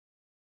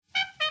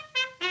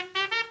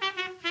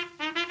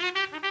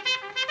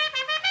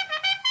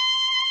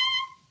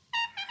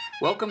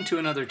Welcome to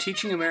another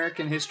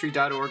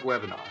TeachingAmericanHistory.org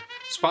webinar,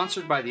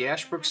 sponsored by the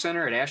Ashbrook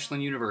Center at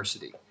Ashland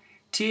University.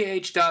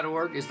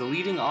 TAH.org is the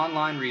leading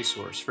online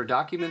resource for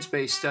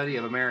documents-based study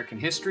of American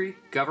history,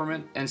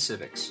 government, and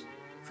civics,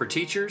 for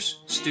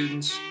teachers,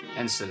 students,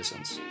 and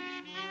citizens.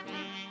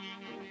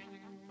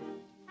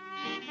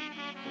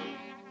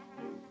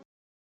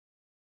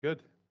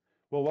 Good.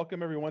 Well,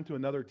 welcome everyone to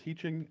another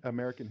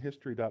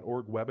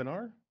TeachingAmericanHistory.org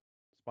webinar,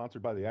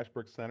 sponsored by the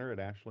Ashbrook Center at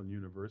Ashland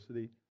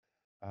University.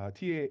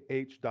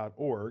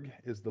 TAH.org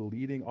is the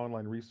leading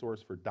online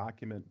resource for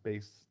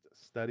document-based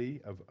study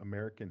of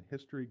American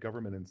history,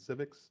 government, and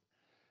civics,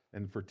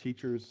 and for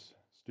teachers,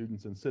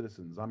 students, and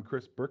citizens. I'm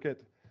Chris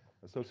Burkett,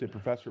 Associate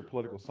Professor of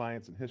Political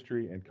Science and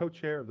History and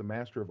co-chair of the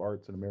Master of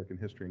Arts in American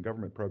History and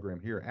Government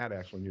program here at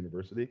Ashland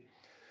University.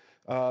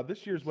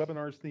 This year's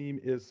webinar's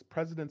theme is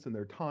Presidents and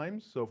Their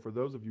Times. So for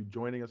those of you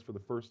joining us for the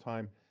first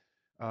time,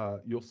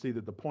 you'll see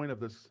that the point of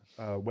this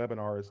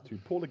webinar is to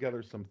pull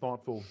together some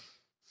thoughtful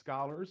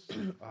scholars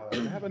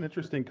to have an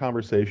interesting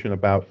conversation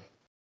about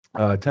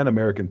 10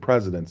 American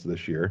presidents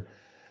this year.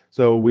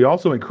 So we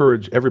also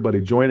encourage everybody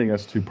joining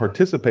us to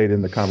participate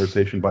in the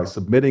conversation by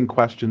submitting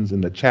questions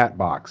in the chat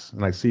box.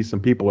 And I see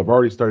some people have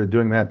already started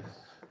doing that.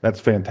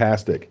 That's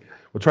fantastic.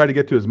 We'll try to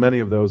get to as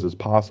many of those as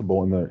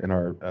possible in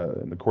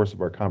the course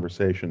of our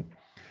conversation.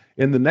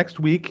 In the next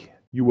week,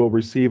 you will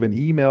receive an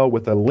email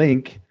with a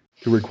link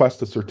to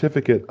request a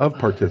certificate of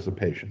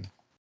participation.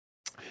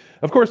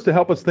 Of course, to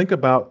help us think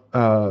about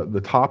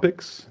the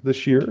topics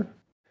this year,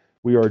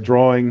 we are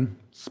drawing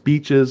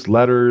speeches,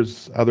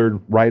 letters, other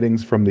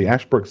writings from the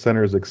Ashbrook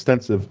Center's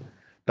extensive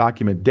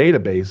document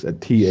database at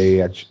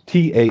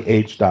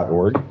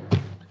TAH.org.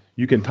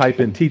 You can type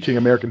in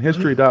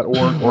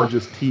teachingamericanhistory.org or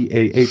just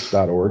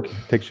TAH.org. It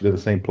takes you to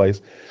the same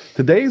place.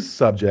 Today's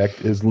subject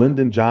is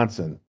Lyndon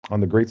Johnson on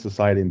the Great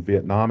Society in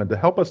Vietnam. And to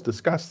help us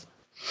discuss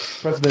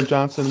President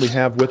Johnson, we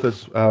have with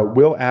us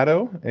Will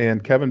Addo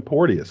and Kevin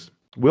Porteous.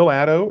 Will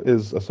Addo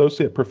is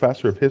Associate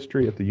Professor of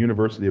History at the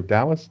University of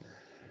Dallas.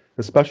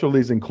 His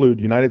specialties include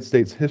United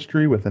States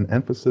history with an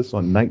emphasis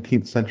on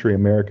 19th century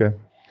America,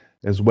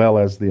 as well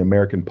as the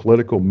American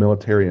political,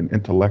 military, and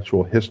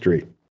intellectual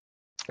history.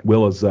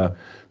 Will has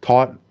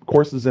taught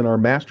courses in our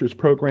master's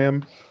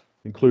program,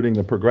 including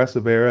the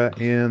Progressive Era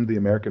and the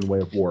American Way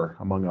of War,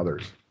 among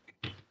others.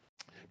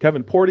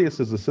 Kevin Porteous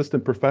is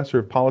Assistant Professor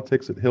of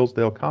Politics at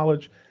Hillsdale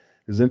College.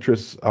 His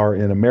interests are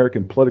in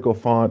American political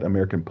thought,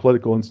 American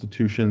political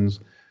institutions.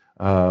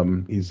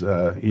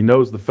 He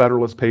knows the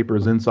Federalist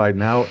Papers inside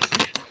and out.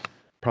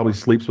 Probably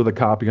sleeps with a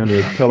copy under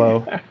his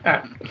pillow.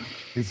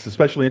 He's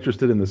especially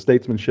interested in the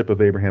statesmanship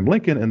of Abraham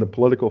Lincoln and the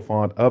political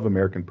thought of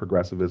American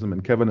progressivism.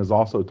 And Kevin has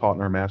also taught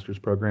in our master's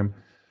program.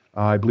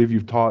 I believe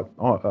you've taught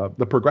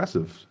the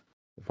progressives,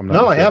 if I'm not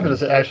mistaken. No, I haven't.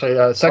 It's actually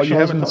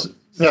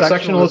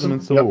sectionalism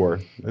and Civil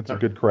War. That's a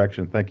good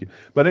correction. Thank you.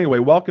 But anyway,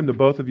 welcome to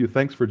both of you.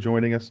 Thanks for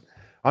joining us.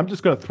 I'm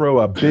just going to throw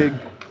a big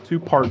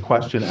two-part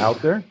question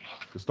out there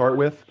to start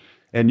with,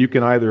 and you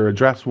can either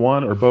address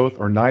one or both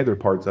or neither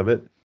parts of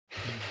it.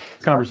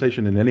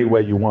 Conversation in any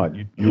way you want.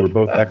 You are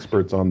both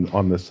experts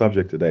on this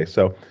subject today.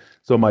 So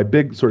my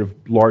big sort of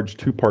large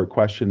two-part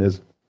question is,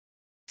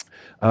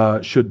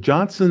 should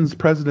Johnson's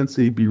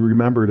presidency be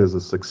remembered as a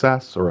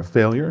success or a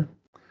failure?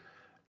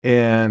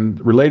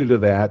 And related to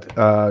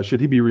that,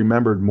 should he be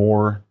remembered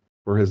more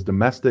for his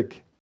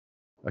domestic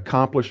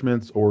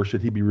accomplishments, or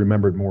should he be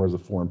remembered more as a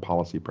foreign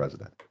policy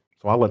president?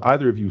 So I'll let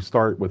either of you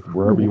start with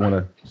wherever you want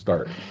to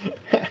start.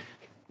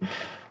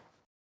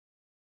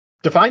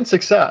 Define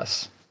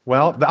success.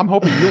 Well, I'm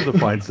hoping you'll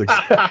define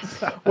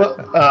success.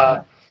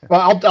 Well,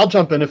 I'll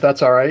jump in if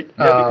that's all right.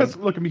 Yeah,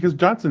 because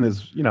Johnson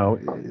is,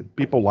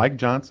 people like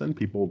Johnson,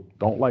 people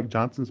don't like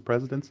Johnson's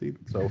presidency.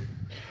 So,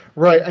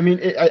 right. I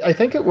mean, I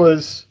think it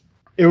was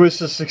a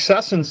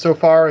success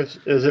insofar as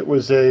it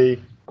was a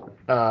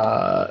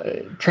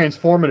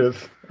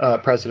transformative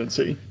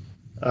presidency,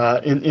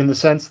 in the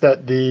sense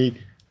that the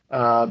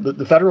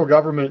federal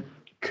government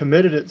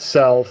committed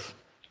itself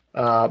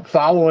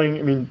following.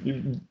 I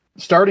mean,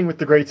 starting with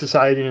the Great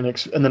Society and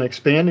then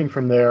expanding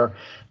from there,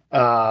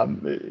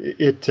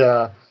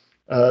 the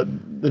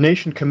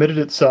nation committed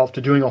itself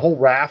to doing a whole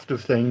raft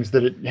of things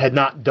that it had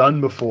not done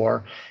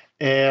before,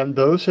 and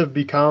those have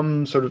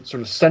become sort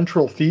of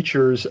central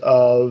features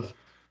of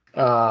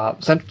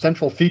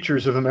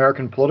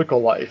American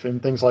political life,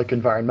 and things like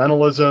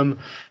environmentalism,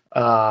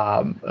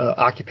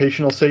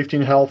 occupational safety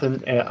and health,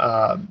 and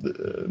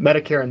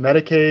Medicare and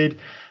Medicaid.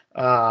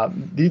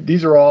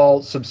 These are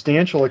all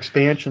substantial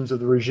expansions of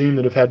the regime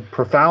that have had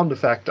profound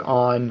effect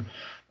on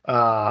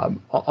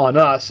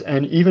us.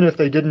 And even if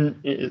they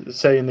didn't,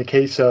 say in the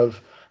case of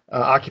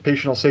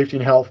occupational safety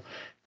and health,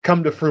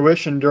 come to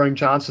fruition during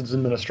Johnson's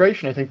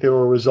administration, I think they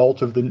were a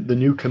result of the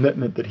new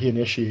commitment that he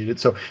initiated.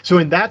 So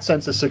in that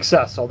sense, a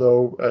success,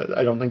 although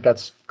I don't think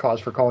that's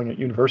cause for calling it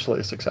universally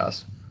a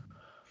success.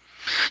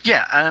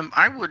 Yeah,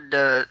 I would,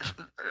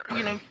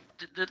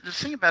 the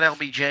thing about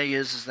LBJ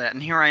is that,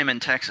 and here I am in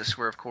Texas,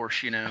 where of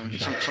course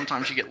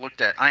sometimes you get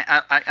looked at.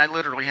 I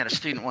literally had a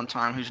student one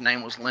time whose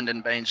name was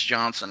Lyndon Baines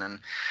Johnson, and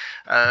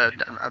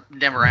I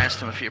never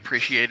asked him if he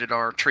appreciated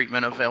our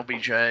treatment of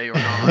LBJ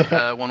or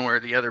not, one way or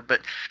the other.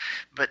 But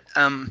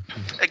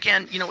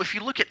again, if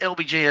you look at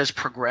LBJ as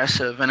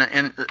progressive,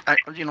 and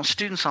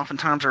students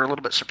oftentimes are a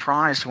little bit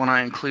surprised when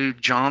I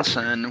include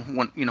Johnson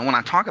when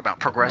I talk about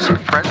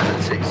progressive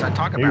presidencies. I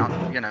talk about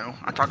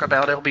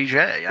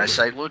LBJ. I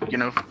say, look,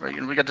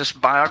 we got this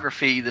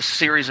biography, this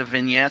series of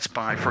vignettes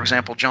by, for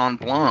example, John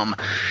Blum,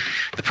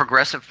 the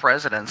progressive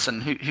presidents,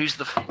 and who's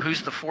the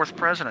fourth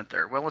president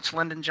there? Well, it's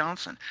Lyndon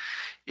Johnson.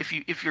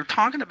 If you're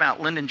talking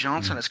about Lyndon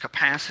Johnson as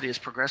capacity as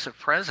progressive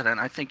president,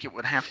 I think it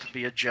would have to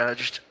be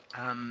adjudged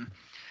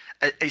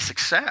a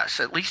success,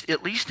 at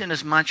least in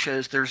as much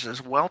as there's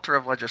this welter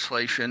of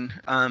legislation.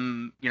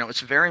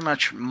 It's very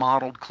much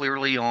modeled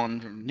clearly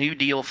on New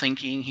Deal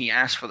thinking. He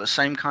asked for the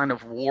same kind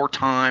of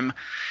wartime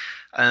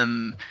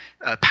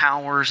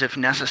powers, if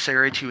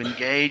necessary, to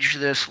engage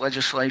this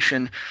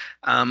legislation,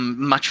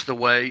 much the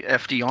way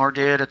FDR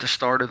did at the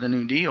start of the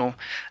New Deal,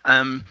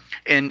 and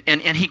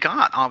he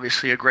got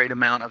obviously a great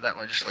amount of that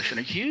legislation,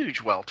 a huge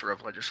welter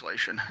of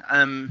legislation.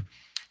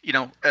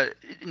 Now,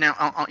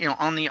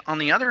 on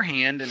the other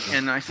hand,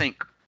 and I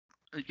think,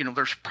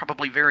 there's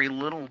probably very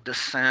little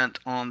dissent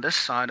on this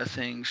side of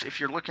things. If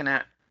you're looking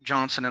at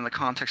Johnson in the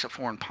context of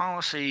foreign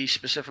policy,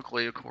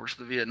 specifically, of course,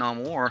 the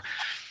Vietnam War,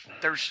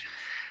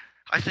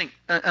 I think,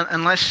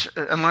 unless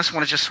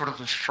one is just sort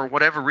of, for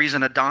whatever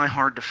reason, a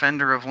diehard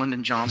defender of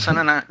Lyndon Johnson,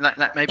 and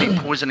that may be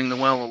poisoning the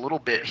well a little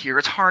bit here,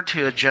 it's hard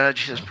to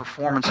judge his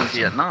performance in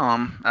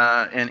Vietnam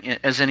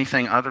as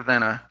anything other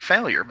than a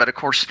failure. But of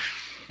course,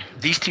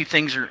 these two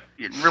things are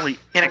really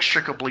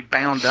inextricably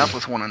bound up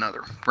with one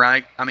another,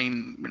 right? I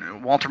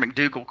mean, Walter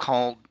McDougall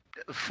called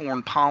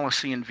foreign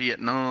policy in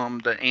Vietnam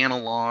the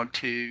analog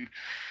to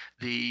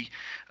the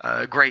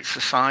Great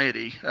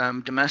Society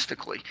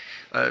domestically.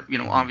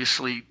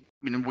 Obviously,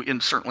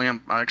 and certainly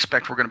I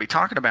expect we're going to be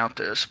talking about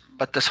this,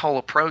 but this whole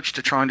approach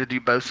to trying to do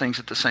both things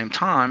at the same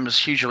time is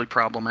hugely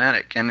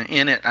problematic. And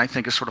in it, I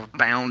think, is sort of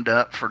bound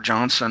up for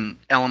Johnson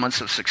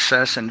elements of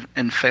success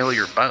and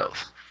failure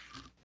both.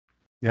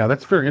 Yeah,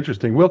 that's very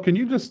interesting. Will, can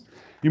you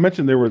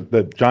mentioned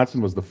that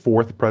Johnson was the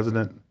fourth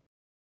president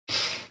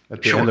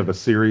at the end of a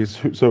series.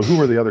 So who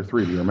were the other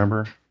three? Do you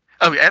remember?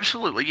 Oh,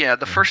 absolutely. Yeah.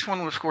 The first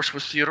one, of course,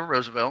 was Theodore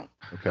Roosevelt,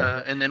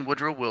 okay. And then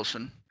Woodrow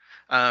Wilson,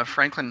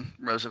 Franklin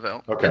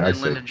Roosevelt, okay, and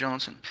then Lyndon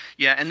Johnson.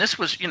 Yeah. And this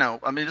was,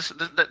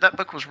 that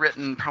book was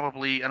written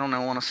probably,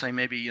 I want to say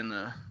maybe in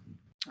the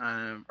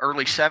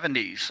early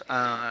 70s,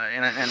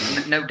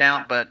 and no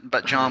doubt,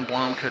 but John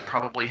Blum could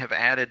probably have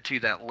added to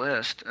that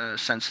list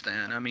since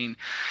then. I mean,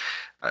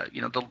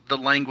 the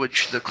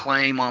language, the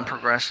claim on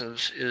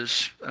progressives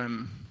is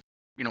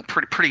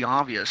pretty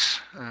obvious.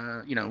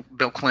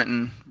 Bill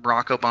Clinton,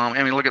 Barack Obama.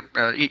 I mean, look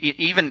at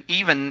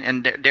even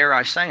and dare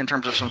I say, in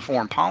terms of some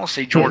foreign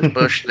policy, George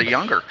Bush the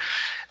younger.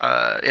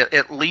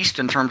 At least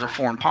in terms of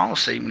foreign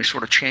policy, when he's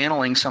sort of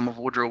channeling some of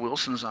Woodrow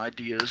Wilson's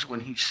ideas when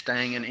he's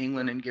staying in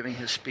England and giving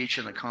his speech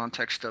in the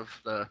context of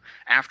the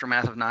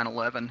aftermath of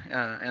 9/11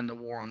 and the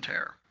War on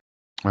Terror.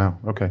 Wow.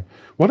 Okay.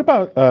 What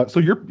about so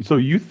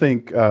you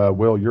think,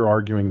 Will, you're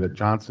arguing that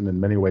Johnson in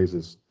many ways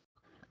is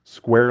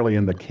squarely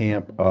in the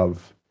camp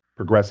of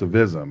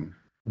progressivism,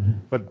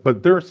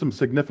 but there are some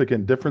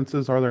significant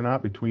differences, are there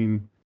not,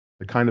 between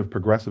the kind of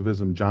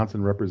progressivism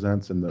Johnson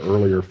represents in the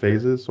earlier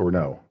phases, or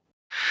no?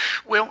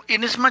 Well,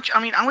 in as much,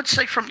 I would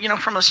say from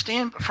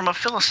a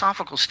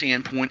philosophical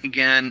standpoint,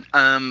 again,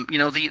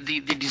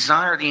 the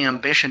desire, the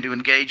ambition to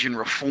engage in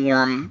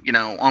reform,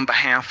 on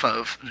behalf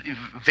of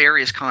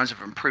various kinds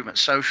of improvement,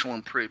 social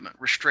improvement,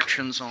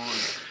 restrictions on,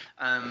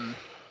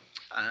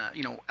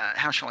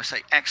 how shall I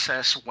say,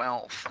 excess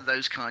wealth,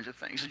 those kinds of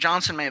things.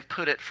 Johnson may have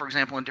put it, for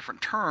example, in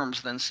different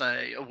terms than,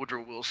 say,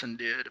 Woodrow Wilson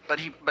did, but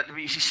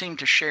he seemed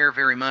to share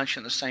very much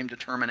in the same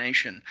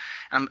determination.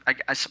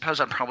 I suppose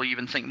I'd probably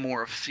even think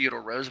more of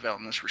Theodore Roosevelt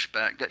in this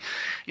respect. That,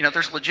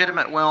 there's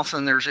legitimate wealth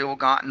and there's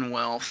ill-gotten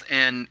wealth,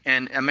 and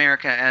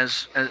America,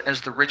 as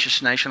the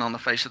richest nation on the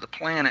face of the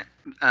planet,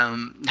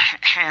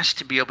 has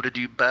to be able to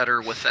do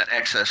better with that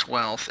excess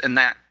wealth, and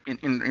that,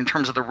 in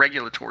terms of the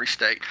regulatory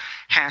state,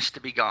 has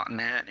to be gotten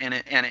at, and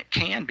it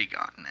can be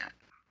gotten at.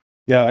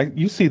 Yeah,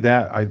 you see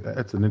that.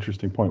 That's an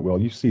interesting point, Will.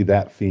 You see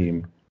that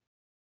theme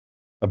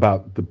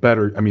about the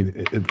better.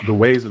 The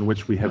ways in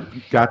which we have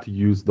got to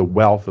use the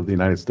wealth of the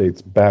United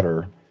States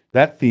better.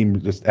 That theme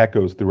just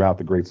echoes throughout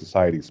the Great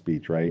Society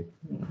speech, right?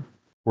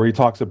 Where he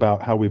talks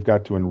about how we've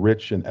got to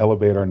enrich and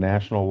elevate our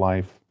national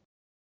life.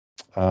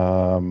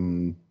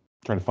 Trying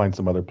to find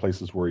some other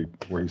places where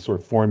he sort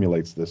of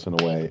formulates this in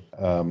a way.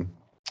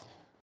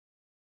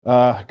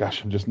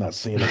 Gosh, I'm just not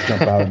seeing it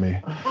jump out of me.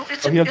 Well,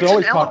 it's an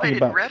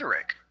elevated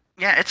rhetoric.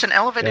 Yeah, it's an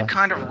elevated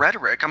kind of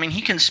rhetoric. I mean,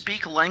 he can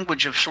speak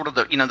language of sort of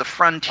the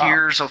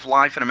frontiers of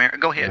life in America.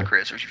 Go ahead,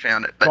 Chris, if you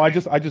found it. But no,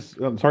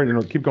 I'm sorry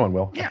to keep going,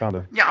 Will. yeah, I found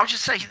it. yeah. I'll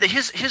just say that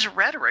his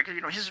rhetoric,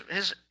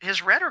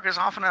 his rhetoric is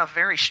often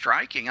very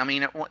striking. I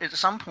mean, at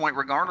some point,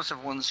 regardless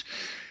of one's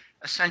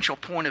essential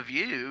point of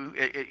view,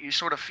 you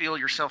sort of feel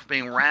yourself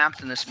being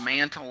wrapped in this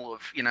mantle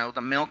of,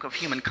 the milk of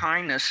human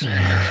kindness,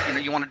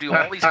 and you want to do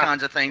all these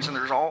kinds of things, and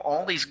there's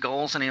all these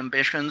goals and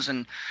ambitions,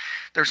 and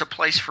there's a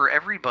place for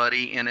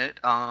everybody in it,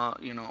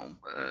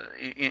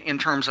 in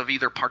terms of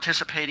either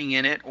participating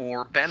in it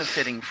or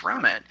benefiting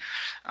from it,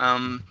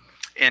 and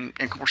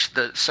of course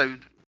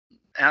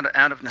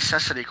out of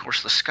necessity, of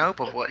course, the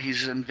scope of what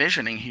he's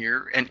envisioning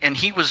here, and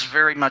he was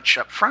very much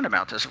upfront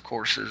about this, of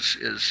course,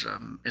 is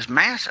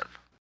massive.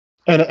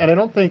 And I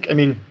don't think,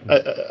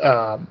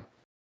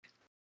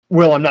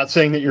 Will, I'm not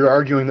saying that you're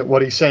arguing that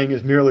what he's saying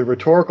is merely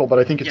rhetorical, but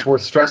I think it's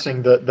worth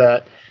stressing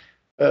that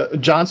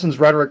Johnson's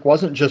rhetoric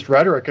wasn't just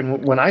rhetoric.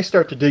 And when I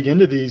start to dig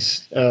into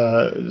these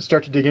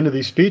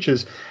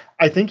speeches,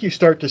 I think you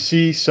start to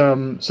see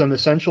some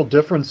essential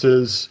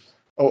differences,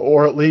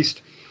 or at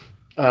least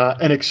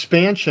an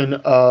expansion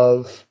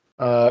of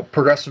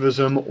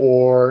progressivism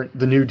or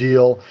the New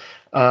Deal,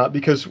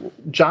 because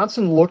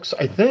Johnson looks,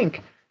 I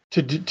think,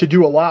 to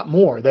do a lot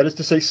more. That is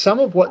to say, some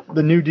of what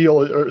the New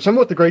Deal, or some of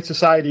what the Great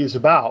Society is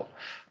about,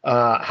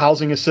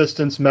 housing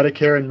assistance,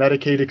 Medicare and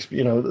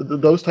Medicaid,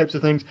 those types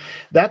of things,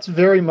 that's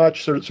very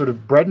much sort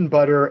of bread and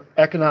butter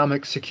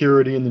economic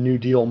security in the New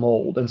Deal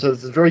mold. And so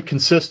it's very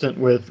consistent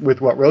with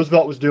what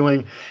Roosevelt was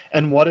doing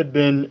and what had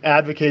been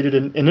advocated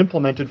and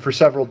implemented for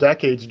several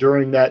decades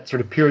during that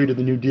sort of period of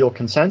the New Deal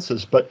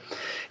consensus. But,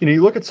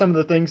 you look at some of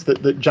the things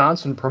that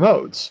Johnson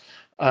promotes,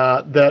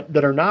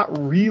 that are not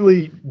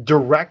really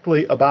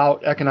directly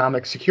about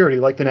economic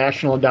security, like the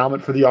National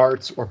Endowment for the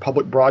Arts or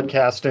public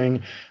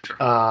broadcasting,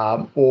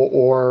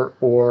 or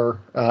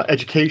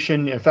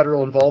education,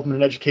 federal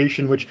involvement in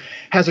education, which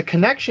has a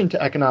connection to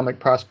economic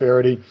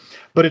prosperity,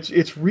 but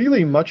it's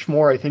really much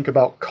more, I think,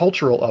 about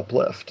cultural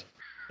uplift.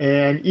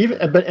 And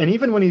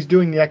even when he's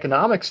doing the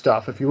economic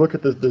stuff, if you look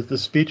at the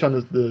speech on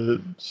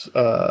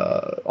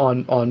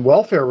on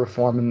welfare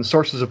reform and the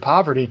sources of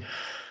poverty,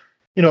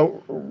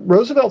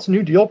 Roosevelt's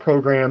New Deal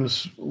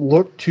programs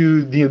look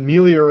to the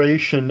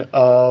amelioration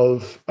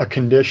of a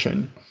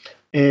condition.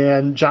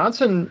 And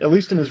Johnson, at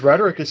least in his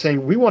rhetoric, is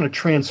saying we want to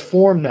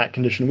transform that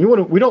condition.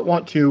 We don't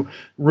want to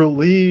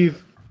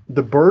relieve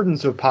the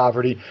burdens of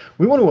poverty.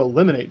 We want to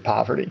eliminate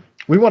poverty.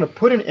 We want to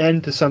put an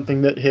end to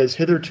something that has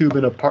hitherto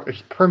been a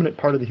permanent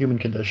part of the human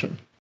condition.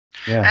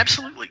 Yeah.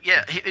 Absolutely.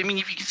 Yeah. I mean,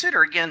 if you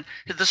consider, again,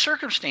 the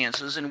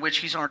circumstances in which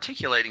he's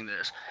articulating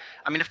this,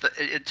 I mean,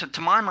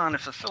 to my mind,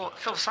 if the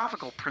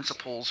philosophical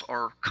principles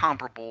are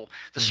comparable,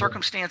 the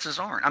circumstances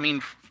aren't. I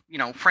mean,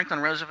 Franklin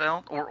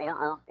Roosevelt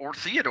or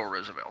Theodore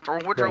Roosevelt or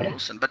Woodrow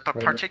Wilson, but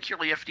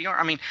particularly FDR.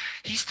 I mean,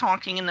 he's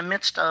talking in the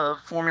midst of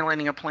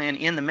formulating a plan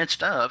in the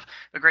midst of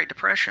the Great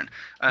Depression.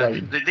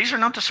 These are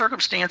not the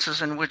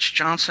circumstances in which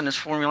Johnson is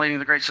formulating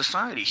the Great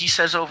Society. He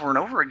says over and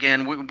over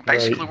again,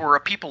 we're a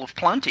people of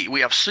plenty. We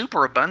have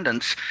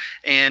superabundance,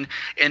 and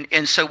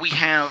so we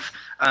have.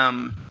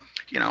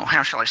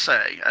 How shall I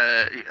say?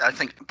 I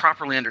think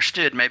properly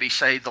understood, maybe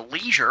say the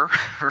leisure,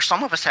 or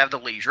some of us have the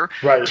leisure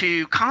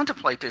to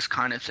contemplate this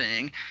kind of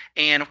thing.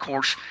 And of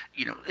course,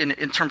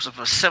 in terms of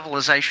a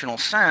civilizational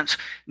sense,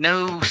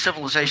 no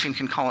civilization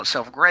can call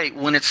itself great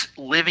when it's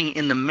living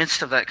in the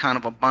midst of that kind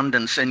of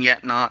abundance and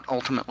yet not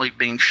ultimately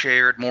being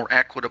shared more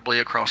equitably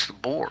across the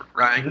board,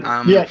 right?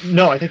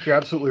 I think you're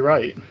absolutely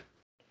right.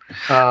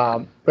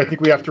 I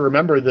think we have to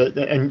remember that,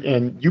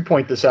 and you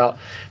point this out,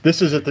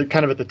 this is at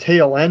the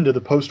tail end of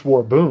the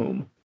post-war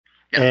boom.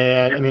 Yeah.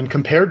 And I mean,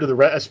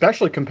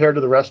 especially compared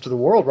to the rest of the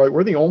world, right?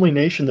 We're the only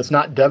nation that's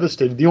not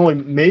devastated, the only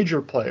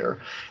major player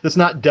that's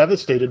not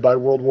devastated by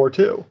World War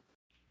II.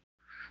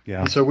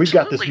 Yeah. And so we've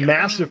got this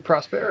massive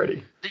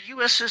prosperity. The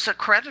U.S. is a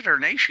creditor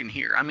nation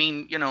here. I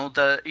mean, you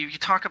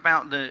talk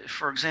about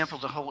for example,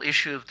 the whole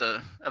issue of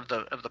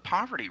the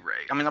poverty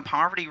rate. I mean, the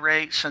poverty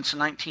rate since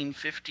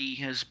 1950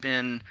 has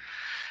been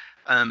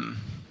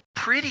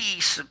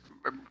pretty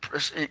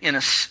in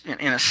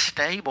a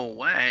stable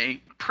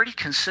way, pretty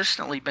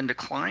consistently been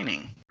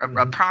declining,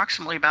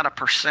 approximately about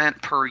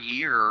 1% per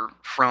year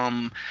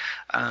from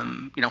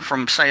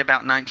say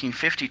about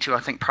 1950 to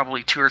I think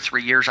probably 2 or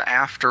 3 years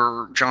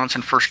after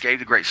Johnson first gave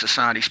the Great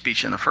Society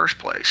speech in the first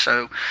place.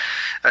 So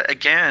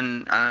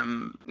again,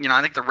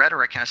 I think the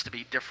rhetoric has to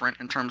be different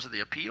in terms of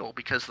the appeal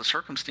because the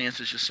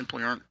circumstances just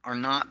simply are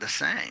not the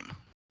same.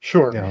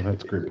 Sure. Yeah,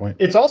 that's a great point.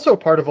 It's also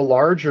part of a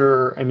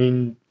larger, I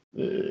think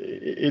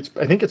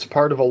it's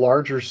part of a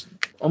larger,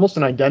 almost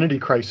an identity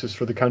crisis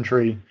for the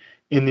country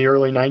in the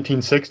early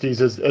 1960s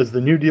as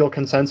the New Deal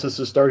consensus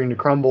is starting to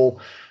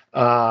crumble.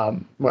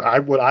 What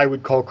I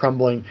would call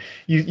crumbling.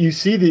 You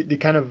see the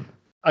kind of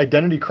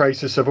identity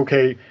crisis of,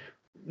 okay,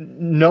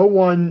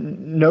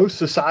 no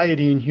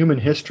society in human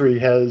history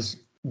has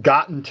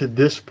gotten to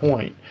this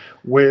point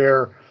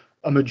where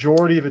a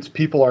majority of its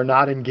people are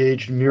not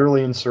engaged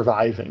merely in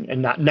surviving.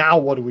 And not now,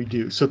 what do we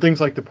do? So things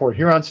like the Port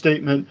Huron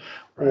Statement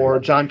or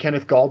John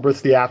Kenneth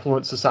Galbraith's The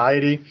Affluent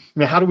Society. I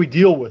mean, how do we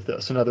deal with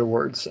this? In other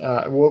words,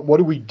 what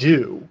do we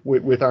do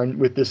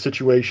with this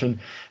situation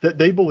that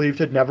they believed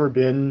had never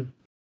been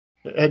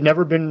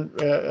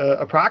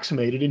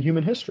approximated in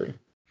human history?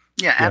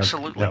 Yeah,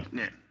 absolutely.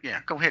 Yeah.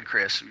 Go ahead,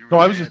 Chris. No,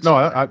 I was just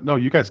no.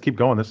 You guys keep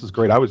going. This is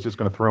great. I was just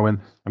going to throw in.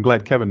 I'm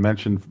glad Kevin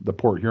mentioned the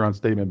Port Huron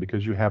Statement,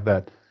 because you have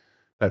that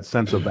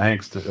sense of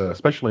angst,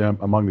 especially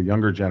among the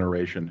younger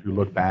generation, who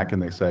look back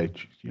and they say,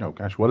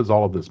 gosh, what does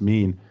all of this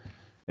mean?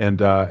 And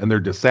they're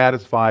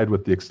dissatisfied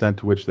with the extent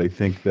to which they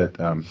think that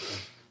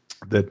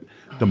that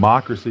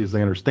democracy, as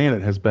they understand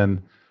it, has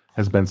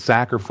been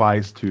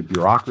sacrificed to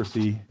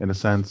bureaucracy in a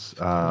sense.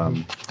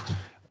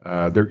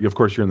 Of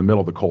course, you're in the middle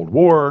of the Cold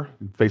War,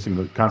 facing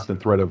the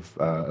constant threat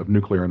of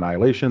nuclear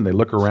annihilation. They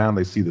look around,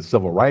 they see the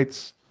civil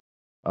rights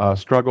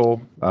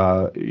struggle,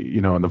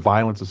 and the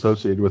violence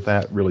associated with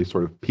that really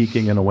sort of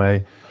peaking in a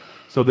way.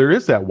 So there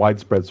is that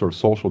widespread sort of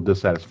social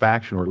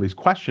dissatisfaction, or at least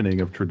questioning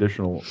of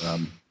traditional,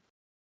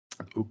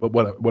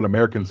 what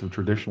Americans have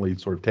traditionally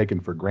sort of taken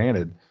for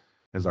granted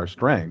as our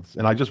strengths.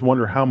 And I just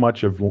wonder how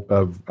much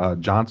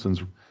of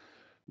Johnson's,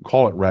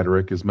 call it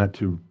rhetoric, is meant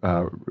to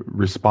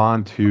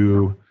respond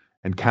to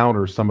and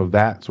counter some of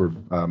that sort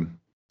of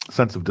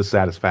sense of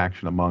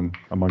dissatisfaction among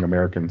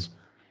Americans.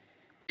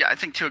 Yeah, I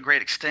think to a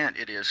great extent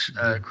it is,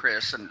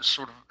 Chris, and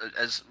sort of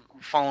as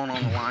following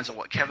on the lines of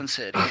what Kevin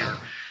said here.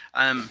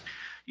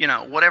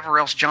 Whatever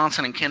else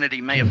Johnson and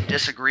Kennedy may have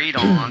disagreed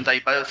on, they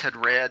both had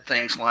read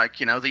things like,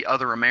 The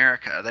Other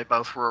America. They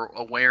both were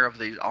aware of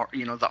the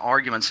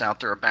arguments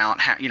out there about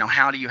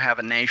how do you have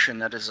a nation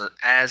that is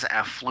as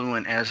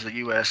affluent as the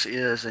U.S.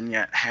 is, and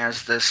yet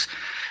has this,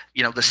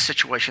 the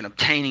situation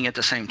obtaining at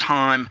the same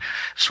time,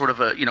 sort of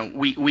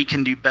we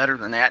can do better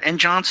than that. And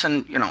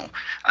Johnson,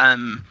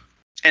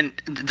 and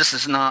this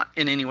is not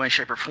in any way,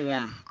 shape, or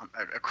form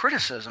a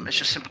criticism. It's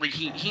just simply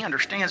he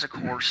understands, of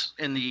course,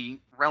 in the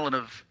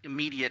relative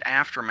immediate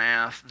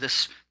aftermath,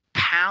 this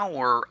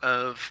power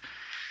of,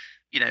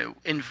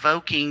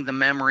 invoking the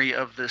memory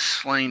of this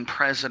slain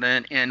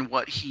president and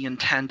what he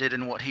intended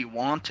and what he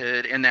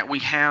wanted, and that we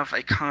have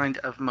a kind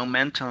of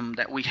momentum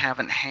that we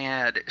haven't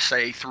had,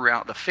 say,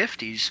 throughout the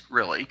 50s,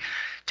 really,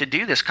 to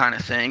do this kind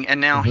of thing.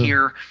 And now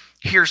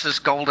here's this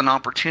golden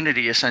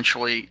opportunity,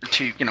 essentially,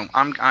 to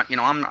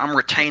I'm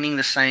retaining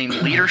the same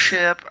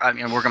leadership. I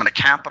mean, we're going to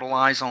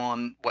capitalize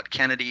on what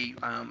Kennedy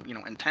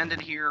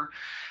intended here.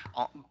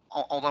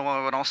 Although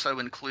I would also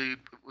include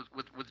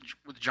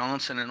with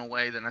Johnson, in a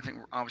way that I think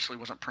obviously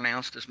wasn't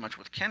pronounced as much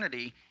with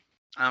Kennedy,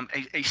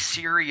 a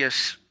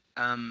serious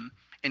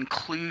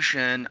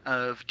inclusion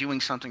of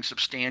doing something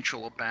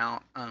substantial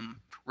about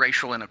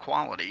racial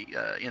inequality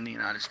in the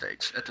United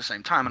States at the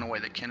same time, in a way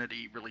that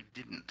Kennedy really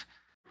didn't.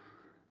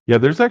 Yeah,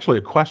 there's actually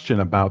a question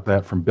about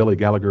that from Billy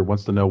Gallagher.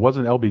 Wants to know,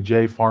 wasn't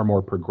LBJ far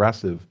more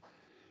progressive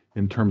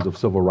in terms of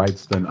civil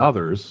rights than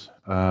others?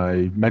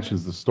 He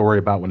mentions the story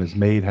about when his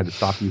maid had to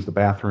stop to use the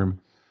bathroom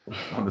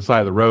on the side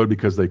of the road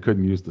because they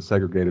couldn't use the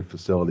segregated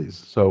facilities.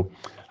 So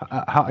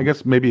I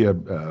guess maybe a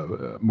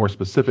more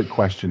specific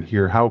question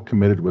here, how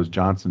committed was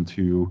Johnson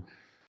to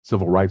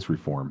civil rights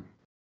reform?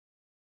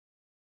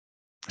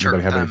 Sure.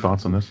 Anybody have any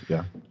thoughts on this?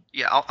 Yeah.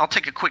 Yeah, I'll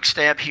take a quick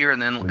stab here,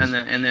 and then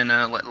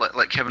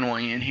let Kevin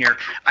weigh in here.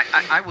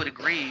 I would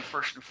agree,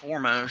 first and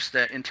foremost,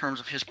 that in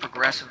terms of his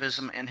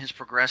progressivism and his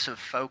progressive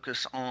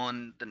focus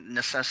on the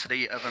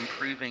necessity of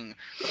improving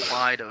the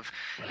plight of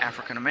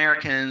African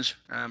Americans,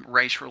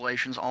 race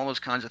relations, all those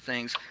kinds of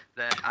things,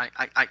 that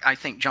I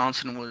think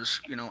Johnson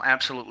was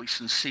absolutely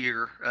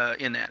sincere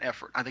in that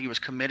effort. I think he was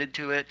committed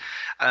to it.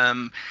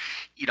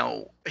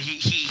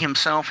 He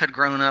himself had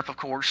grown up, of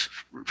course,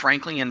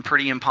 frankly, in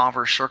pretty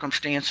impoverished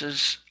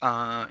circumstances,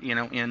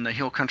 in the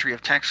hill country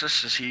of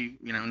Texas, as he,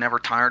 never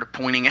tired of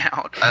pointing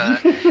out.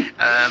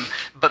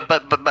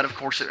 But of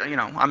course,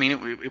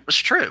 it was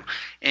true.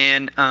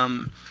 And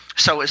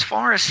so as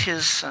far as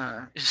his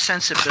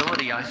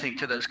sensibility, I think,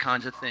 to those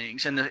kinds of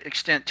things, and the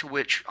extent to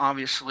which,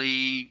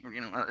 obviously,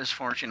 as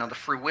far as, the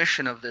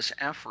fruition of this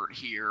effort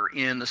here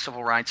in the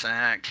Civil Rights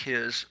Act,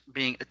 his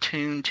being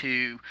attuned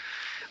to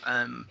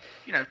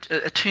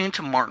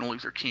Martin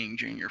Luther King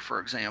Jr., for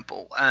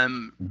example,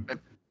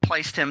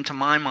 placed him, to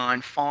my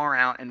mind, far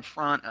out in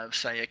front of,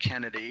 say, a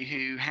Kennedy,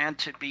 who had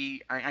to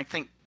be, I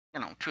think,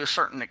 to a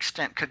certain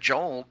extent,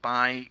 cajoled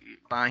by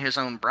his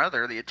own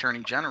brother, the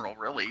Attorney General,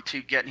 really,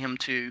 to get him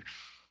to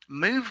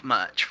move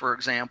much, for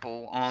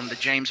example, on the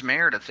James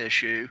Meredith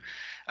issue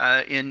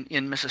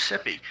in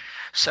Mississippi.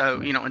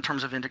 So, in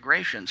terms of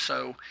integration.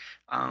 So,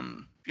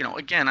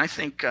 again, I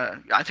think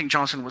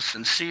Johnson was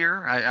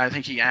sincere. I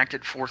think he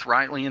acted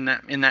forthrightly in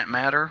that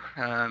matter,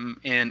 and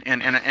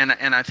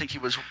I think he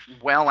was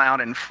well out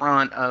in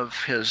front of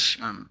his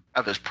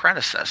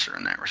predecessor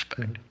in that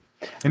respect.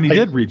 And he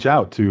did reach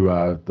out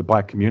to the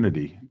black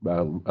community,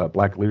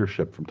 black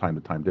leadership from time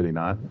to time, did he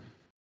not?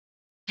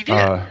 He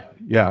did.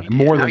 Yeah,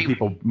 more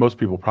than most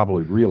people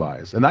probably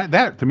realize. And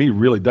that to me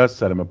really does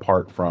set him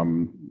apart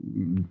from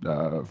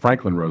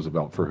Franklin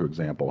Roosevelt, for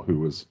example, who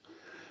was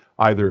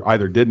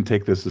either didn't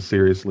take this as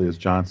seriously as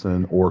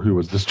Johnson, or who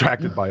was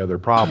distracted by other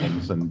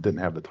problems and didn't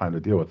have the time to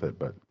deal with it.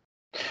 But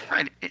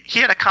right, he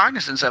had a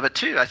cognizance of it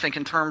too. I think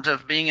in terms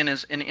of being in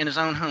his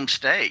own home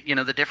state,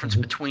 the difference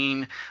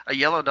between a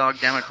yellow dog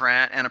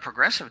Democrat and a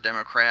progressive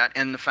Democrat,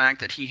 and the fact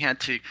that he had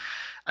to,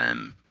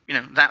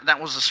 that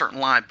was a certain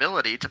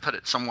liability, to put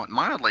it somewhat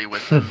mildly,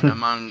 with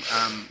among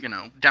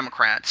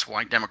Democrats,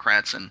 white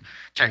Democrats in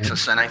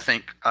Texas. And I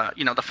think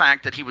the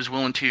fact that he was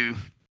willing to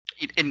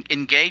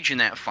engage in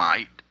that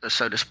fight,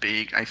 so to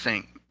speak, I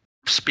think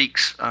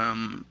speaks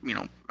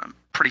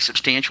pretty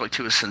substantially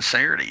to his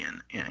sincerity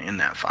in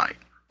that fight.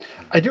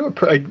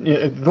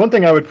 The one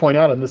thing I would point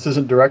out, and this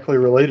isn't directly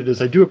related,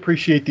 is I do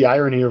appreciate the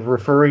irony of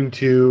referring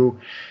to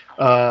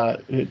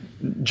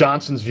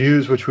Johnson's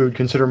views, which we would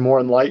consider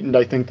more enlightened,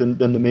 I think, than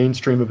the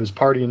mainstream of his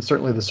party, and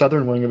certainly the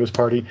southern wing of his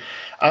party.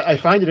 I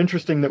find it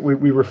interesting that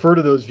we refer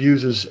to those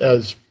views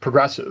as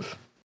progressive,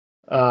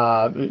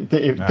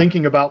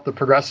 thinking about the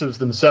progressives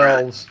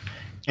themselves.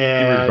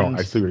 And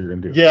I see what you're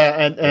going to do. Yeah,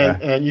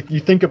 and you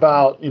think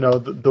about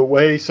the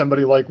way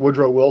somebody like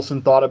Woodrow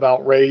Wilson thought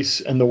about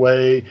race, and the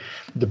way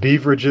the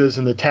Beveridges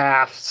and the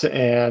Tafts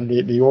and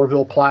the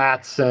Orville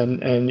Platts and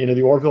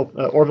the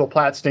Orville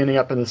Platt standing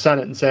up in the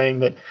Senate and saying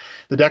that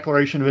the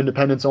Declaration of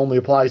Independence only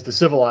applies to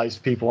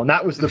civilized people, and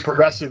that was the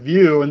progressive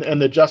view and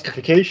the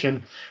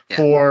justification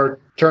for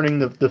turning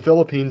the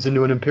Philippines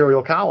into an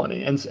imperial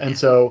colony. And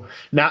so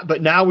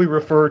now we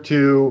refer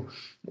to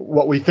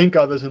what we think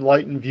of as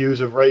enlightened views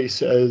of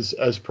race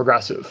as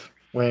progressive,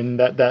 when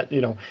that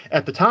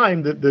at the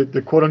time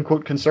the quote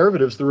unquote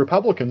conservatives, the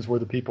Republicans, were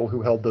the people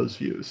who held those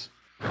views.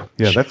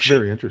 Yeah, that's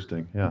very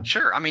interesting. Yeah,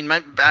 sure. I mean,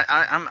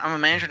 I'm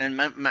imagining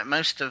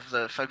most of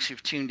the folks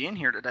who've tuned in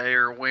here today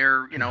are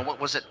aware. What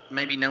was it?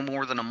 Maybe no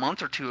more than a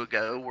month or two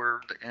ago,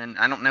 and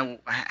I don't know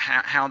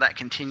how that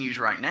continues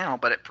right now,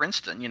 but at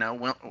Princeton,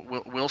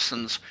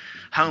 Wilson's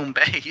home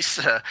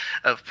base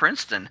of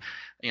Princeton,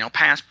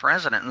 past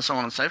president and so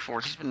on and so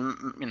forth, he's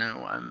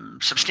been,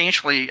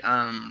 substantially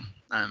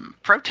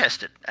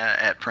protested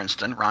at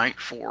Princeton, right,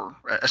 for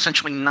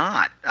essentially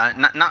not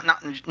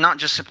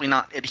just simply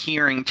not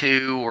adhering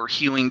to or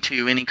hewing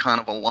to any kind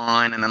of a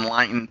line, an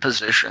enlightened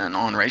position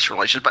on race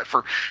relations, but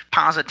for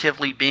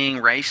positively being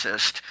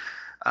racist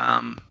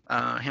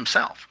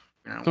himself.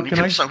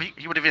 So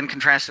he would have been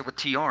contrasted with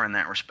TR in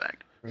that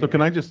respect. So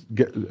can I just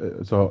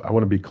so I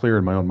want to be clear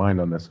in my own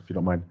mind on this, if you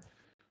don't mind.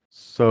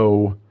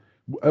 So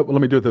let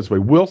me do it this way.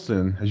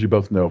 Wilson, as you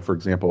both know, for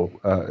example,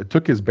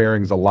 took his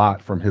bearings a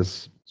lot from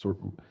his sort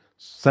of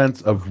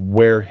sense of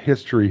where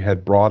history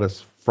had brought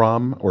us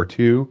from or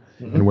to,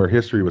 and where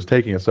history was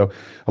taking us. So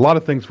a lot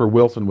of things for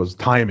Wilson was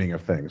timing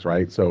of things,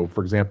 right? So,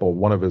 for example,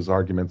 one of his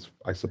arguments,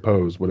 I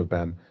suppose, would have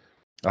been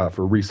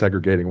for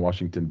resegregating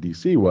Washington,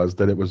 D.C., was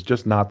that it was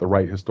just not the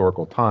right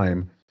historical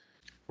time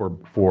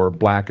for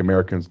Black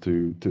Americans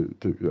to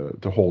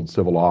hold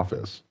civil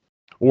office.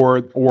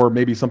 Or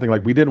maybe something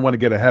like, we didn't want to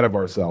get ahead of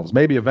ourselves.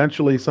 Maybe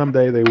eventually,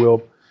 someday, they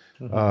will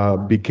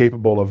be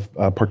capable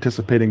of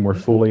participating more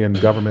fully in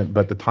government,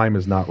 but the time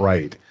is not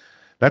right.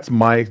 That's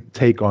my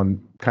take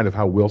on kind of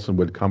how Wilson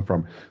would come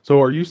from. So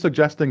are you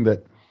suggesting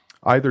that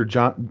either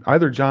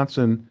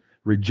Johnson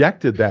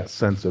rejected that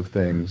sense of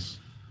things,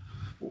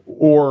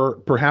 or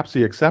perhaps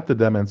he accepted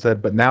them and said,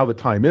 but now the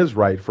time is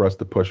right for us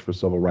to push for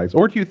civil rights?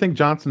 Or do you think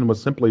Johnson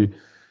was simply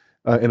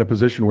in a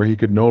position where he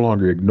could no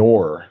longer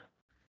ignore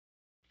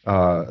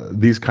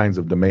these kinds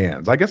of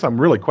demands? I guess I'm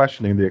really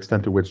questioning the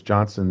extent to which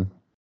Johnson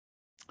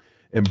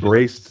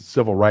embraced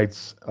civil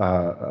rights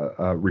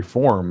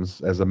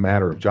reforms as a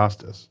matter of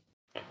justice.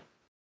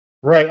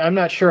 Right. I'm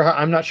not sure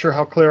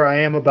how clear I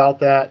am about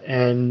that,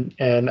 and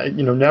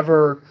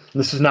never.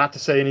 This is not to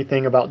say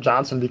anything about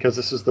Johnson, because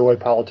this is the way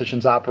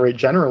politicians operate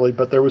generally.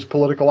 But there was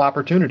political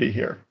opportunity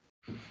here.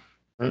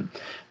 Right?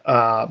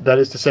 That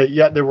is to say,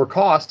 there were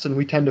costs, and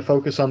we tend to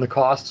focus on the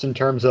costs in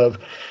terms of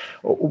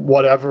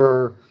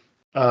whatever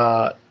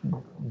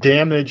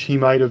damage he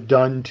might have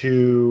done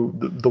to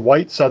the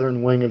white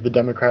southern wing of the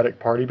Democratic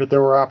Party, but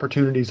there were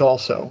opportunities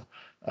also.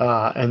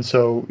 And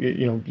so,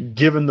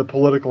 given the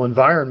political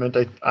environment,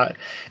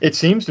 it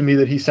seems to me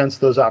that he sensed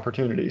those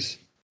opportunities.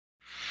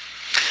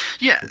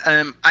 Yeah,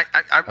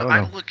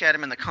 I look at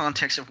him in the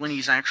context of when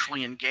he's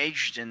actually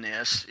engaged in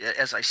this.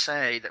 As I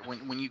say, that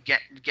when you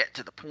get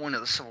to the point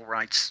of the civil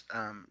rights,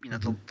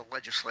 the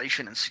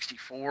legislation in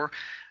 '64,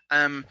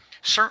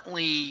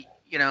 certainly.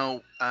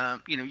 You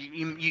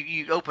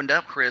opened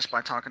up, Chris, by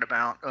talking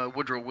about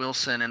Woodrow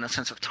Wilson and a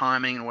sense of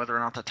timing and whether or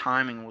not the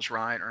timing was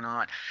right or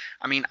not.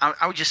 I mean,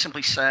 I would just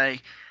simply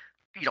say,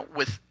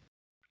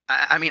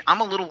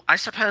 I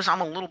suppose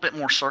I'm a little bit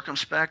more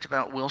circumspect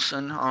about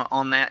Wilson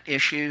on that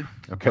issue,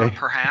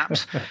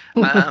 perhaps.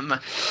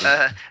 But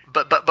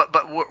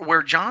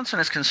where Johnson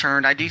is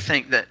concerned, I do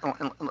think that.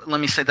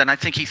 Let me say that I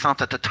think he thought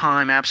that the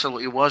time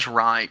absolutely was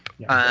ripe.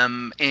 Yeah.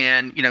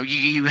 And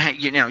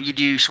you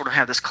do sort of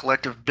have this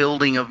collective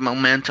building of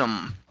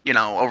momentum.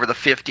 Over the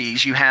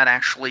 50s, you had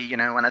actually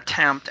an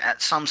attempt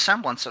at some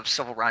semblance of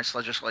civil rights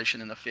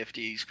legislation in the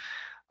 50s.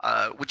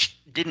 which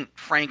didn't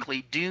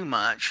frankly do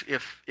much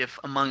if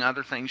among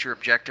other things your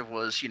objective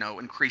was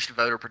increased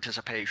voter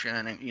participation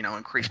and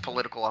increased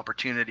political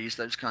opportunities,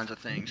 those kinds of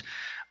things.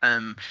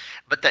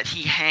 But that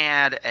he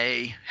had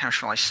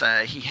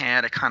he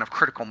had a kind of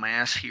critical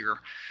mass here,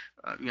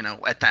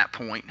 at that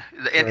point.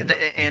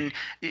 And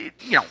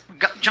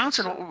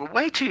Johnson,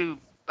 way too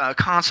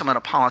consummate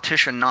a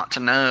politician not to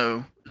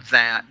know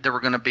that there were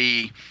going to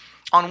be,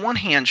 on one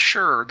hand,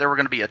 sure, there were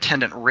going to be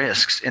attendant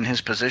risks in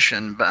his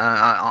position, but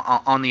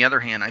on the other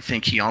hand, I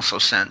think he also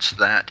sensed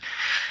that,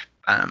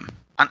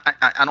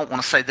 I don't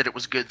want to say that it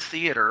was good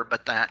theater,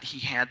 but that he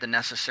had the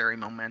necessary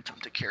momentum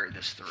to carry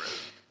this through.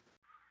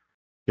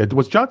 Yeah,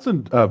 was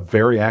Johnson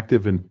very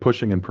active in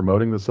pushing and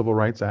promoting the Civil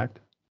Rights Act?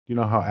 Do you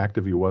know how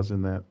active he was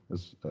in that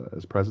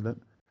as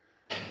president?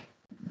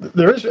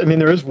 There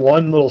is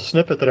one little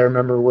snippet that I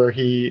remember where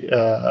he,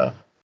 I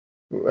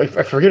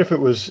forget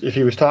if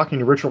he was talking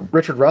to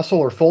Richard Russell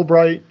or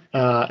Fulbright,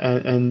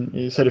 and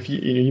he said, if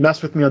you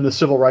mess with me on the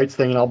civil rights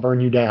thing, and I'll burn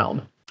you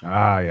down.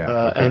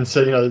 Yeah. Okay. And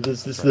so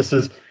this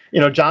is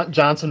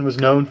Johnson was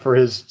known for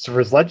his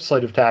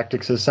legislative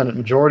tactics as Senate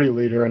Majority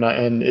Leader,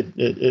 and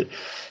it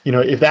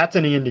if that's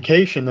any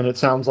indication, then it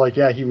sounds like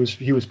he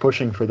was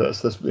pushing for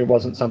this. It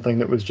wasn't something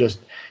that was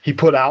just he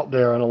put out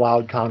there and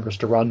allowed Congress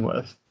to run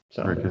with.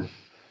 So. Very good.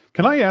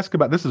 Can I ask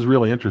about this? Is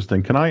really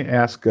interesting. Can I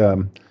ask?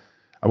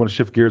 I want to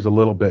shift gears a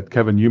little bit.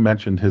 Kevin, you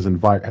mentioned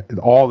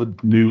all the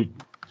new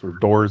sort of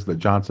doors that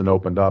Johnson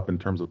opened up in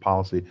terms of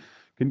policy.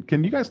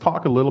 Can you guys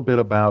talk a little bit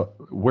about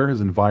where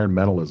his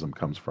environmentalism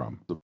comes from?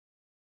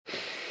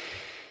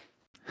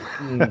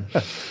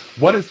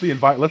 What is the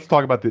let's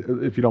talk about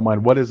if you don't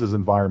mind, what is his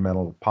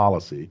environmental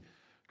policy?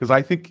 Because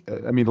I think,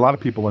 a lot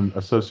of people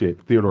associate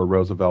Theodore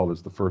Roosevelt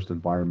as the first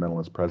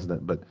environmentalist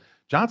president, but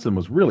Johnson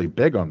was really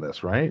big on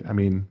this, right?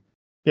 He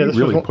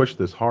really pushed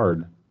this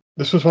hard.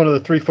 This was one of the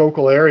three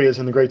focal areas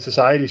in the Great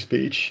Society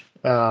speech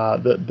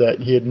that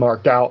he had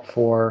marked out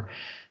for,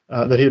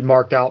 as like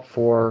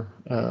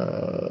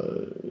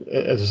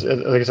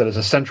I said, as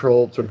a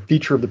central sort of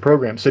feature of the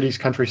program: cities,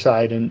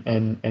 countryside,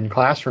 and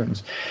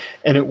classrooms.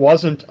 And it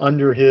wasn't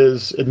under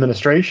his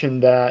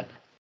administration that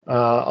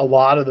a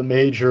lot of the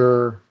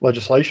major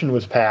legislation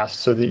was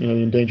passed. So the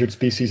Endangered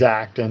Species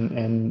Act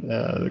and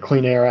the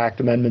Clean Air Act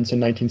amendments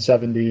in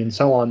 1970 and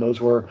so on. Those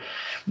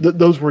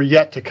were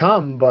yet to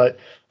come, but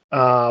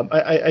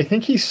I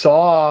think he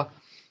saw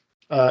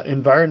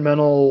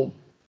environmental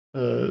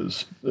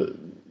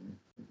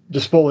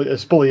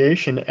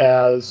spoliation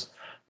as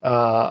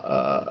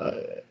a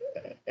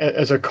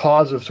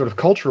cause of sort of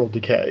cultural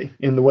decay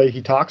in the way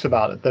he talks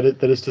about it.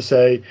 That is to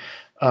say,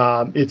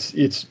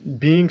 it's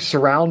being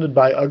surrounded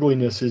by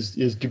ugliness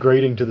is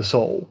degrading to the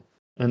soul,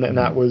 and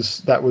that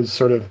was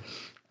sort of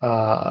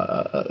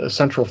a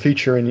central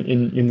feature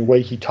in the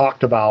way he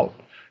talked about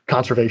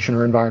conservation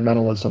or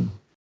environmentalism.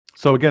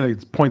 So again,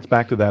 it points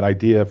back to that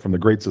idea from the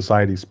Great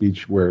Society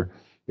speech where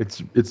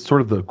it's sort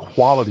of the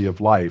quality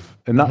of life,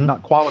 and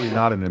not quality,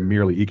 not in a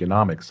merely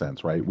economic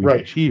sense, right? We've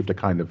achieved a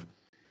kind of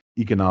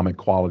economic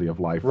quality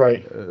of life,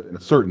 in a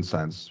certain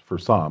sense for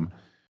some,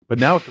 but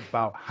now it's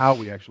about how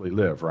we actually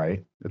live,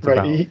 right?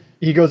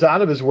 He goes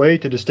out of his way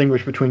to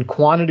distinguish between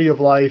quantity of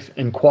life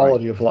and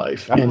quality of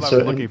life. That's what I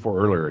was looking for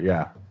earlier.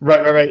 Yeah.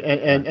 Right.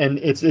 And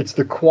it's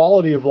the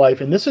quality of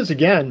life, and this is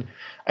again,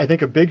 I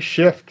think, a big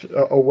shift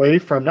away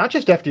from not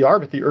just FDR,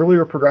 but the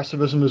earlier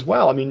progressivism as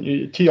well.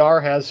 TR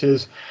has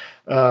his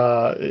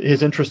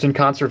interest in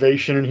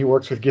conservation, and he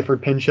works with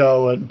Gifford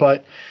Pinchot.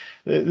 But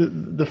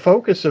the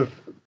focus of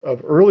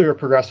earlier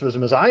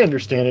progressivism, as I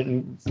understand it,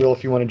 and Bill,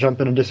 if you want to jump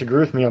in and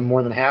disagree with me, I'm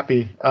more than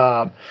happy.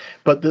 But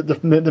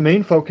the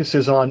main focus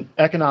is on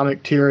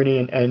economic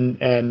tyranny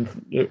and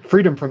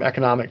freedom from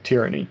economic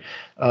tyranny,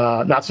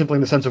 not simply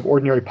in the sense of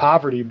ordinary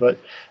poverty, but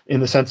in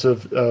the sense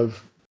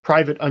of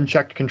private,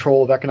 unchecked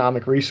control of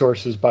economic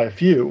resources by a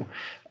few.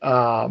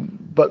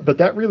 But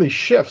that really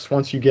shifts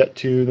once you get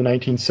to the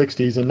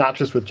 1960s, and not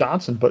just with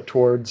Johnson, but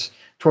towards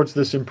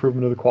this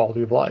improvement of the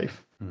quality of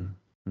life.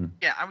 Mm-hmm.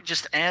 Yeah, I would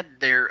just add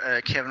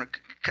there, Kevin,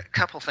 a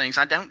couple things.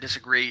 I don't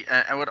disagree.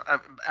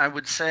 I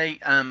would say,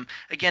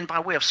 again,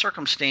 by way of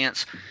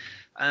circumstance,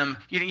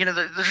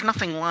 there's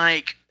nothing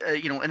like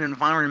an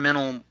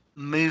environmental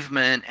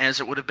movement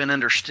as it would have been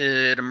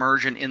understood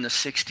emergent in the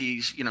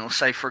 60s,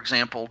 say, for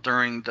example,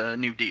 during the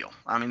New Deal.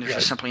 There's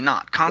just simply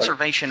not.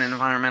 Conservation and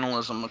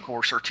environmentalism, of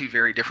course, are two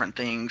very different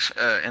things,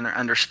 and they're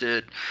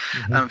understood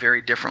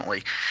very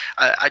differently.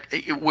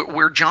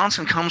 Where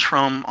Johnson comes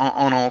from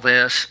on all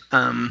this,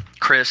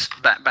 Chris,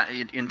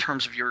 in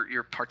terms of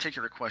your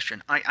particular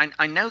question,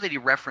 I know that he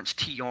referenced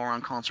TR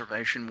on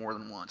conservation more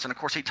than once, and of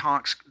course he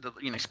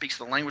speaks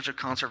the language of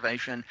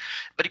conservation,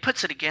 but he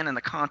puts it again in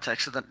the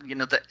context of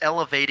the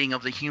elevating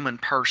of the human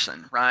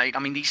person, right?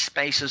 These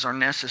spaces are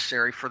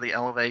necessary for the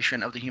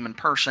elevation of the human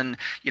person.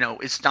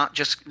 It's not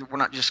just, we're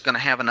not just going to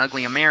have an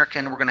ugly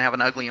American, we're going to have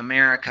an ugly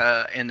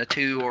America, and the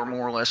two are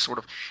more or less sort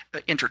of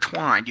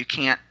intertwined. You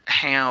can't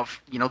have,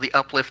 the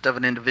uplift of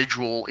an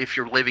individual if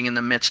you're living in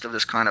the midst of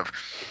this kind of,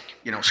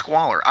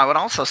 squalor. I would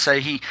also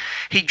say he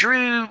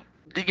drew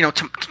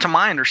to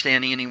my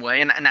understanding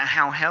anyway, and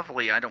how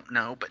heavily I don't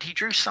know, but he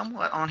drew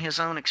somewhat on his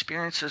own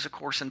experiences, of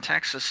course, in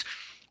Texas,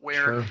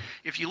 where Sure.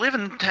 if you live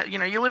in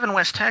you live in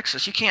West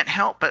Texas, you can't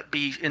help but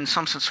be in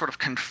some sense sort of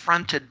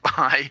confronted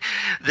by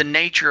the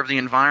nature of the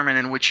environment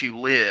in which you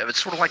live.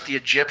 It's sort of like the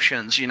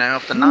Egyptians,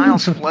 if the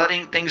Nile's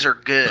flooding, things are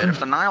good. If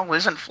the Nile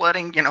isn't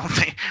flooding,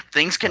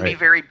 things can be Right.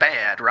 very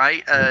bad,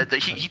 right?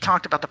 He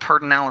talked about the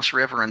Pedernales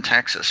River in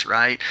Texas,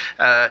 right?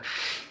 The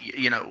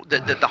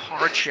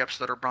hardships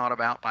that are brought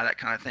about by that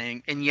kind of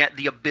thing, and yet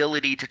the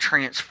ability to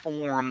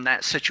transform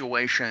that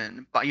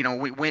situation, but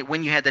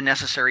when you had the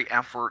necessary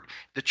effort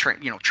to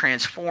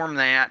transform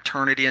that,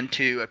 turn it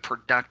into a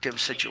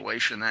productive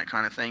situation, that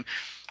kind of thing.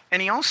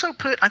 And he also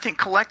put, I think,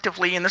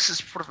 collectively, and this is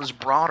sort of his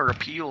broader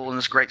appeal in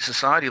this great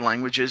society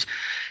language, is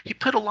he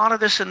put a lot of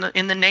this in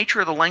the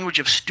nature of the language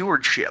of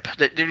stewardship.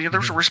 That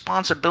there's a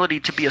responsibility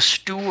to be a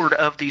steward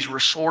of these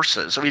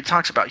resources. So he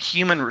talks about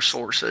human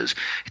resources.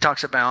 He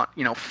talks about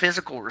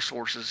physical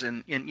resources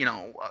in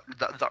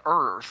the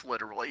earth,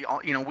 literally.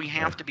 We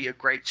have to be a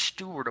great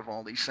steward of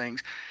all these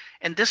things,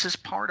 and this is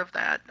part of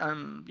that.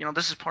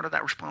 This is part of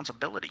that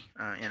responsibility,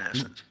 in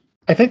essence.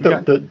 I think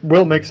that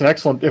Will makes an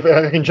excellent. If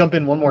I can jump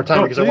in one more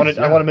time, because I want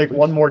to make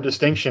one more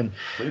distinction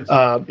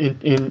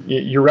in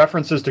your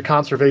references to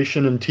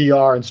conservation and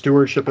TR and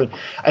stewardship. And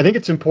I think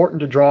it's important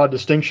to draw a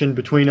distinction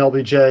between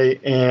LBJ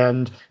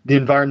and the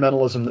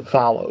environmentalism that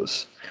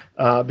follows.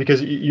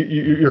 Because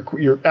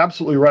you're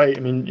absolutely right. I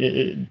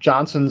mean,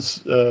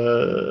 Johnson's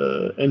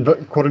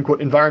quote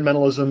unquote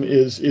environmentalism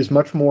is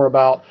much more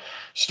about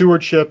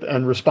stewardship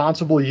and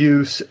responsible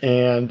use,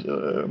 and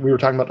we were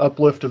talking about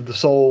uplift of the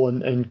soul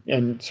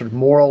and sort of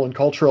moral and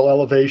cultural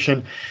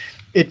elevation.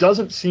 It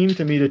doesn't seem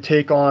to me to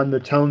take on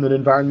the tone that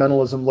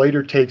environmentalism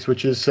later takes,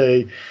 which is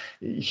say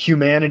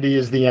humanity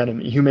is the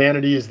enemy,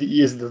 humanity is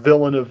the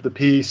villain of the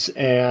piece,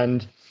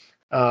 and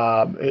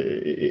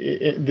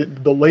the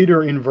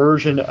later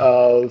inversion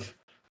of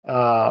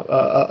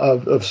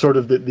sort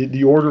of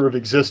the order of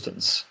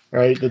existence,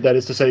 right? That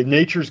is to say,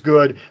 nature's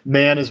good,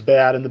 man is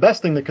bad, and the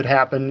best thing that could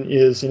happen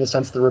is, in a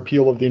sense, the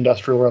repeal of the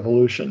Industrial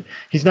Revolution.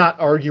 He's not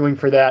arguing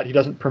for that. He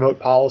doesn't promote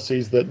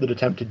policies that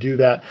attempt to do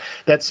that.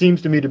 That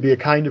seems to me to be a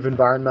kind of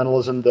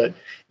environmentalism that,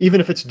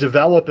 even if it's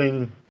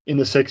developing in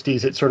the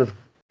 60s, it sort of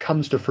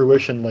comes to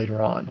fruition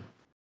later on.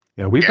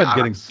 Yeah, we've been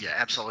getting... Yeah,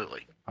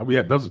 absolutely.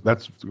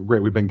 That's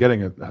great. We've been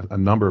getting a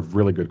number of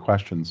really good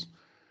questions.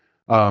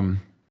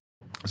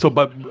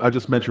 But I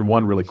just mentioned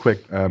one really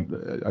quick.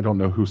 I don't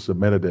know who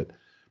submitted it,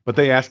 but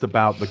they asked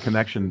about the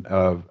connection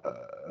of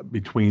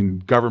between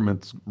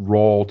government's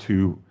role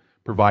to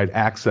provide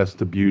access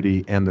to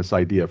beauty and this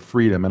idea of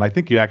freedom. And I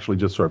think you actually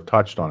just sort of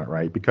touched on it,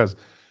 right? Because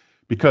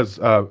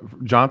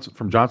from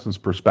Johnson's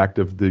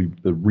perspective,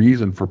 the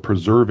reason for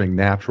preserving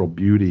natural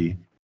beauty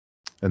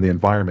and the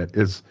environment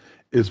is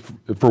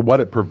for what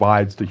it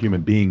provides to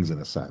human beings, in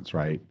a sense,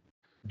 right?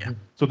 Yeah.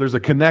 So there's a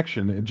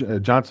connection.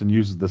 Johnson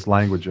uses this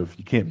language of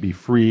you can't be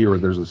free, or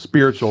there's a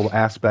spiritual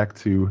aspect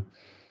to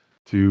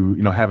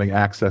having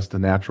access to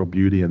natural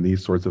beauty and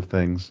these sorts of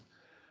things.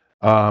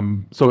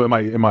 So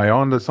am I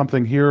on to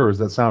something here, or does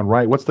that sound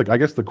right? I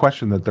guess the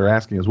question that they're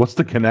asking is, what's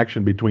the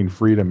connection between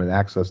freedom and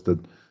access to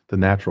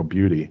natural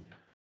beauty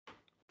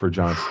for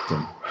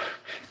Johnson?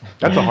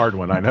 That's a hard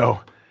one, I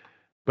know.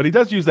 But he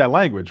does use that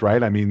language,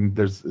 right? I mean,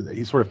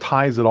 he sort of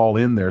ties it all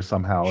in there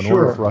somehow in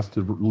order for us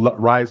to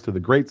rise to the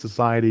great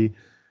society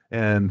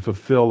and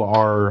fulfill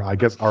our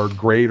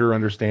greater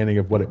understanding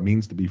of what it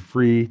means to be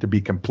free, to be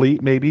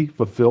complete, maybe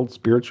fulfilled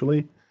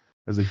spiritually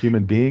as a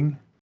human being.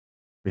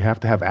 We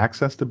have to have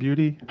access to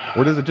beauty,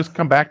 or does it just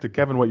come back to,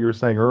 Kevin, what you were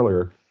saying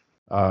earlier?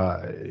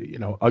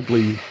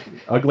 Ugly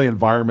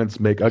environments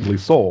make ugly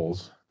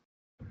souls.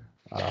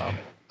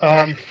 Go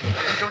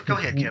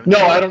ahead, Kevin.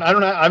 No, I don't.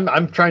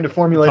 I'm trying to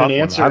formulate an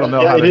answer. I don't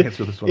know how to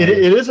answer this one. It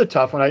is a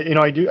tough one.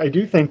 I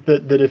do think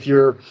that if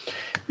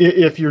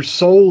your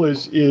soul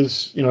is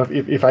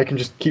if I can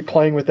just keep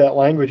playing with that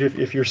language,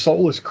 if your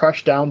soul is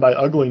crushed down by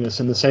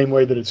ugliness in the same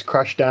way that it's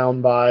crushed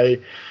down by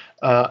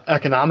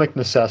economic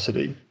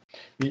necessity,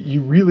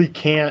 you really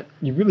can't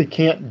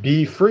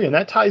be free, and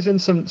that ties in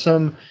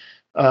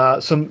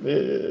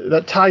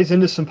that ties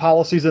into some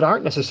policies that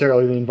aren't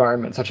necessarily the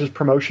environment, such as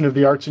promotion of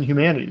the arts and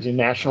humanities, and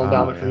National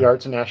Endowment for the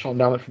Arts and National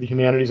Endowment for the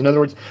Humanities. In other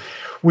words,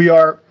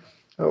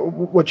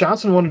 what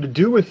Johnson wanted to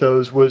do with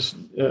those was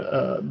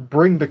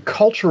bring the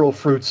cultural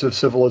fruits of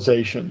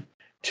civilization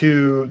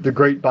to the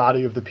great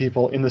body of the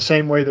people, in the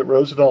same way that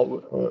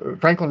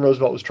Franklin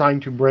Roosevelt was trying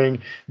to bring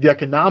the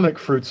economic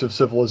fruits of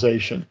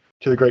civilization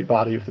to the great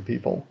body of the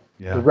people.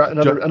 Yeah.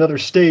 Another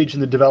stage in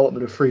the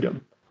development of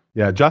freedom.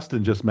 Yeah,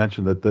 Justin just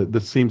mentioned that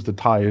this seems to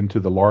tie into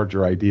the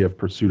larger idea of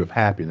pursuit of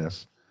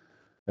happiness,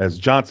 as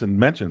Johnson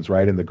mentions,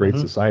 right, in the Great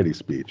Society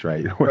speech,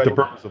 right? Where the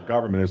purpose of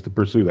government is to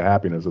pursue the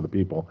happiness of the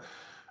people.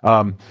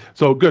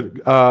 So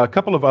good. A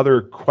couple of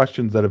other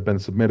questions that have been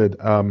submitted.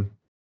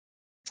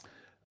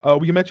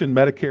 You mentioned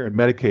Medicare and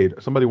Medicaid.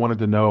 Somebody wanted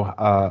to know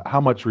how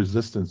much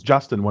resistance.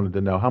 Justin wanted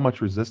to know how much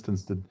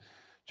resistance did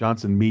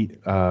Johnson meet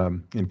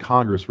in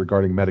Congress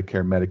regarding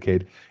Medicare and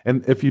Medicaid?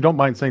 And if you don't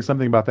mind saying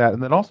something about that,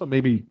 and then also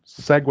maybe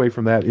segue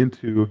from that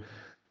into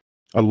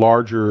a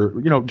larger,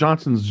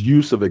 Johnson's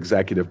use of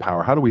executive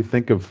power. How do we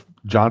think of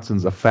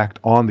Johnson's effect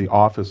on the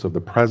office of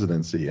the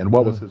presidency, and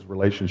what was his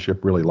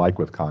relationship really like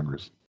with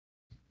Congress?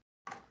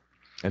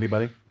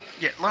 Anybody?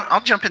 Yeah,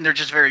 I'll jump in there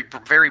just very,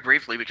 very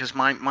briefly, because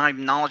my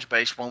knowledge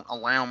base won't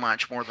allow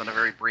much more than a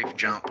very brief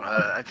jump.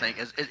 I think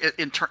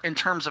in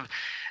terms of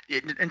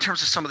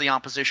some of the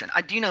opposition,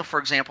 I do know, for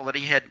example, that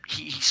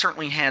he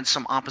certainly had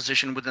some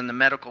opposition within the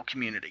medical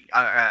community,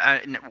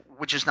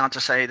 which is not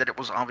to say that it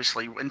was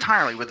obviously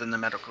entirely within the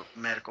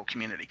medical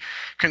community.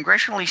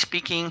 Congressionally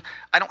speaking,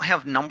 I don't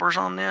have numbers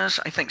on this.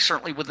 I think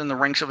certainly within the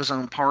ranks of his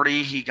own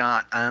party, he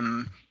got.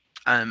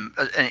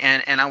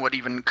 And I would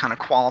even kind of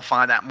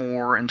qualify that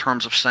more in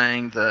terms of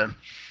saying the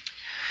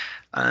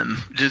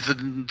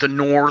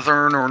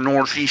northern or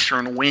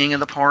northeastern wing of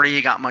the party.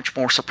 He got much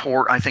more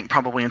support, I think,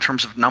 probably in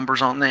terms of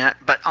numbers on that.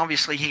 But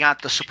obviously, he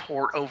got the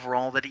support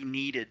overall that he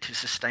needed to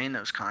sustain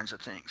those kinds of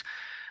things.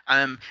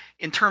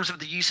 In terms of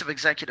the use of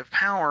executive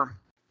power,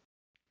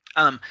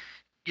 I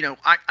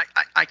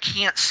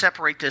can't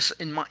separate this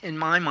in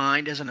my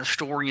mind as an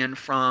historian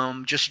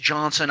from just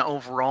Johnson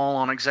overall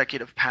on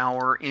executive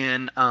power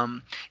in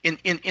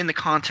the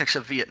context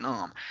of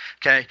Vietnam,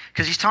 okay?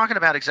 Because he's talking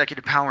about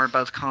executive power in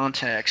both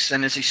contexts,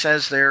 and as he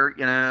says there,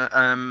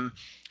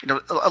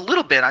 a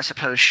little bit, I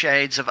suppose,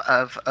 shades of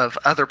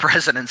other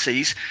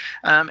presidencies,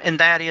 and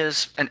that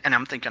is, and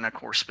I'm thinking, of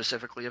course,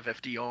 specifically of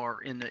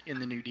FDR in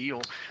the New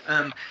Deal.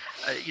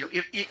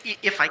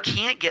 If I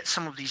can't get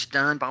some of these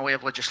done by way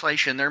of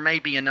legislation, there may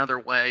be another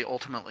way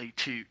ultimately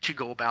to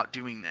go about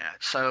doing that.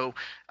 So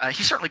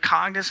he's certainly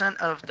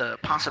cognizant of the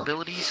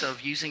possibilities of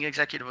using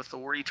executive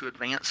authority to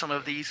advance some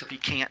of these if he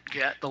can't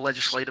get the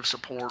legislative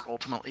support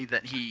ultimately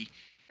that he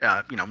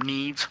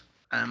needs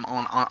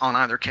on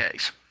either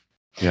case.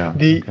 Yeah.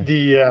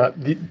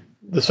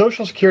 The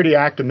Social Security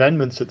Act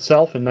amendments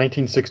itself in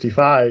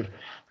 1965,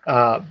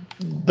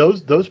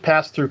 those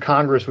passed through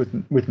Congress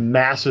with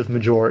massive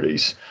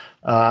majorities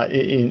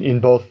in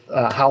both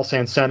House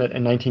and Senate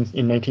in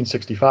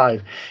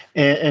 1965,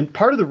 and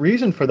part of the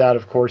reason for that,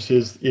 of course,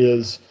 is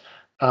the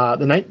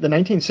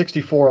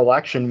 1964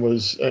 election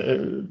was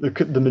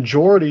the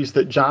majorities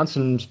that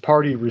Johnson's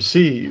party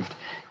received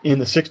in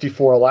the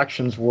 64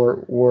 elections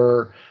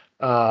were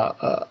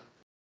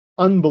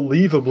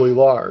unbelievably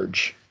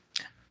large,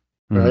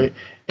 right?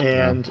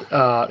 And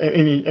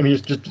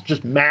it's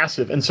just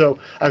massive. And so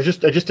I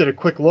just did a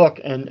quick look,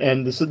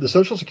 and the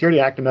Social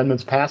Security Act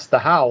amendments passed the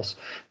House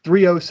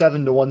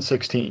 307 to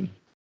 116.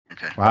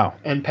 Okay. Wow.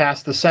 And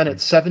passed the Senate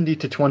 70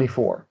 to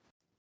 24.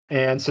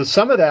 And so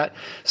some of that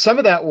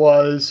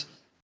was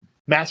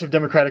massive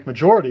Democratic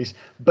majorities,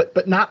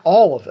 but not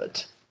all of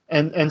it.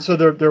 And so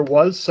there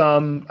was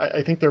some,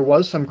 I think there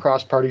was some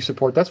cross-party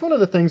support. That's one of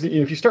the things that,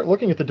 if you start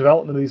looking at the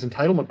development of these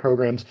entitlement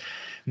programs,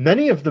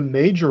 many of the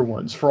major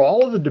ones, for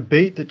all of the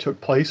debate that took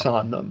place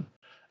on them,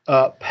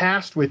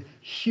 passed with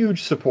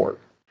huge support.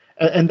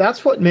 And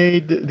that's what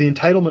made the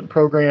entitlement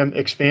program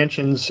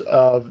expansions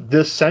of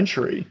this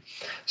century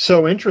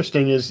so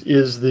interesting is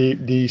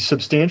the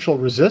substantial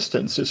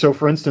resistance. So,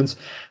 for instance,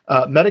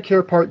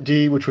 Medicare Part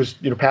D, which was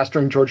passed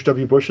during George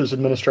W. Bush's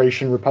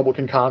administration,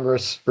 Republican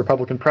Congress,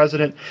 Republican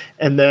president,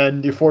 and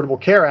then the Affordable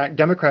Care Act,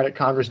 Democratic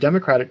Congress,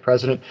 Democratic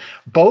president,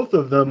 both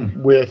of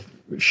them with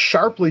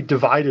sharply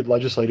divided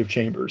legislative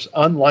chambers,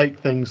 unlike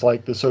things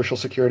like the Social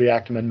Security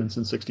Act amendments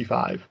in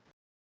 '65.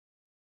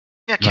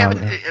 Yeah, Kevin,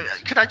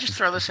 could I just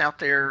throw this out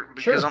there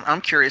because Sure.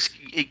 I'm curious,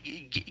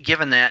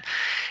 given that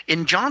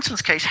in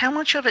Johnson's case, how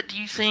much of it do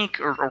you think,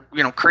 or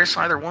Chris,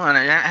 either one,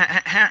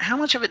 how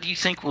much of it do you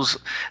think was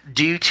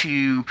due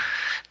to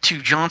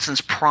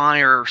Johnson's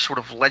prior sort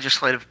of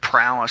legislative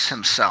prowess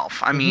himself?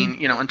 I mean,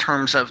 in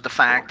terms of the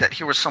fact that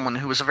he was someone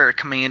who was a very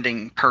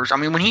commanding person.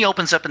 I mean, when he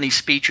opens up in these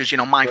speeches,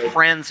 my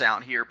friends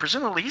out here,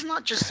 presumably he's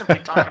not just simply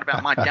talking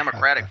about my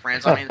Democratic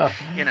friends. I mean,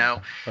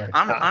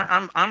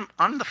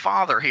 I'm the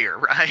father here,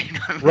 right?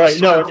 Right.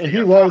 No, and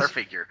he was.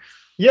 Figure.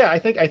 Yeah, I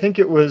think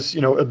it was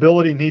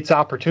ability meets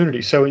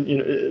opportunity.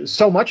 So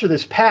so much of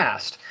this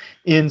passed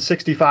in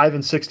 '65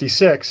 and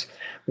 '66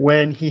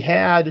 when he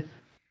had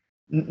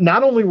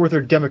not only were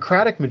there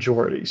Democratic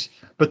majorities,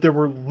 but there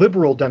were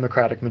liberal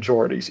Democratic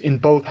majorities in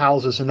both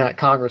houses in that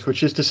Congress,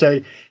 which is to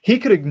say he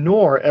could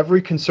ignore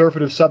every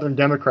conservative Southern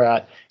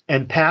Democrat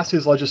and pass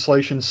his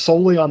legislation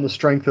solely on the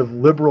strength of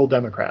liberal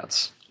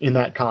Democrats in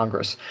that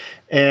Congress.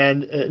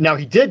 And now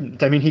he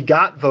didn't. I mean, he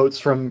got votes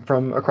from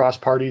across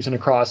parties and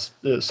across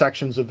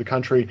sections of the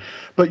country.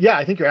 But yeah,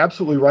 I think you're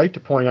absolutely right to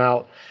point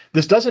out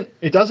it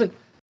doesn't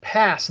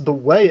pass the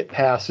way it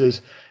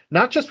passes,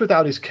 not just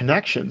without his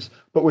connections,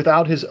 but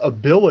without his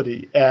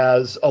ability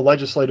as a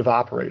legislative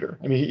operator.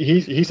 I mean,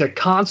 he's a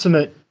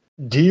consummate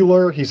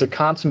dealer. He's a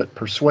consummate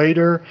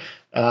persuader.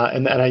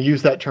 And I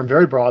use that term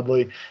very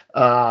broadly.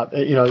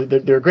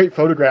 There are great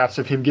photographs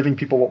of him giving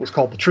people what was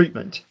called the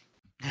treatment.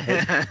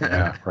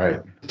 Yeah,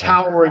 right.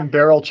 Towering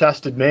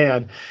barrel-chested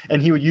man,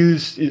 and he would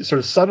use sort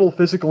of subtle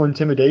physical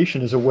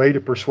intimidation as a way to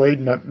persuade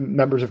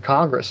members of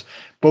Congress,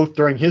 both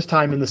during his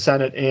time in the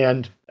Senate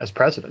and as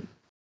president.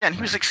 And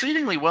he was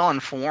exceedingly well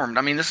informed.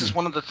 I mean, this is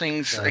one of the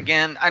things.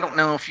 Again, I don't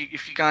know if you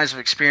guys have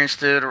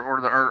experienced it,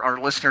 or our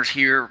listeners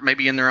here,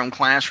 maybe in their own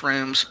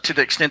classrooms, to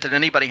the extent that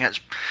anybody has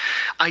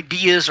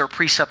ideas or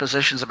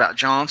presuppositions about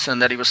Johnson,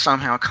 that he was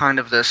somehow kind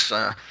of this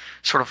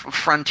sort of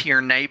frontier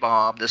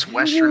nabob, this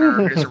Westerner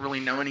who doesn't really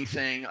know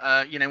anything.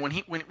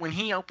 When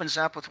he opens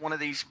up with one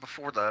of these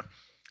before the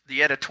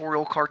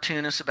editorial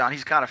cartoonist about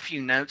he's got a few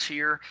notes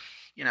here,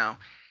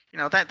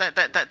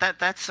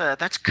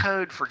 that's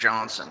code for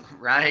Johnson,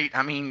 right?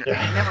 I mean, he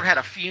never had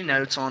a few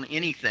notes on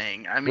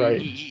anything. I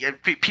mean,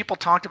 people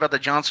talked about the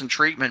Johnson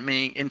treatment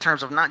in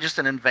terms of not just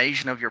an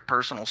invasion of your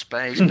personal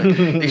space, but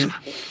these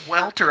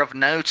welter of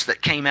notes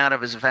that came out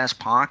of his vest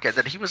pocket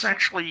that he was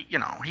actually,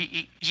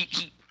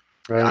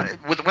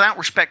 without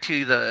respect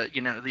to the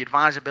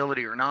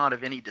advisability or not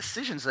of any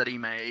decisions that he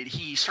made,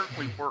 he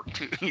certainly worked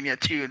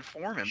to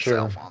inform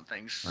himself on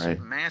things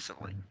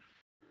massively.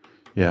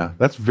 Yeah,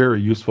 that's very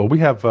useful. We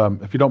have,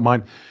 if you don't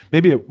mind,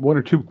 maybe one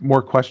or two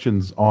more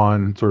questions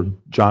on sort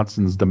of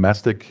Johnson's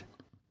domestic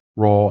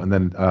role, and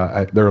then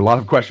there are a lot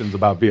of questions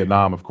about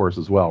Vietnam, of course,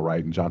 as well,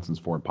 right, and Johnson's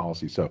foreign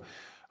policy. So,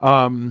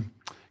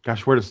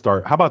 gosh, where to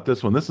start? How about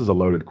this one? This is a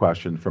loaded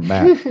question from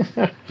Matt.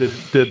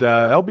 Did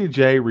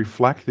LBJ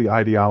reflect the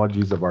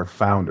ideologies of our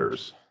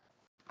founders?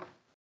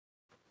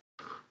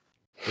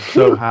 If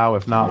so, how?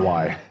 If not,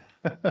 why?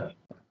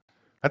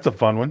 That's a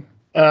fun one.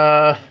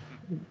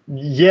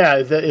 Yeah,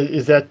 is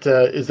that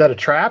a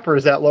trap, or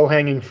is that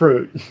low-hanging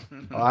fruit?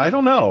 I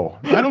don't know.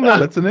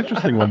 That's an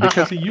interesting one,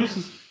 because he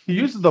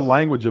uses the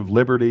language of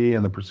liberty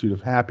and the pursuit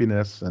of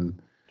happiness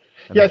and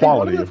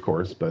equality, of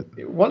course. But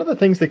one of the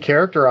things that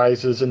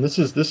characterizes, and this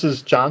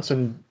is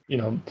Johnson,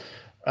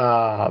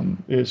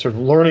 sort of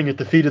learning at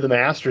the feet of the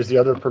masters, the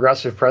other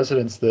progressive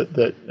presidents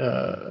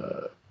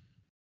that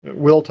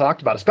Will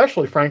talked about,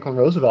 especially Franklin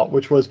Roosevelt,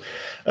 which was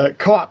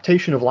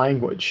co-optation of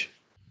language.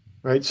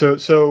 Right.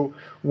 So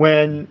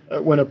when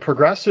a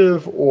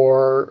progressive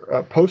or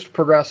a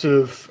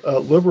post-progressive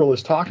liberal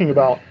is talking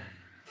about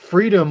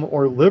freedom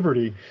or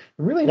liberty,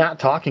 they're really not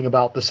talking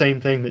about the same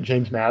thing that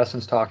James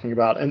Madison's talking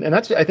about. And I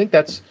think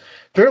that's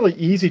fairly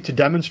easy to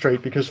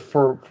demonstrate, because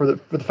for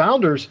the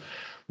founders,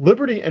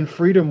 liberty and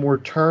freedom were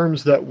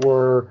terms that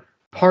were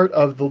part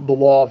of the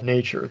law of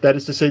nature. That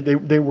is to say,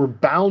 they were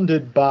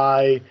bounded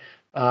by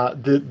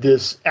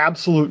this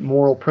absolute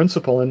moral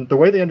principle, and the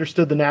way they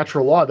understood the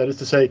natural law, that is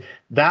to say,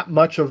 that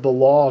much of the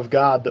law of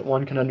God that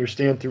one can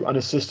understand through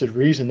unassisted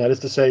reason. That is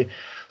to say,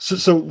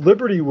 so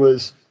liberty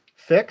was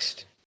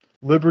fixed.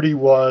 Liberty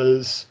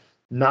was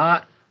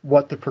not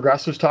what the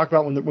progressives talk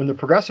about. When the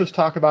progressives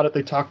talk about it,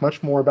 they talk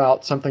much more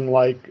about something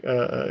like,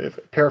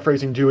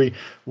 paraphrasing Dewey,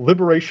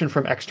 liberation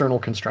from external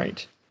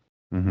constraint.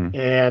 Mm-hmm.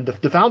 And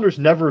the founders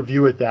never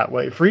view it that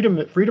way. Freedom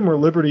or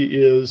liberty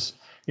is,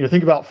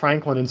 think about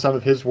Franklin and some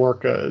of his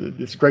work,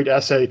 this great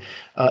essay,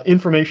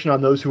 Information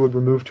on Those Who Would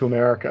Remove to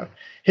America.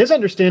 His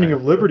understanding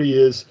of liberty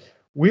is,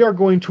 we are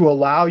going to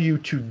allow you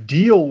to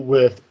deal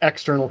with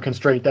external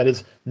constraint, that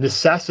is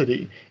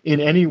necessity, in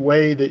any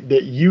way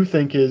that you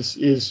think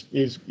is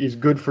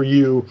good for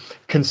you,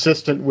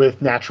 consistent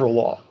with natural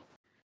law,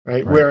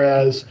 right?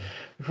 Whereas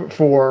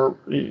for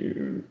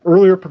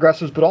earlier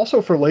progressives, but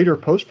also for later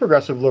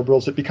post-progressive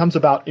liberals, it becomes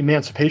about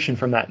emancipation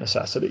from that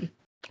necessity.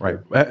 Right,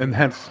 and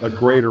hence a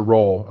greater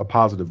role, a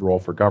positive role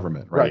for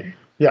government, right? Right.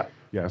 Yeah.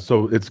 Yeah.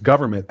 So it's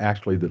government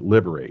actually that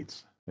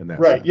liberates in that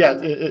right. sense. Yeah,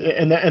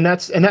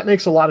 and that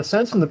makes a lot of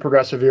sense in the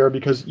progressive era,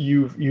 because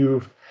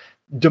you've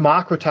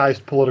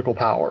democratized political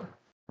power.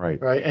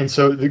 Right. Right. And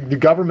so the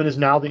government is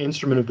now the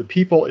instrument of the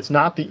people. It's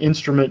not the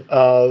instrument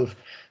of,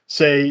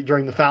 say,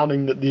 during the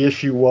founding, that the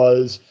issue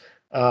was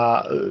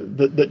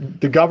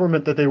the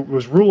government that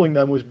was ruling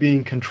them was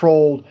being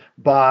controlled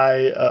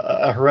by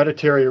a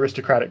hereditary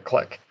aristocratic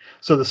clique.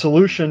 So the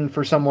solution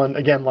for someone,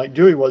 again, like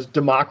Dewey, was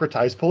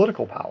democratize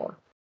political power.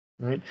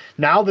 Right.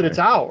 Now that it's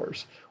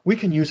ours, we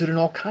can use it in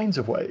all kinds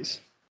of ways.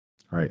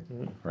 Right.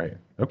 Right.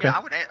 Okay.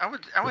 Yeah,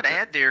 I would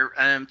add there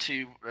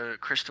to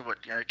Chris, to what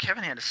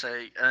Kevin had to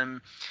say.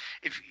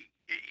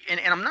 And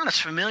I'm not as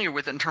familiar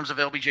with it in terms of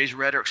LBJ's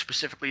rhetoric,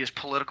 specifically as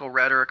political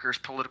rhetoric or as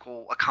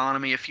political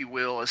economy, if you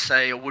will, as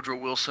say a Woodrow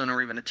Wilson or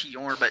even a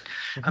TR. But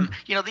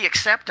the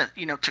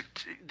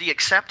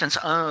acceptance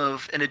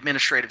of an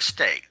administrative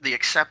state, the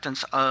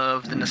acceptance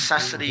of the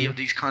necessity of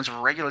these kinds of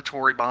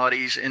regulatory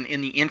bodies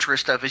in the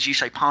interest of, as you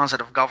say,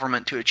 positive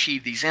government to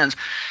achieve these ends.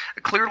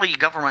 Clearly,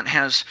 government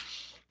has.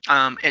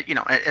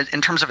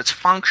 In terms of its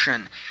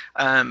function,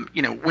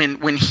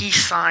 when he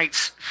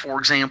cites, for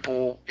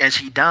example, as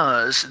he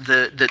does,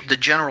 the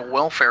general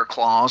welfare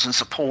clause in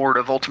support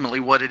of ultimately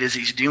what it is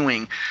he's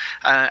doing,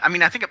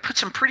 I think it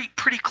puts him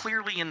pretty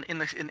clearly in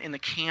the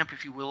camp,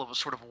 if you will, of a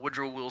sort of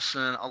Woodrow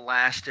Wilson,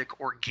 elastic,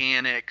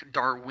 organic,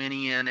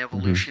 Darwinian,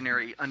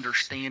 evolutionary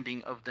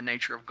understanding of the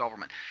nature of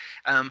government,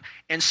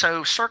 and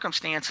so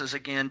circumstances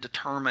again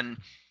determine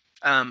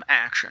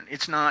action.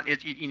 It's not.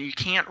 You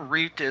can't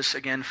root this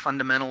again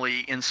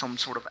fundamentally in some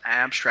sort of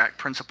abstract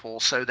principle,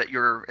 so that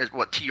you're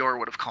what TR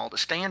would have called a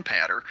stand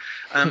patter.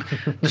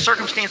 The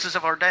circumstances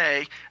of our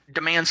day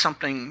demand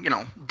something,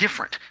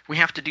 different. We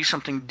have to do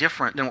something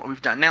different than what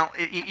we've done. Now,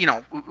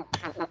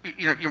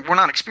 we're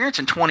not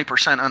experiencing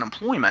 20%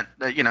 unemployment.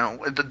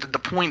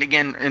 The point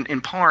again,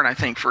 in part, I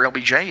think for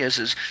LBJ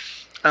is.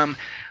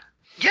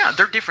 Yeah,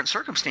 they're different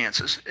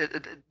circumstances.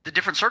 The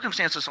different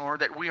circumstances are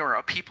that we are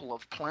a people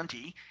of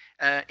plenty,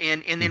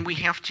 and then we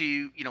have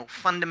to,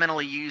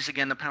 fundamentally use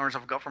again the powers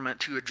of government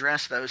to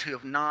address those who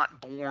have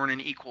not borne an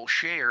equal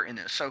share in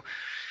this. So,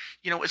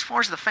 as far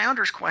as the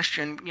founders'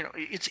 question,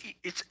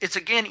 it's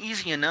again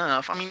easy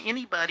enough. I mean,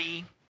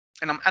 anybody.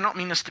 And I don't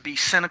mean this to be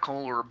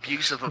cynical or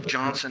abusive of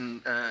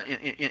Johnson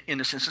in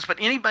this instance, but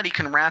anybody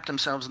can wrap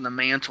themselves in the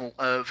mantle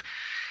of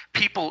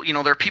people,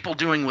 there are people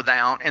doing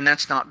without, and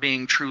that's not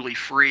being truly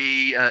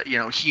free,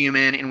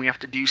 human, and we have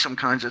to do some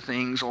kinds of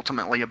things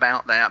ultimately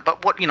about that.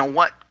 But what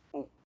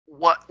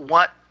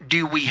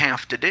do we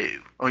have to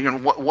do? Or,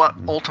 what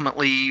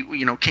ultimately,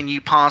 can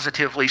you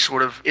positively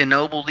sort of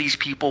ennoble these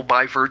people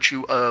by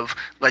virtue of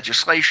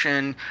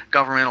legislation,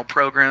 governmental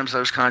programs,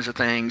 those kinds of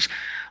things?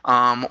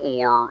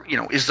 Or,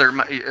 is there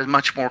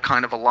much more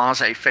kind of a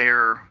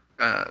laissez-faire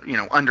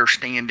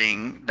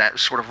understanding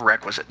that's sort of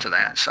requisite to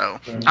that? So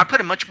I put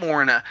it much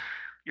more in a,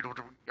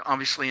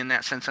 obviously in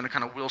that sense, in a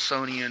kind of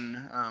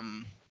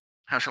Wilsonian,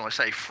 how shall I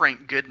say,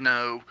 Frank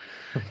Goodnow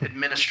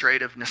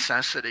administrative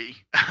necessity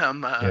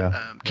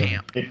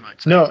camp. You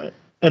might say. No,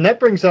 and that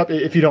brings up,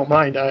 if you don't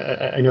mind,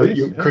 I know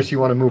Please, that Chris, you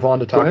want to move on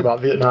to talk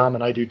about Vietnam,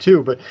 and I do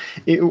too. But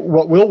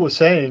what Will was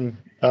saying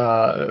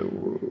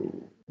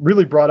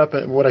really brought up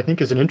what I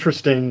think is an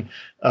interesting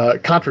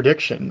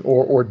contradiction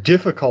or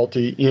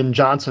difficulty in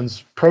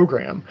Johnson's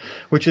program,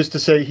 which is to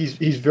say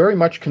he's very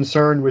much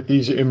concerned with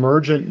these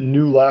emergent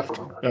new left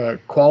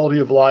quality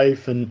of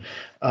life and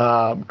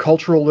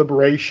cultural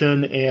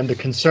liberation, and the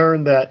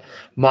concern that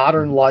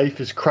modern life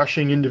is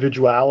crushing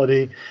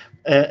individuality.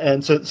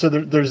 And so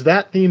there's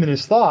that theme in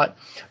his thought.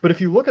 But if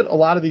you look at a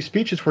lot of these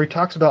speeches where he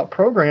talks about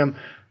program,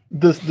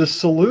 the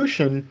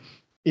solution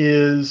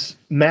is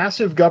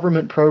massive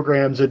government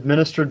programs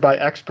administered by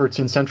experts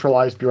in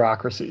centralized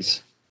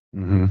bureaucracies.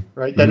 Mm-hmm.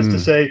 Right. That is to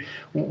say,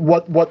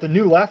 what the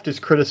new left is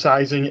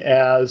criticizing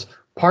as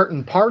part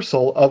and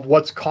parcel of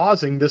what's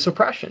causing this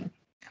oppression.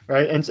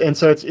 Right. And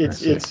so it's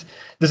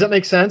does that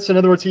make sense? In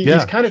other words,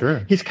 he's kind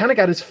of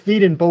got his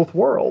feet in both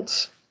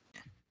worlds.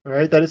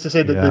 Right. That is to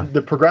say that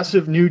the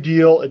progressive New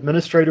Deal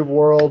administrative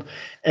world,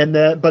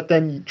 but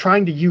then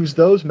trying to use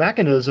those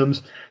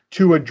mechanisms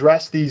to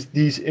address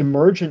these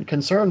emergent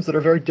concerns that are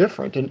very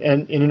different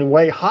and in a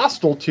way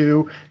hostile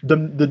to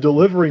the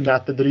delivery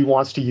method that he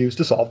wants to use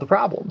to solve the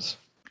problems.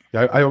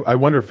 I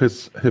wonder if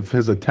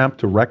his attempt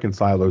to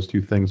reconcile those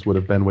two things would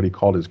have been what he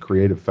called his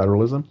creative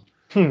federalism,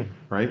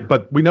 right?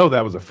 But we know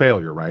that was a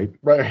failure, right?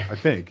 Right. I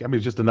think. I mean,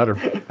 it's just another.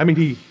 I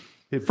mean,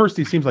 at first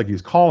he seems like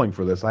he's calling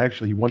for this.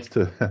 He wants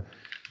to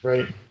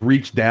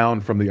reach down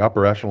from the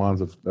upper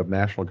echelons of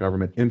national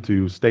government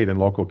into state and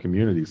local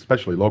communities,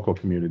 especially local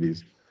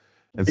communities,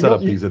 and set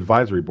up these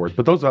advisory boards.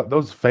 But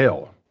those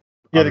fail.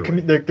 Yeah,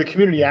 the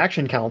community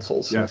action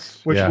councils,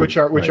 yes, which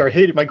are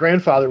hated. My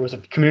grandfather was a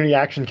community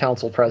action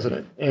council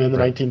president in the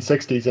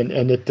 1960s,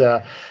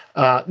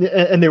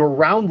 and they were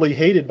roundly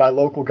hated by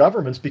local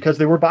governments because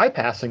they were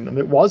bypassing them.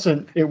 It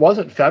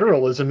wasn't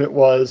federalism. It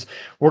was,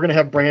 we're going to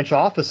have branch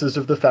offices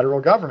of the federal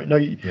government. No,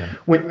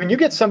 when you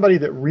get somebody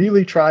that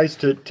really tries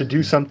to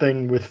do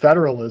something with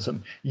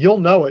federalism, you'll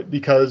know it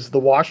because the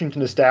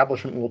Washington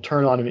establishment will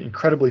turn on him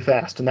incredibly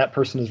fast, and that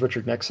person is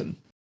Richard Nixon.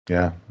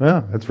 Yeah,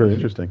 that's very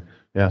interesting.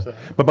 Yeah,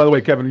 but by the way,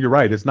 Kevin, you're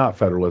right. It's not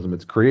federalism;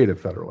 it's creative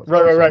federalism.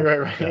 Right.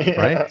 Yeah,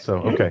 right. So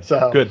okay,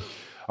 good.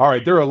 All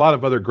right, there are a lot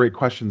of other great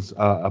questions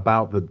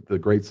about the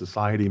Great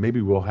Society.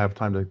 Maybe we'll have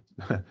time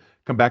to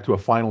come back to a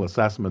final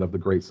assessment of the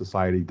Great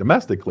Society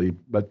domestically,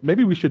 but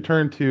maybe we should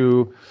turn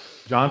to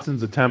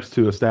Johnson's attempts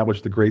to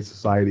establish the Great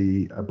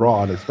Society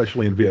abroad,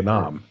 especially in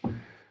Vietnam,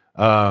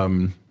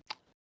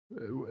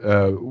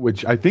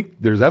 which I think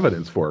there's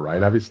evidence for,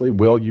 right? Obviously,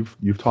 Will,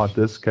 you've taught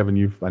this.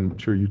 Kevin, I'm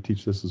sure you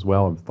teach this as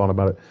well and thought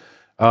about it.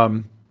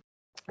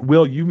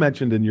 Will, you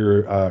mentioned in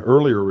your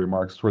earlier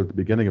remarks toward the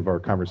beginning of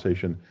our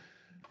conversation,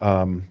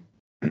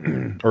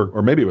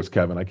 or maybe it was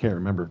Kevin, I can't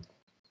remember,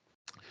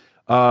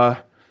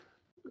 that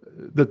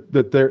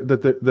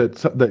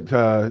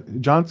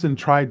Johnson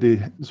tried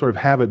to sort of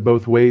have it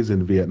both ways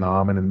in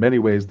Vietnam, and in many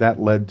ways that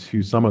led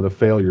to some of the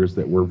failures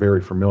that we're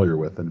very familiar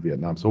with in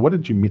Vietnam. So what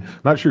did you mean?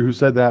 I'm not sure who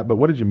said that, but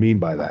what did you mean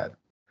by that?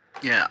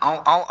 Yeah,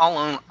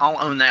 I'll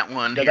own that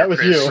one. Yeah, here, that was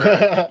Chris. you.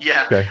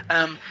 Yeah. Okay.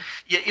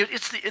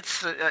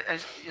 It's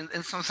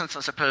in some sense,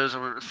 I suppose,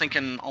 we're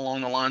thinking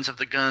along the lines of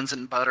the guns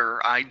and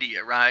butter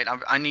idea, right?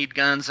 I need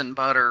guns and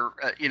butter.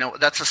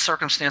 That's a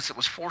circumstance that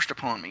was forced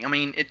upon me. I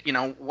mean,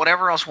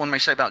 whatever else one may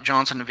say about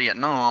Johnson in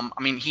Vietnam,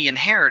 I mean, he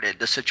inherited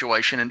the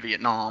situation in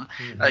Vietnam.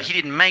 Mm-hmm. He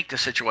didn't make the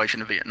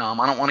situation in Vietnam.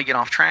 I don't want to get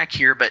off track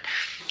here, but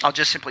I'll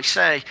just simply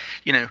say,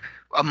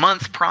 a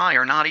month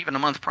prior, not even a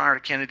month prior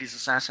to Kennedy's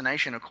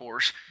assassination, of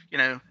course,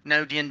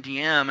 No Dien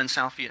Diem in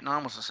South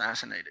Vietnam was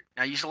assassinated.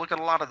 Now, you used to look at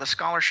a lot of the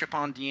scholarship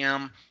on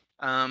Diem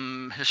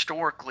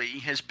historically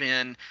has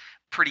been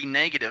pretty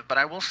negative, but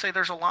I will say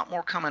there's a lot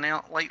more coming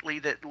out lately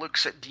that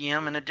looks at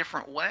Diem in a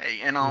different way.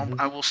 And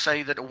I will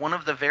say that one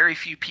of the very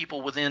few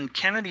people within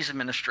Kennedy's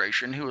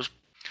administration who was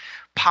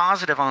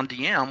positive on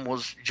Diem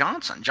was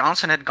Johnson.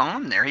 Johnson had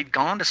gone there. He'd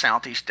gone to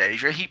Southeast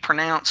Asia. He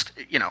pronounced,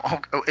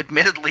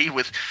 admittedly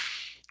with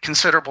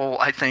considerable,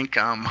 I think,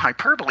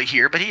 hyperbole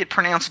here, but he had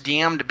pronounced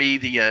Diem to be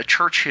the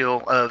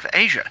Churchill of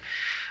Asia.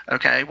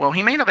 Okay, well,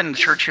 he may not have been the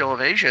Churchill of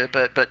Asia,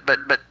 but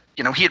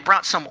he had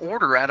brought some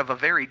order out of a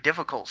very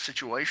difficult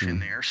situation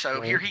there.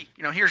 So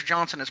here's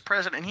Johnson as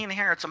president, and he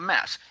inherits a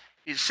mess.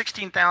 He's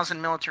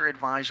 16,000 military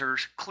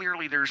advisors.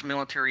 Clearly, there's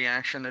military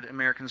action that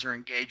Americans are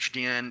engaged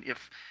in,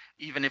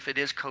 even if it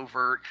is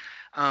covert.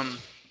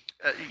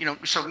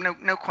 So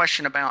no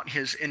question about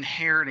his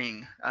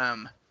inheriting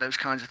those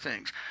kinds of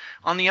things.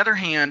 On the other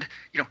hand,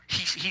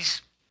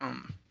 he's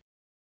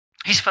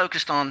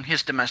focused on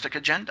his domestic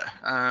agenda.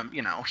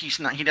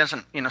 He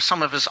doesn't,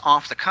 some of his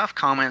off-the-cuff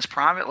comments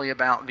privately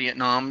about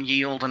Vietnam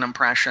yield an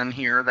impression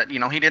here that,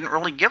 he didn't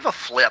really give a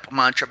flip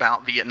much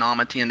about Vietnam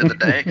at the end of the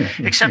day,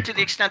 except to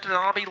the extent that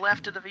it'll be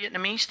left to the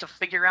Vietnamese to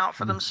figure out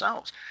for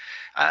themselves.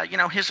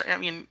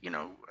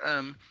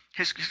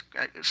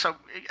 So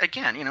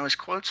again, his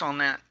quotes on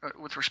that,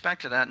 with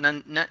respect to that,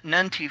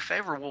 none too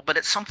favorable, but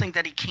it's something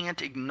that he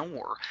can't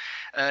ignore,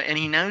 and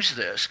he knows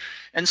this.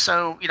 And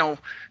so,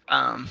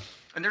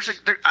 and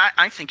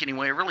I think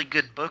anyway, a really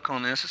good book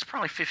on this. It's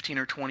probably 15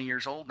 or 20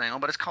 years old now,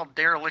 but it's called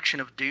Dereliction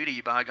of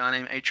Duty by a guy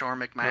named H.R.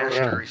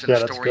 McMaster. He's an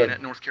historian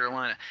at North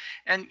Carolina.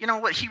 And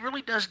what he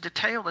really does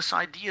detail this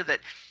idea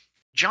that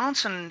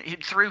Johnson,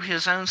 through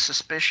his own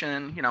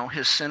suspicion,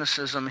 his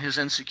cynicism, his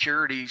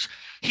insecurities,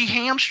 he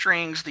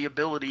hamstrings the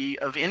ability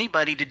of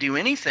anybody to do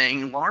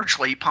anything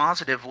largely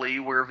positively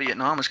where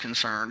Vietnam is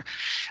concerned.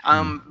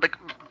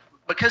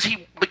 Because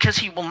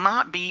he will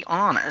not be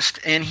honest,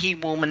 and he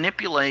will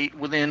manipulate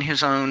within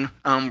his own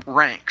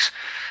ranks.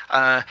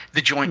 The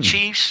Joint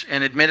Chiefs,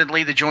 and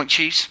admittedly the Joint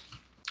Chiefs,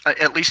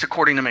 at least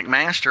according to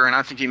McMaster, and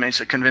I think he makes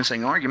a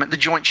convincing argument, the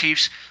Joint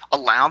Chiefs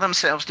allow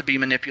themselves to be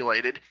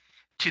manipulated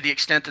to the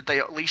extent that they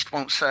at least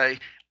won't say,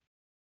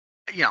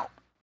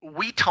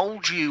 we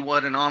told you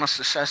what an honest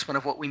assessment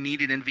of what we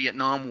needed in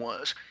Vietnam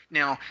was.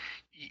 Now,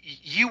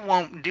 you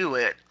won't do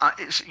it.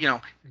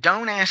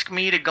 Don't ask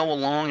me to go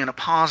along in a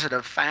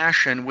positive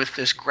fashion with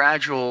this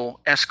gradual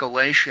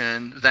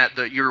escalation that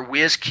your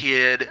whiz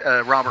kid,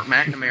 Robert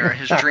McNamara,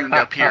 has dreamed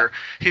up here,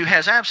 who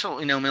has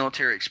absolutely no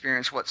military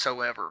experience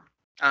whatsoever.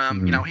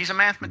 He's a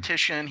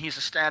mathematician, he's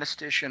a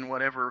statistician,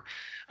 whatever.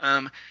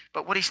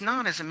 But what he's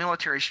not is a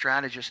military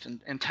strategist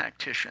and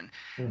tactician.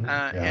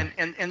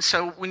 And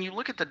so when you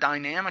look at the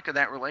dynamic of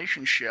that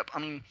relationship,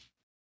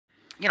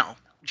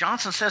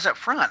 Johnson says up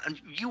front,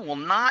 you will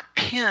not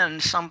pin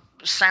some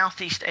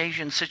Southeast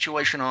Asian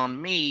situation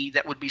on me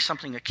that would be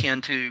something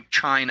akin to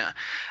China.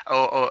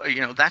 Or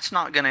that's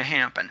not going to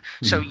happen.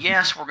 So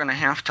yes, we're going to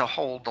have to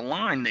hold the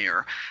line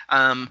there.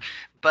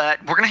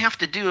 But we're going to have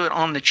to do it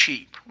on the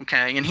cheap,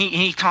 okay? And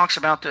he talks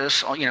about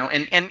this,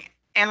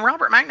 and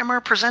Robert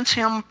McNamara presents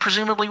him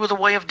presumably with a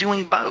way of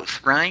doing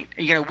both, right?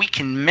 We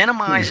can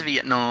minimize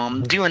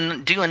Vietnam, do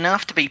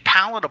enough to be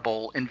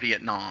palatable in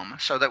Vietnam,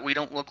 so that we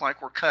don't look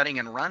like we're cutting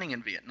and running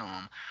in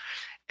Vietnam,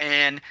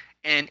 and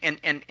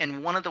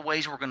one of the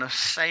ways we're going to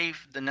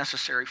save the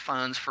necessary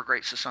funds for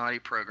Great Society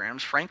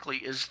programs, frankly,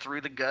 is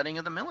through the gutting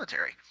of the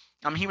military.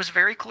 He was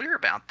very clear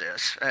about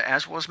this,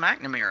 as was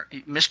McNamara.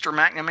 Mr.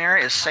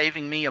 McNamara is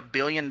saving me $1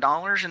 billion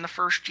in the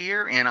first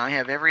year, and I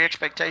have every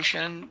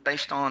expectation,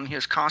 based on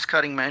his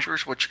cost-cutting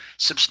measures, which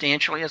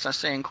substantially, as I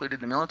say, included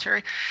the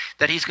military,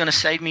 that he's going to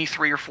save me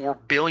 $3 or $4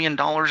 billion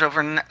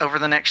over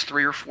the next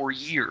 3 or 4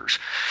 years.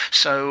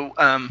 So,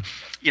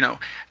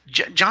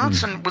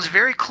 Johnson was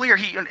very clear.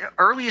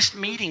 Earliest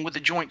meeting with the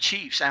Joint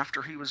Chiefs,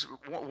 after he was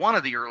one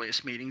of the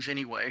earliest meetings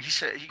anyway, he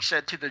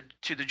said to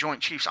the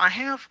Joint Chiefs,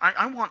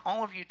 I want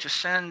all of you to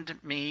send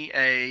me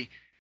a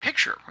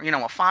picture, a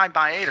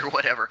 5x8 or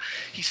whatever.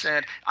 He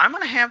said, I'm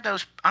going to have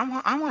those. I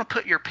want to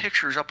put your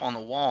pictures up on the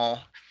wall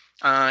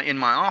in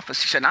my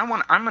office. He said, I'm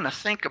going to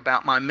think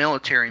about my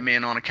military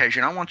men on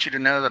occasion. I want you to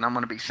know that I'm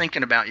going to be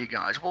thinking about you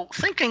guys. Well,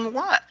 thinking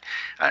what?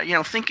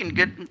 Thinking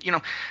good.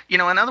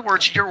 In other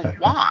words, you're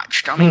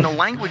watched. The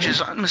language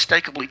is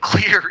unmistakably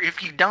clear.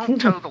 If you don't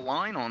toe the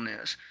line on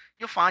this,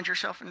 you'll find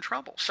yourself in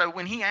trouble. So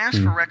when he asks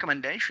for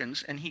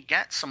recommendations and he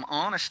gets some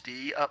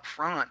honesty up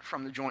front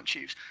from the Joint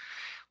Chiefs,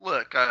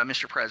 look,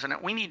 Mr.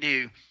 President, we need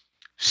to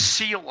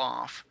seal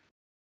off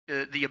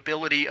the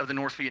ability of the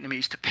North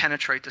Vietnamese to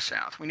penetrate the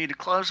South. We need to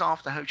close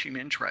off the Ho Chi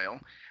Minh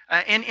Trail,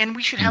 and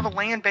we should have a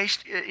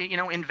land-based,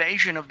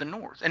 invasion of the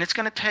North. And it's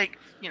going to take,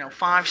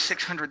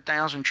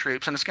 500,000-600,000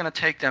 troops, and it's going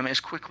to take them as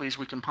quickly as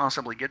we can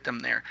possibly get them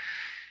there.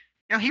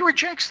 He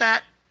rejects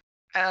that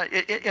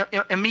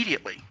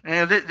immediately.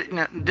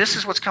 This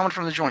is what's coming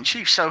from the Joint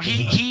Chiefs. So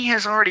he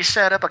has already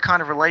set up a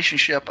kind of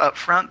relationship up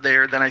front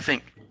there that I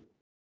think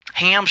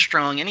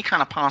hamstrung any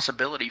kind of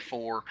possibility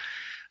for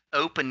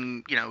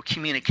open,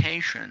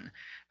 communication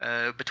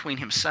between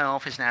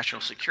himself, his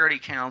National Security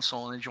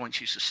Council, and the Joint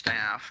Chiefs of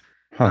Staff.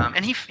 Huh.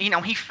 And he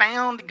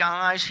found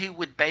guys who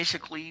would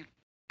basically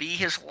be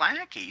his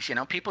lackeys,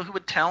 people who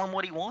would tell him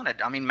what he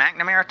wanted. I mean,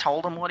 McNamara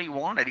told him what he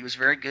wanted. He was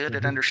very good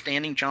at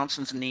understanding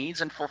Johnson's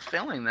needs and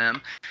fulfilling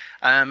them.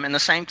 And the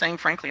same thing,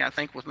 frankly, I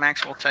think with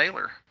Maxwell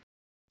Taylor.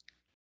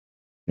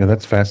 Yeah,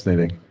 that's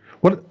fascinating.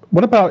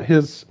 What about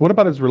his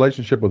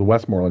relationship with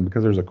Westmoreland?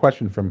 Because there's a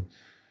question from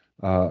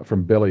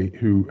Billy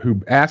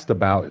who asked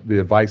about the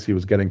advice he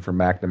was getting from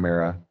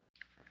McNamara.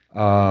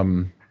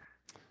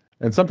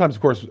 And sometimes,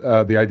 of course,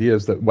 the idea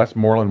is that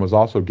Westmoreland was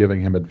also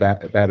giving him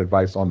bad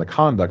advice on the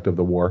conduct of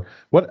the war.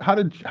 How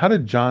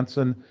did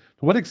Johnson?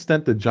 To what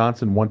extent did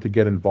Johnson want to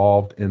get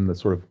involved in the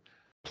sort of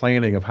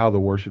planning of how the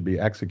war should be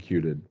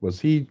executed? Was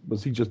he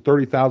just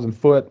 30,000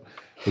 foot?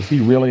 Was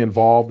he really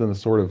involved in the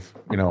sort of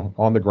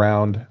on the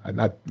ground? I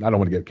don't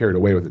want to get carried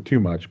away with it too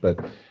much, but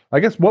I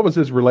guess what was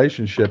his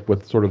relationship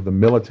with sort of the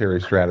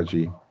military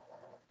strategy,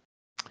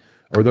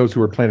 or those who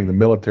were planning the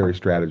military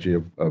strategy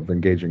of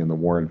engaging in the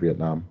war in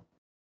Vietnam?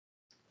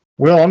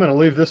 Well, I'm going to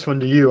leave this one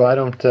to you. I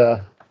don't.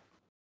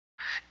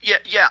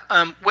 Yeah.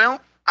 Well,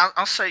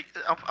 I'll say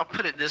I'll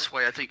put it this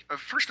way. I think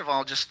first of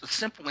all, just the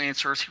simple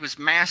answer is he was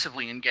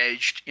massively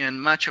engaged in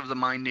much of the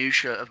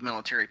minutia of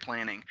military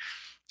planning.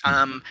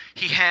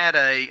 He had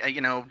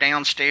a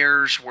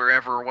downstairs,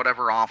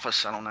 whatever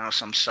office, I don't know,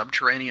 some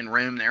subterranean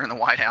room there in the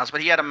White House,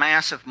 but he had a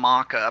massive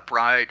mock-up,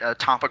 right, a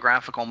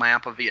topographical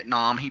map of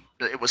Vietnam.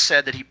 It was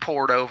said that he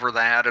pored over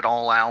that at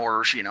all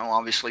hours,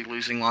 obviously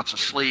losing lots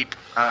of sleep,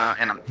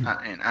 and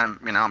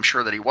I'm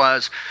sure that he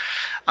was,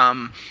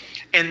 and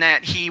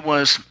that he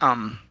was.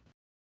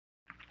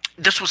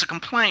 This was a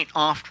complaint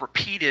oft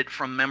repeated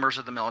from members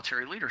of the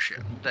military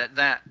leadership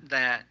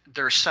that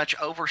there's such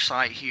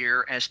oversight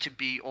here as to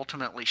be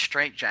ultimately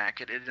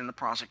straitjacketed in the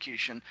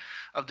prosecution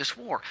of this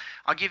war.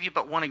 I'll give you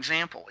but one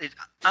example. It's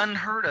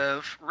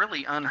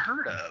really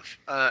unheard of.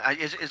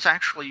 It's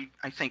actually,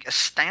 I think,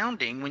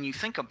 astounding when you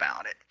think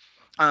about it.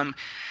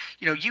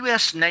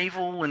 U.S.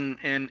 naval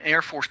and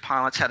Air Force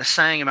pilots had a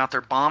saying about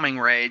their bombing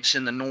raids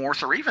in the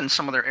north, or even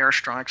some of their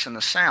airstrikes in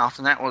the south,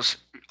 and that was,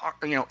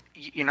 they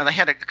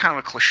had a kind of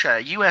a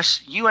cliche.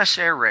 U.S.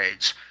 air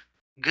raids,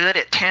 good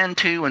at 10,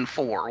 2, and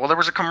 4. Well, there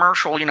was a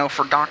commercial,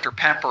 for Dr.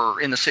 Pepper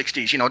in the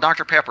 60s.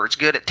 Dr. Pepper, it's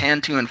good at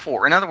 10, 2, and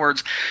 4. In other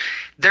words,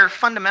 they're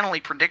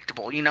fundamentally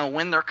predictable. You know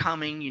when they're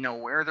coming,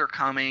 where they're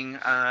coming.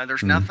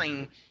 There's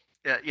nothing.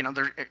 That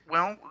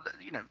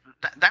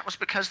was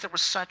because there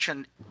was such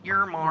an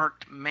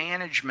earmarked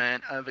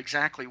management of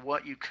exactly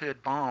what you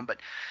could bomb.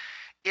 But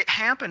it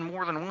happened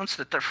more than once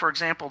that, for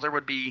example, there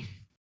would be,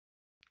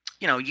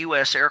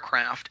 U.S.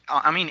 aircraft,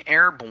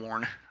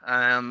 airborne,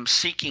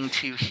 seeking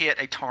to hit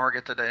a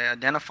target that they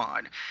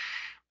identified.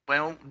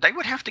 Well, they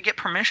would have to get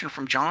permission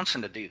from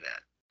Johnson to do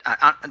that.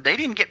 They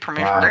didn't get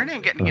permission. Wow. They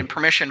didn't get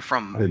permission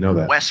from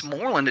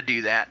Westmoreland to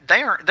do that.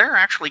 There are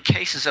actually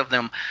cases of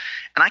them,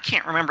 and I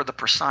can't remember the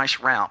precise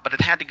route, but it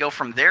had to go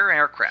from their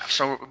aircraft.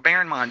 So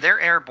bear in mind, they're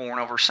airborne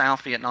over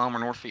South Vietnam or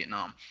North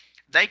Vietnam.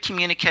 They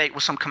communicate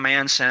with some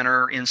command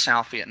center in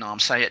South Vietnam,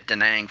 say at Da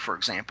Nang, for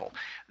example.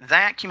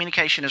 That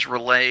communication is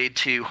relayed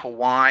to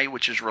Hawaii,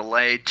 which is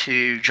relayed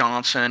to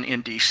Johnson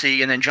in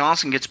D.C., and then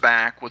Johnson gets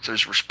back with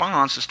his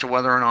response as to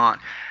whether or not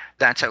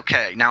that's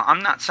okay. Now,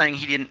 I'm not saying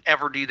he didn't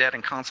ever do that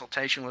in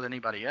consultation with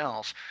anybody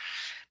else,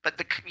 but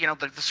the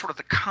sort of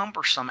the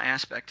cumbersome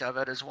aspect of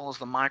it, as well as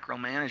the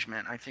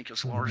micromanagement, I think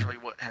is largely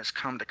what has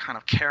come to kind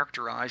of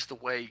characterize the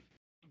way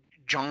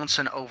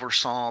Johnson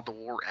oversaw the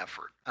war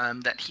effort.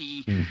 That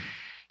he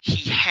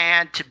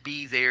had to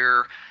be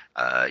there.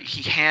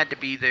 He had to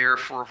be there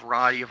for a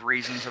variety of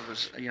reasons of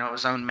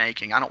his own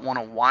making. I don't want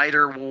a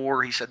wider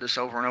war. He said this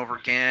over and over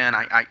again.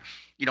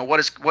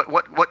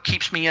 What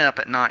keeps me up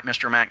at night,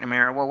 Mr.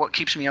 McNamara? Well, what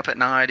keeps me up at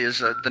night is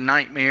the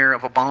nightmare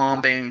of a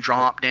bomb being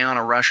dropped down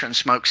a Russian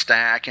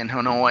smokestack in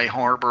Hanoi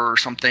Harbor or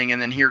something,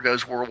 and then here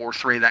goes World War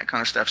III, that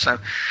kind of stuff. So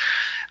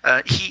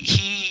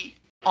he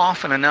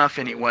often enough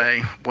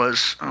anyway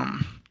was.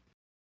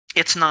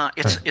 It's not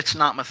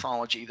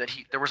mythology that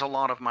there was a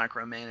lot of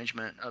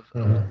micromanagement of.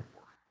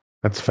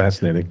 That's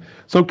fascinating.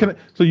 So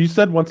you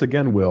said once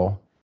again, Will,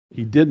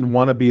 he didn't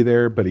want to be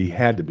there, but he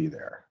had to be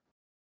there,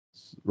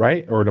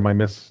 right? Or did I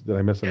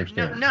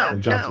misunderstand? No.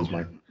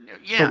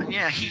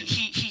 Yeah.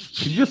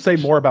 Could you just say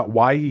more about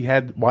why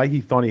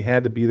he thought he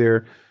had to be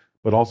there,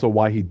 but also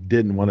why he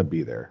didn't want to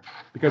be there?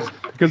 Because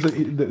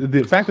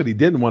the fact that he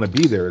didn't want to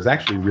be there is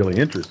actually really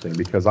interesting.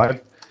 Because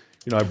I've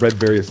read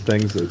various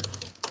things that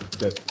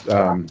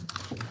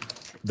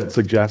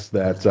suggest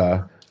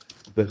that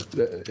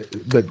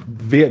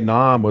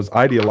Vietnam was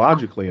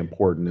ideologically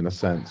important in a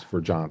sense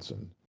for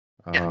Johnson.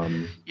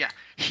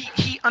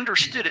 He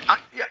understood it.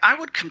 I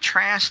would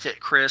contrast it,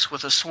 Chris,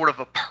 with a sort of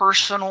a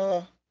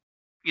personal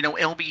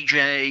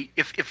LBJ,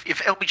 if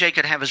LBJ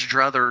could have his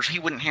druthers, he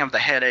wouldn't have the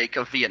headache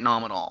of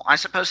Vietnam at all. I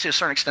suppose to a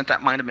certain extent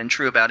that might have been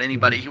true about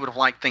anybody. He would have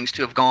liked things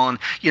to have gone,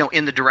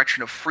 in the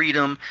direction of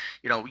freedom,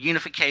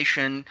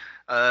 unification,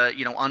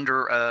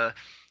 under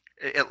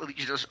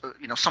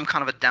some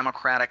kind of a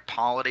democratic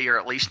polity, or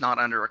at least not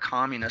under a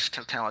communist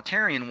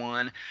totalitarian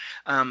one.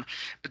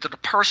 But at the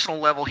personal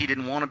level, he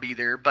didn't want to be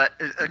there. But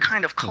a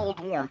kind of Cold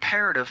War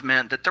imperative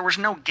meant that there was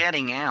no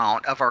getting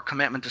out of our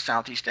commitment to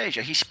Southeast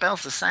Asia. He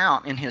spells this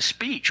out in his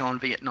speech on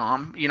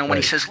Vietnam, when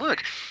he says,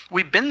 look,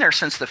 we've been there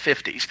since the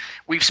 50s.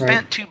 We've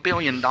spent $2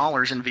 billion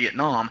in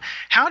Vietnam.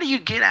 How do you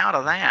get out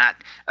of that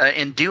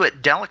and do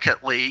it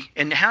delicately?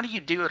 And how do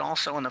you do it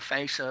also in the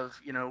face of,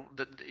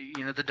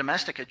 the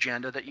domestic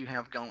agenda that you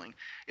have going?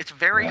 It's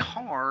very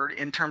hard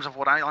in terms of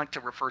what I like to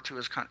refer to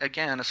as,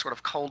 again, a sort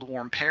of Cold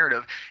War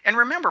imperative. And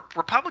remember,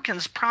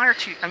 Republicans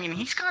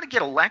he's got to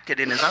get elected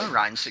in his own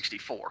right in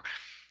 1964.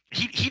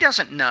 He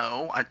doesn't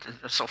know,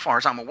 so far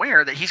as I'm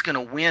aware, that he's going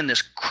to win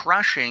this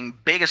crushing,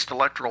 biggest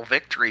electoral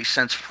victory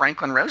since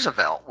Franklin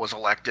Roosevelt was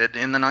elected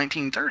in the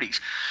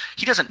 1930s.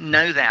 He doesn't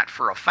know that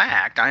for a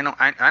fact. I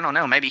don't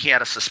know. Maybe he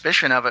had a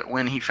suspicion of it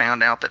when he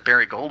found out that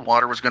Barry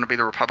Goldwater was going to be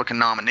the Republican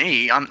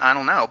nominee. I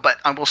don't know. But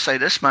I will say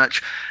this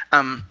much.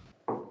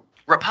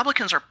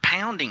 Republicans are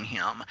pounding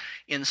him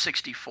in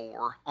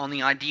 1964 on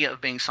the idea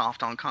of being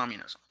soft on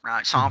communism,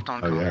 right? Soft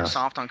on communism,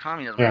 soft on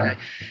communism, right?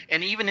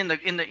 And even in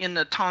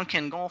the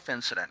Tonkin Gulf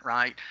incident,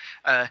 right?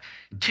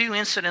 2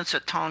 incidents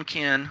at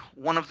Tonkin,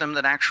 one of them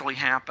that actually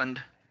happened,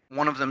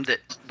 one of them that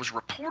was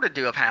reported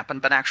to have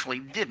happened but actually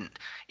didn't.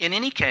 In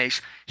any case,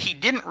 he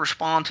didn't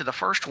respond to the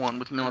first one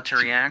with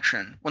military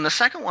action. When the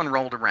second one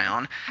rolled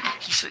around,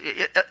 he said,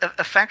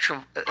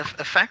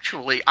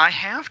 effectually, I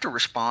have to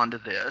respond to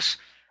this.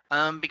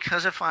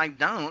 Because if I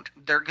don't,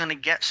 they're going to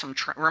get some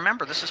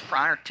remember, this is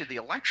prior to the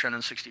election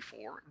in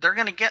 1964. They're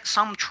going to get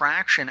some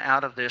traction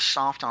out of this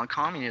soft on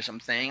communism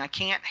thing. I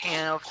can't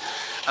have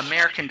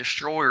American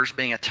destroyers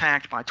being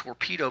attacked by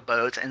torpedo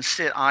boats and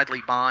sit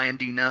idly by and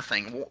do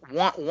nothing.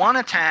 One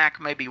attack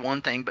may be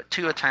one thing, but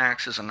 2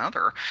 attacks is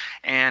another.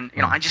 And,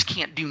 I just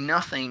can't do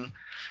nothing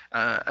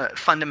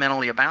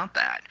fundamentally about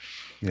that.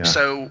 Yeah.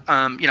 So,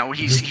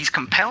 he's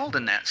compelled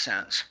in that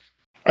sense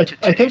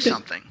to do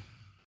something.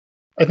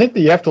 I think that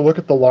you have to look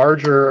at the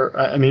larger.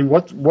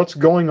 What's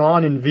going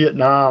on in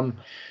Vietnam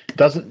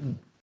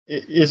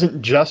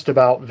isn't just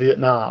about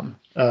Vietnam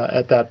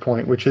at that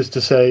point, which is to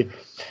say,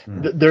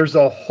 there's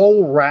a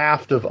whole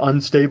raft of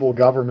unstable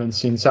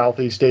governments in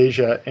Southeast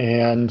Asia,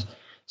 and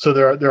so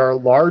there are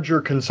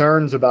larger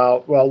concerns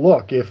about. Well,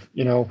 look, if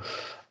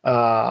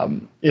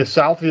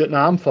South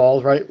Vietnam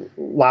falls, right,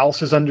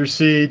 Laos is under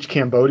siege,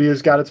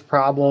 Cambodia's got its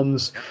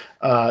problems.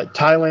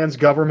 Thailand's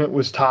government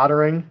was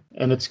tottering,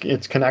 and its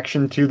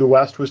connection to the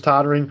West was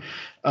tottering.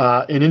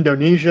 In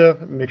Indonesia,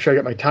 make sure I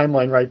get my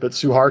timeline right, but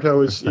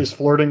Suharto is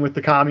flirting with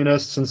the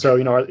communists, and so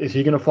is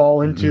he going to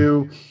fall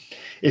into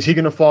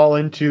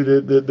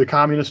the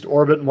communist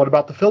orbit? And what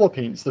about the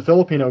Philippines? The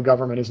Filipino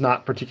government is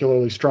not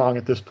particularly strong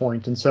at this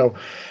point, and so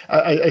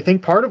I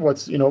think part of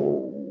what's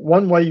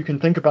one way you can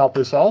think about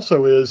this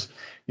also is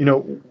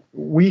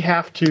we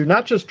have to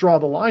not just draw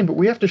the line, but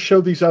we have to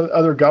show these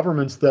other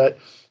governments that.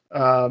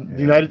 The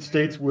United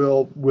States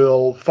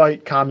will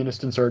fight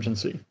communist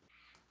insurgency.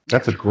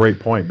 That's a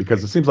great point,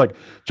 because it seems like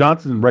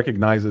Johnson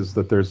recognizes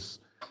that there's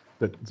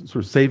that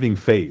sort of saving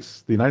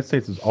face. The United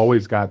States has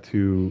always got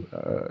to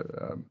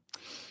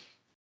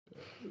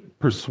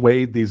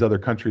persuade these other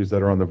countries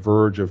that are on the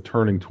verge of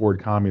turning toward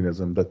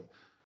communism that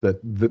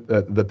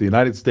the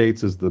United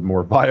States is the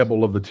more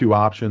viable of the 2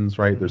 options,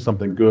 right? There's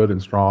something good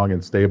and strong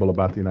and stable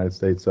about the United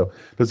States. So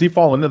does he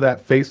fall into that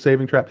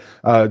face-saving trap?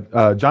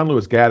 John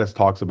Lewis Gaddis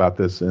talks about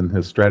this in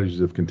his Strategies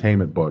of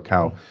Containment book,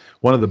 how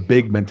one of the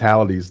big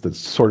mentalities that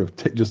sort of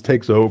just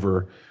takes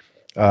over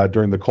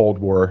during the Cold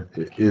War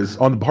is,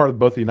 on the part of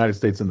both the United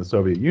States and the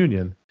Soviet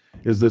Union,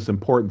 is this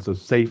importance of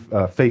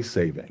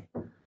face-saving.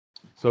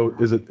 So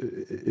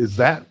is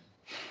that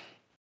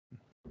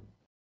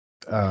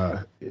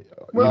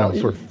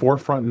sort of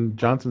forefront in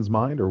Johnson's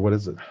mind, or what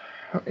is it?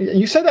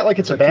 You say that like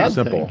it's a bad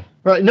thing,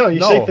 right? No,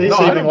 say face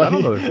saving. I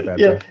don't know if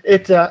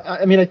it's a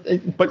bad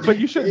thing. But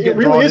you should. It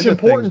really is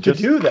important to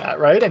do that,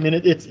 right? I mean,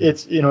 it's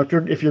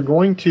if you're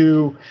going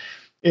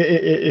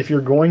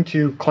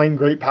to claim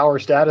great power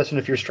status, and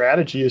if your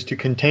strategy is to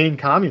contain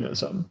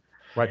communism,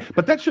 right?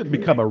 But that shouldn't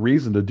become a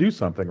reason to do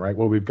something, right?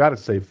 Well, we've got to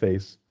save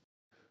face.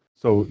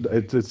 So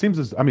it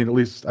seems at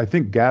least I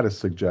think Gaddis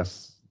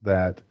suggests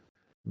that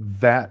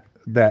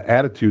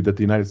attitude that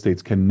the United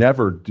States can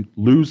never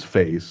lose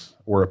face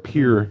or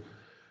appear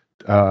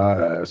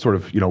sort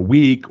of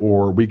weak,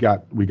 or we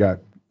got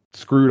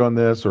screwed on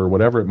this, or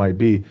whatever it might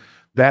be,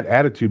 that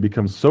attitude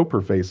becomes so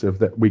pervasive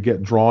that we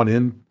get drawn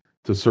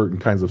into certain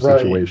kinds of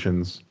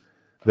situations.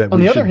 That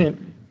on the other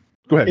hand,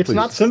 go ahead. It's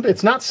please.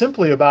 It's not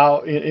simply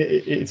about.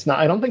 It's not.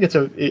 I don't think it's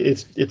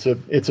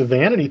a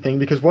vanity thing,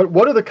 because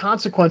what are the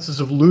consequences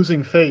of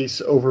losing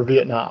face over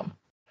Vietnam?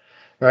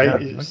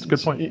 Right. Yeah, that's a good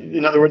point.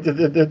 In other words,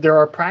 there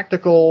are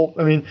practical.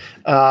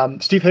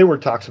 Steve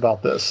Hayward talks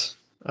about this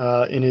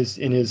in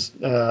his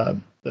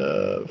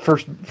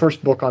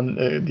first book on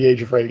the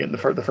Age of Reagan, the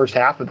first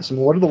half of this. I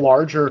mean, what are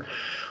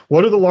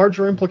the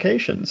larger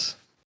implications?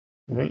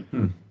 Right.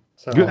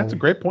 So good. That's a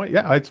great point.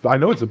 Yeah, I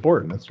know it's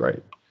important. That's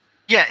right.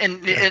 Yeah, and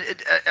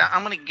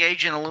I'm going to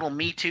engage in a little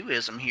Me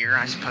Too-ism here,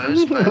 I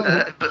suppose.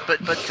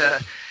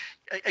 But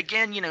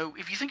again,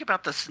 if you think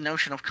about this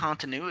notion of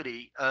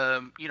continuity,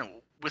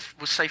 with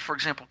say, for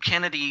example,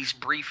 Kennedy's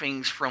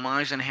briefings from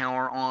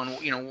Eisenhower on,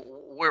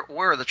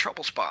 where are the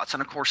trouble spots,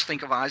 and of course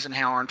think of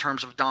Eisenhower in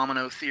terms of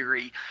domino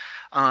theory,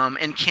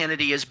 and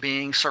Kennedy as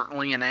being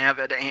certainly an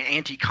avid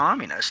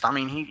anti-communist. I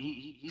mean,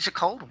 he's a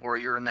Cold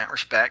Warrior in that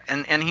respect,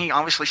 and he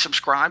obviously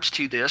subscribes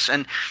to this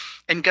and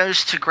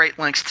goes to great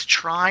lengths to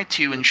try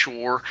to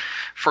ensure,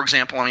 for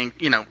example, I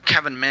mean,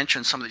 Kevin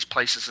mentioned some of these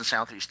places in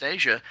Southeast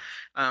Asia.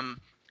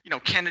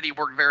 Kennedy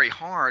worked very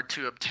hard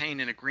to obtain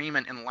an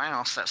agreement in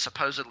Laos that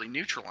supposedly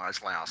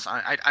neutralized Laos.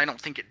 I don't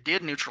think it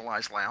did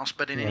neutralize Laos,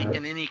 but in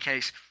any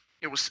case,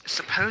 it was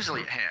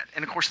supposedly it had.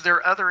 And of course, there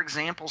are other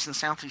examples in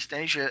Southeast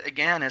Asia,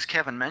 again, as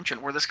Kevin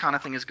mentioned, where this kind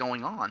of thing is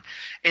going on.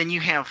 And you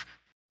have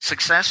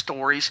success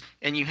stories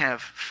and you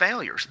have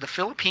failures. The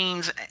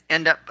Philippines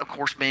end up, of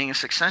course, being a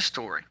success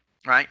story.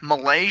 Right,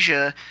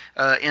 Malaysia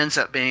ends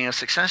up being a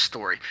success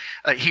story.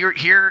 Here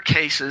are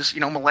cases.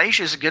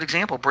 Malaysia is a good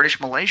example. British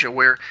Malaysia,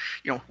 where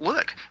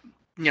look,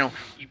 you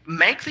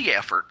make the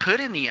effort, put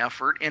in the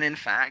effort, and in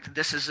fact,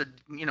 this is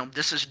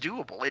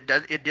doable.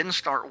 It didn't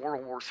start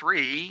World War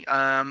III,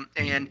 and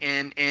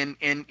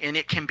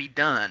it can be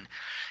done.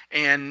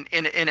 And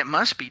it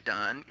must be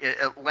done,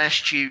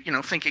 lest you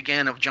think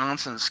again of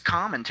Johnson's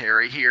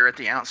commentary here at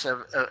the outset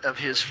of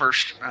his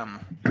first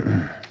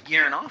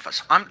year in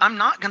office. I'm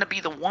not going to be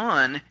the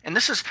one, and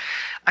this is,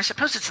 I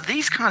suppose it's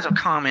these kinds of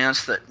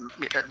comments that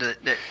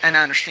and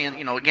I understand,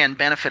 again,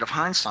 benefit of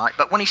hindsight,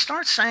 but when he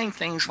starts saying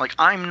things like,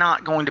 I'm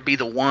not going to be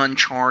the one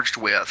charged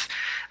with,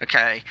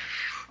 okay,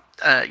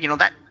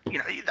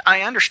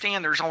 I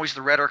understand there's always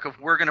the rhetoric of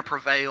we're going to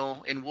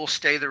prevail and we'll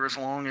stay there as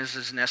long as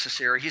is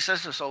necessary. He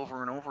says this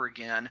over and over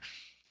again,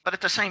 but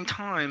at the same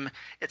time,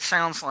 it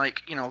sounds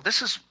like,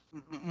 this is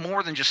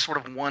more than just sort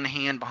of one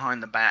hand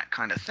behind the back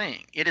kind of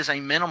thing. It is a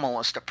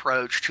minimalist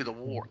approach to the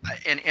war.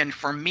 And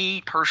for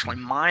me personally,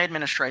 my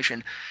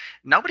administration,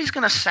 nobody's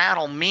going to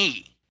saddle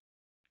me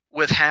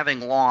with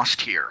having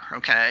lost here,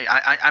 okay?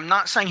 I'm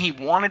not saying he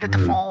wanted it to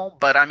fall,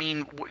 but I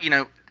mean,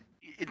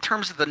 in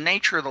terms of the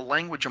nature of the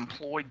language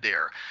employed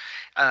there,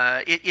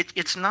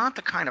 it's not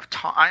the kind of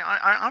talk.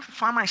 I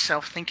find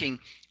myself thinking,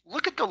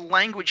 look at the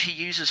language he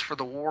uses for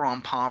the war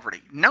on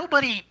poverty.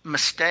 Nobody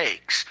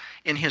mistakes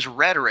in his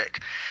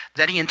rhetoric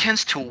that he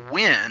intends to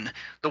win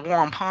the war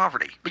on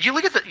poverty. But you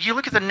look at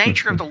the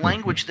nature of the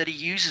language that he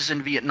uses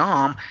in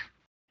Vietnam.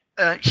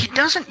 He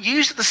doesn't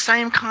use the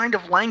same kind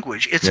of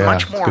language. It's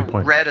much more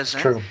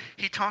reticent. True.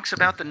 He talks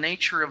about the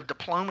nature of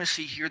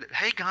diplomacy here. That,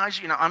 hey guys,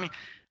 I mean.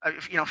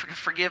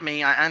 Forgive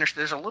me. I understand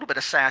there's a little bit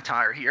of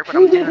satire here, but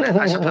I'm doing it,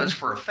 I suppose,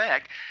 for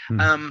effect.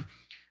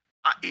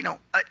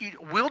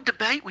 We'll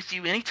debate with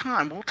you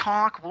anytime. We'll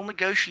talk. We'll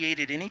negotiate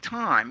at any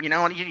time.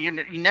 And you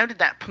noted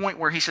that point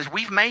where he says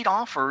we've made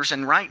offers,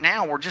 and right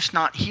now we're just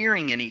not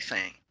hearing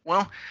anything.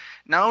 Well,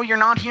 no, you're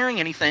not hearing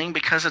anything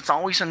because it's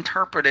always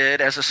interpreted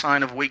as a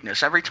sign of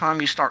weakness. Every time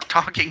you start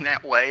talking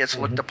that way, it's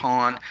looked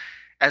upon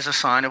as a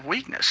sign of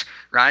weakness,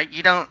 right?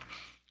 You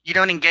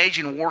don't engage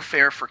in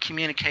warfare for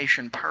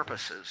communication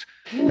purposes.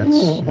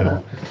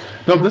 No,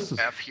 this is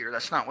here.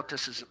 That's not what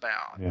this is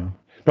about. Yeah.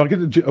 But I'll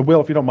get to Will,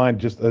 if you don't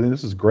mind.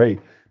 This is great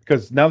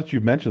because now that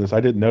you've mentioned this, I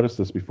didn't notice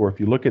this before. If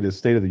you look at his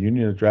State of the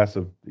Union address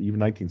of even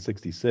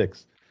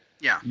 1966,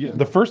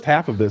 the first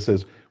half of this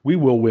is, "We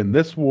will win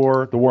this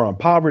war, the war on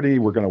poverty.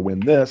 We're going to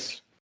win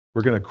this.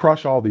 We're going to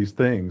crush all these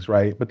things,"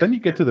 right? But then you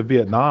get to the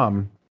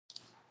Vietnam.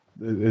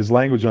 His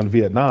language on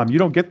Vietnam, you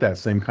don't get that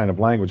same kind of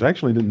language. I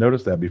actually didn't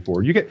notice that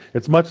before.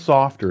 It's much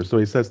softer. So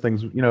he says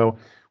things,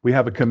 we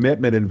have a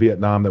commitment in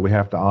Vietnam that we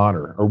have to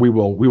honor, or we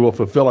will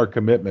fulfill our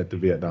commitment to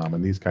Vietnam,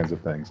 and these kinds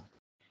of things.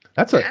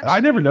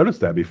 I never noticed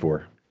that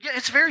before. Yeah,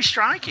 it's very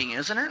striking,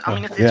 isn't it? I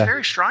mean, it's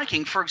very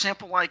striking. For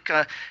example, like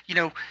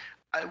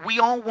we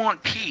all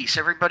want peace.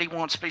 Everybody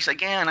wants peace.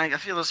 Again, I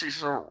feel this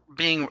is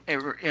being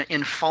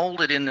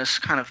enfolded in this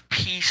kind of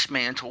peace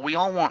mantle. We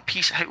all want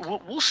peace. Hey,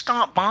 we'll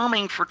stop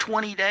bombing for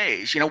 20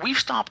 days. We've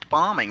stopped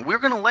bombing. We're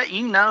going to let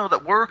you know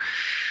that we're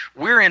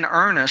in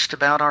earnest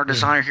about our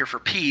desire here for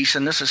peace,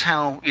 and this is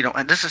how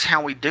and this is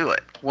how we do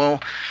it.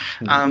 Well,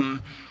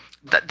 that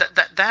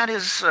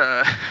is.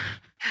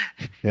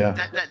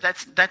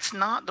 That's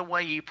not the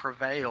way you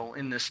prevail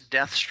in this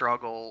death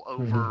struggle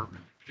over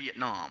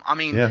Vietnam. I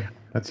mean,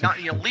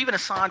 leaving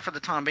aside for the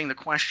time being the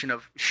question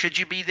of should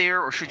you be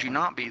there or should you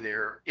not be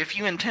there. If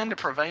you intend to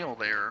prevail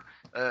there,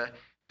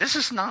 this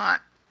is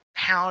not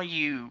how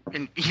you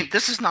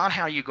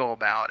go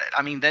about it.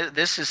 I mean,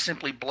 this is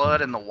simply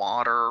blood in the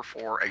water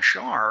for a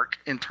shark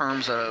in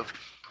terms of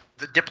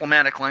the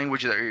diplomatic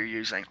language that you're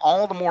using.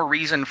 All the more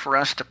reason for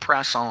us to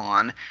press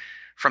on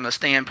from the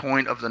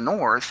standpoint of the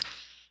North,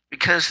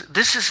 because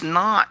this is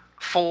not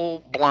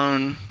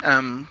full-blown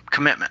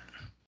commitment.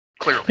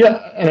 clearly. Yeah,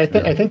 and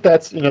I think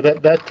that's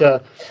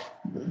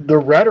the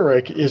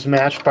rhetoric is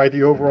matched by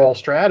the overall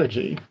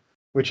strategy,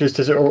 which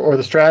is or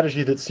the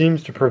strategy that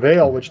seems to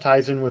prevail, which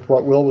ties in with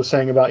what Will was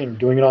saying about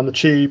doing it on the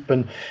cheap,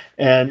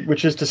 and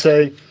which is to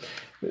say,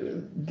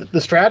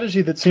 the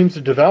strategy that seems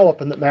to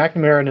develop and that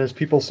McNamara and his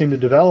people seem to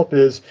develop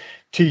is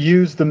to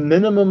use the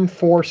minimum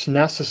force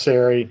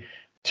necessary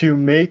to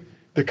make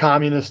the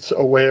communists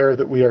aware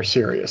that we are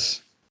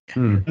serious.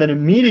 And then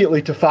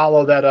immediately to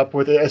follow that up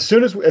with as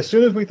soon as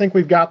we think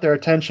we've got their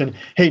attention,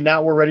 hey,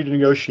 now we're ready to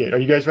negotiate. Are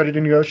you guys ready to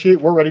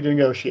negotiate? We're ready to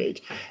negotiate.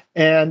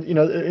 And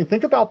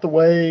think about the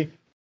way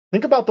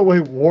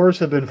wars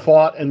have been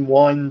fought and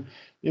won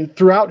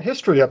throughout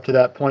history up to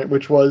that point,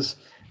 which was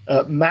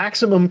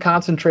maximum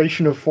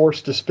concentration of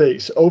force to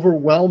space,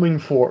 overwhelming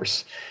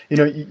force.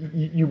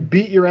 You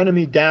beat your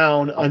enemy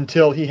down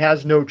until he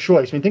has no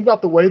choice. I mean, think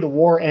about the way the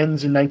war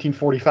ends in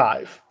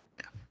 1945.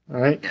 All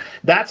right,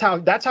 that's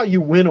how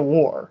you win a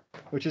war,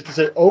 which is to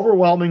say,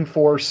 overwhelming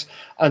force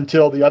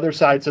until the other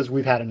side says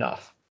we've had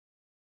enough.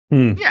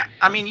 Yeah,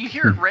 I mean, you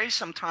hear it raised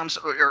sometimes,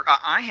 or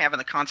I have in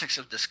the context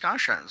of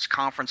discussions,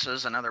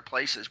 conferences, and other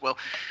places. Well,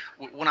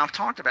 when I've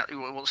talked about,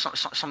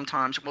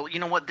 sometimes, well, you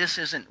know what, this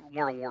isn't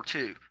World War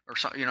II, or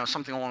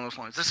something along those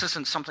lines. This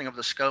isn't something of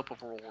the scope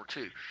of World War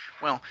II.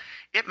 Well,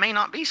 it may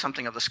not be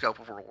something of the scope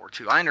of World War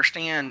II. I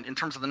understand in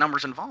terms of the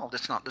numbers involved,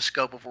 it's not the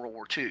scope of World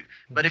War II.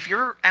 But if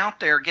you're out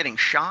there getting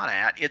shot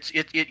at,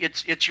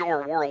 it's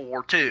your World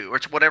War II, or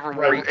it's whatever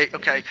war.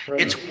 Okay,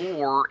 it's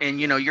war,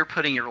 and you're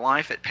putting your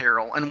life at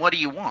peril. And what do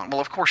you want? Well,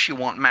 of course you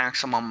want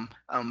maximum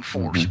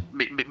force,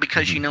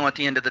 because at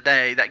the end of the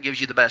day that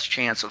gives you the best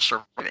chance of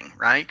surviving,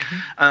 right?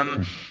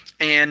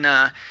 And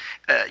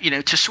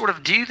to sort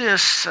of do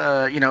this,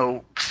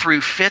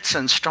 through fits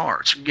and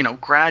starts,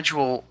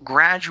 gradual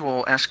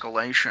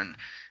escalation.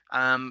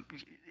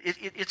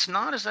 It's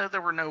not as though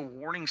there were no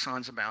warning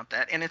signs about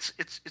that, and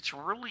it's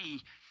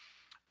really,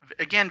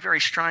 again,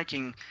 very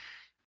striking.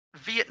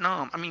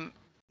 Vietnam. I mean,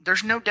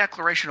 there's no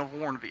declaration of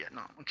war in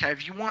Vietnam. Okay,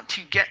 if you want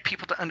to get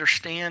people to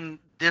understand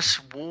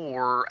this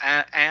war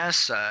as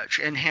such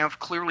and have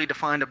clearly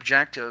defined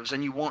objectives,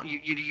 and you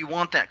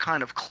want that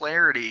kind of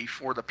clarity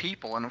for the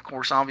people, and of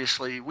course,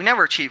 obviously, we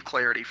never achieved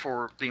clarity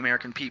for the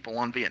American people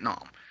on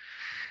Vietnam.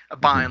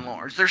 By and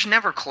large, there's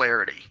never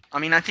clarity. I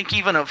mean, I think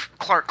even of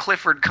Clark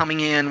Clifford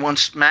coming in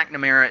once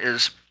McNamara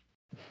is,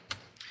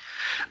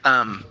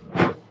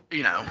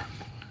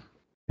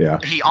 Yeah.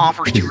 he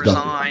offers to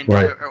resign,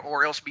 right,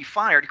 or else be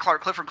fired.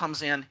 Clark Clifford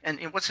comes in, and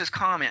what's his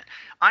comment?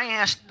 I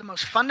asked the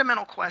most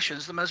fundamental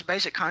questions, the most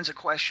basic kinds of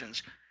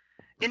questions,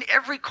 in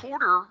every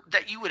quarter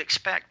that you would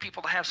expect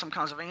people to have some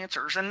kinds of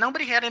answers, and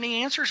nobody had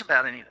any answers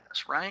about any of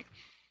this, right?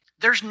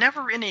 There's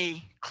never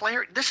any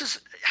clarity. This is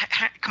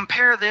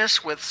compare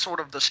this with sort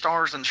of the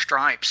Stars and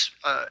Stripes.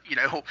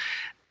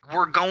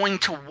 We're going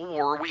to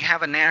war. We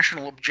have a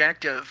national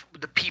objective.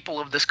 The people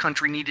of this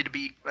country needed to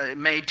be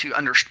made to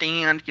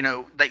understand.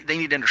 They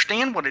need to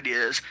understand what it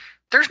is.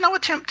 There's no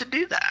attempt to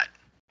do that.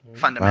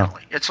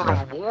 Fundamentally, it's sort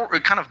of war,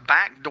 kind of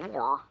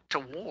backdoor to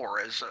war,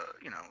 as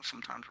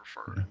sometimes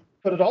referred.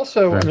 But it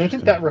also, I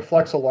think that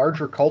reflects a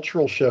larger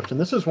cultural shift, and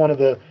this is one of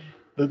the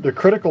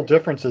critical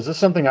differences. This is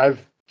something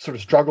I've sort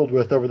of struggled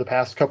with over the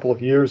past couple of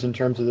years in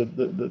terms of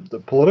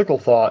the political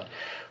thought,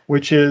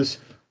 which is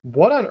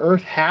what on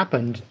earth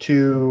happened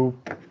to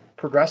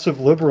progressive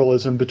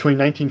liberalism between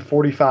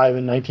 1945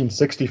 and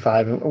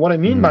 1965. And what I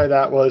mean by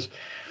that was,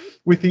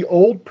 with the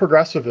old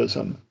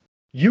progressivism,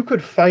 you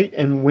could fight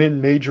and win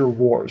major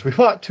wars. We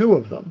fought two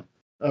of them,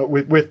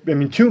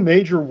 two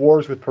major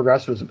wars with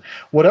progressivism.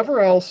 Whatever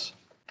else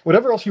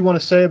you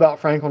want to say about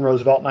Franklin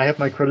Roosevelt, and I have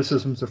my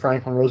criticisms of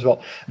Franklin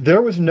Roosevelt,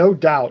 there was no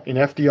doubt in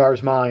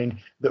FDR's mind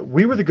that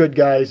we were the good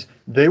guys,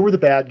 they were the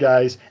bad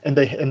guys, and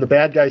the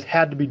bad guys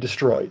had to be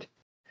destroyed.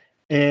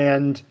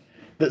 And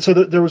so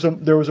there was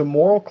a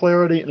moral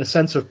clarity and a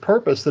sense of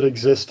purpose that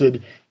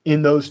existed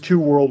in those two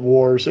world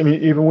wars. I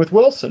mean, even with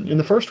Wilson in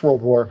the First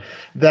World War,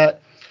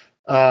 that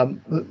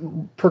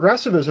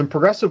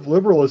progressive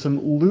liberalism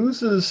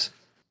loses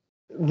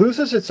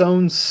its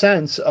own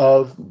sense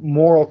of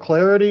moral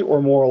clarity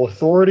or moral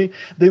authority.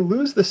 They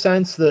lose the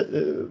sense that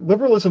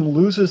liberalism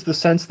loses the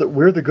sense that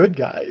we're the good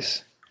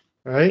guys,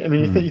 right? I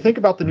mean, you think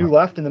about the New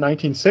Left in the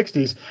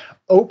 1960s,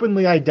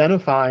 openly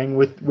identifying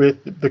with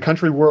the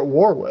country we're at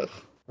war with,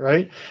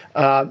 right?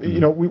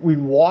 We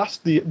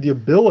lost the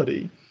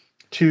ability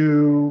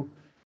to.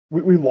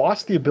 We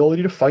lost the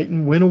ability to fight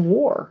and win a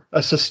war,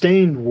 a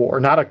sustained war,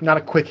 not a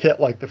quick hit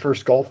like the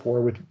first Gulf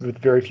War with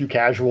very few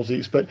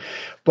casualties, but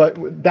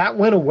that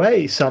went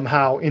away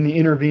somehow in the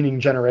intervening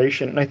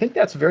generation. And I think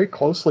that's very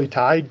closely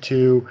tied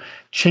to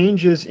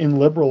changes in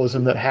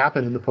liberalism that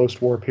happened in the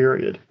post-war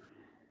period.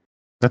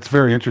 That's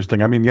very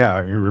interesting. I mean, you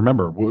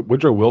remember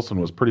Woodrow Wilson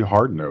was pretty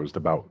hard-nosed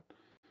about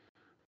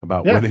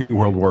winning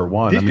World War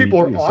I. These people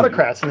are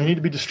autocrats and they need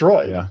to be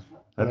destroyed. Yeah.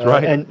 That's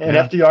right. And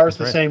FDR is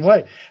the same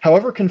way.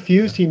 However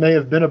confused he may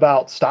have been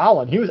about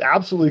Stalin, he was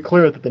absolutely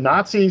clear that the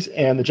Nazis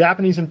and the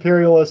Japanese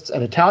imperialists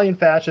and Italian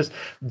fascists,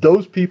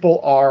 those people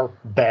are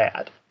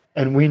bad,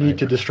 and we need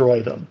to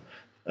destroy them.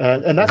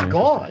 and that's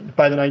gone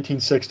by the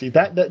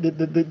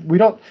 1960s. We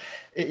don't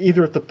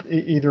either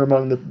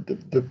among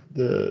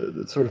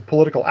the sort of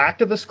political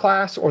activist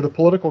class or the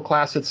political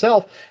class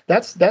itself.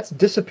 That's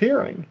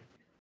disappearing.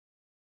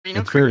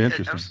 It's very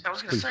interesting. I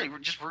was going to say,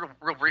 just real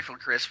briefly,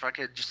 Chris, if I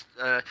could just,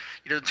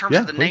 in terms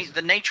of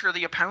the nature of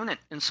the opponent,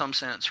 in some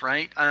sense,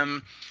 right?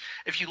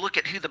 If you look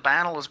at who the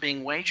battle is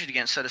being waged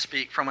against, so to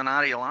speak, from an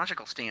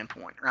ideological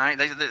standpoint, right?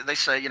 They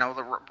say,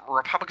 the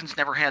Republicans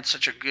never had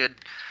such a good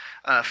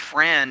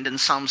friend in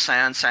some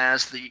sense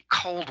as the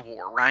Cold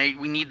War, right?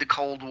 We need the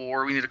Cold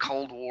War. We need a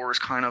Cold War as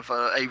kind of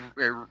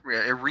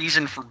a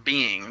reason for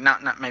being,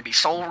 not maybe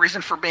sole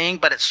reason for being,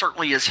 but it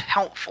certainly is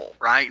helpful,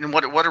 right? And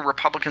what do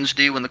Republicans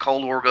do when the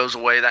Cold War goes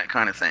away? That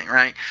kind of thing,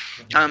 right?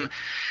 Mm-hmm.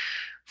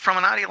 From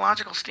an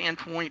ideological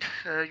standpoint,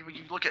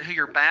 you look at who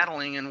you're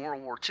battling in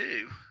World War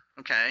II.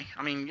 Okay,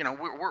 I mean,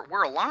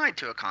 we're allied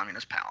to a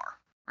communist power.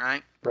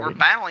 Right? We're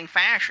battling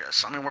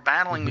fascists. I mean, we're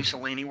battling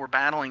Mussolini, we're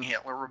battling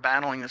Hitler, we're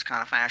battling this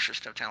kind of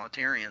fascist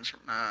totalitarians.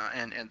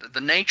 And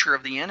the nature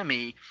of the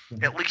enemy,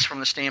 at least from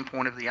the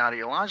standpoint of the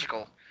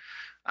ideological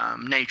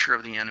nature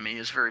of the enemy,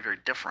 is very, very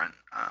different.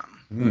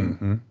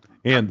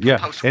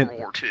 Post-World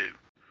War II.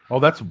 Oh,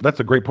 that's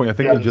a great point. I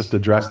think you just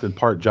addressed in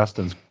part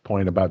Justin's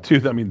point about,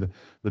 too, I mean,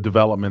 the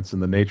developments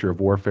and the nature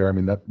of warfare. I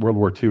mean, that World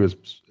War II is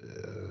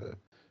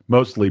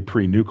mostly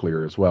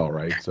pre-nuclear as well,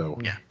 right? So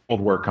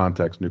Cold War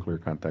context, nuclear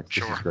context.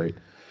 This is great.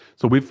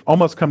 So we've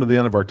almost come to the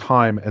end of our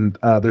time, and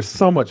there's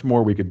so much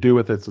more we could do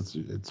with it.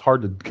 It's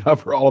hard to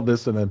cover all of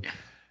this in an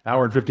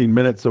hour and 15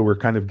 minutes, so we're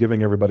kind of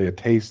giving everybody a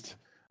taste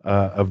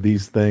of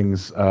these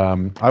things.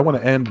 I want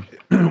to end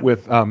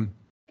with,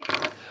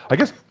 I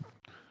guess,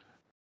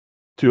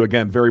 two,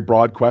 again, very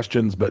broad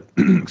questions, but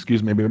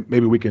excuse me,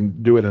 maybe we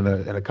can do it in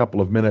a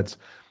couple of minutes.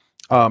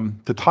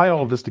 To tie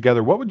all of this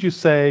together, what would you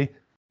say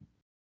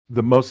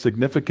the most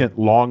significant,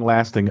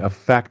 long-lasting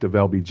effect of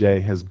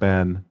LBJ has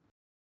been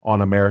on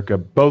America,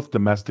 both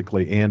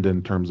domestically and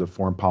in terms of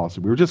foreign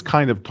policy? We were just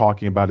kind of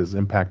talking about his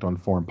impact on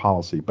foreign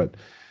policy, but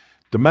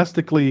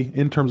domestically,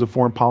 in terms of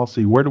foreign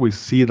policy, where do we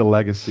see the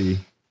legacy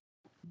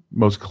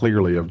most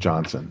clearly of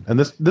Johnson? And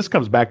this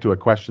comes back to a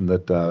question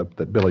that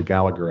Billy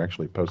Gallagher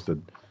actually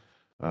posted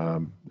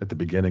at the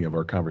beginning of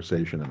our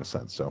conversation, in a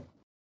sense. So,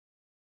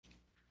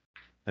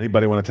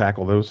 anybody want to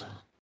tackle those?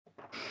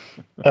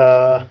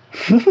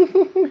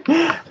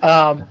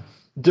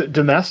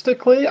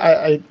 Domestically,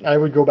 I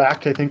would go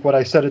back to, I think, what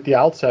I said at the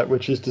outset,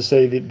 which is to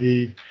say that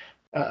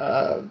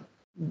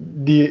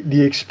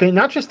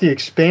not just the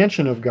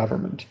expansion of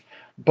government,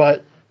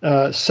 but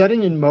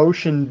setting in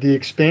motion the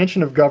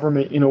expansion of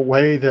government in a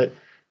way that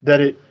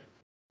it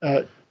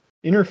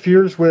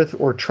interferes with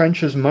or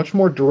trenches much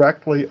more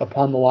directly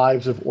upon the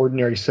lives of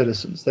ordinary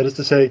citizens. That is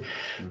to say,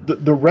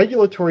 the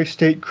regulatory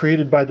state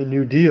created by the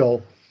New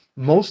Deal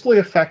mostly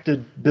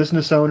affected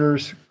business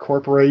owners,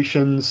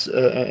 corporations,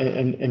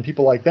 and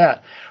people like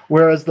that,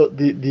 whereas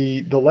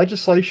the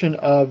legislation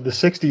of the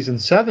 60s and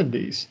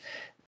 70s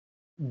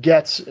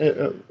gets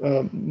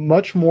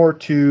much more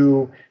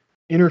to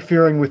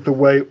interfering with the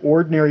way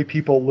ordinary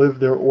people live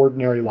their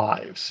ordinary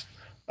lives.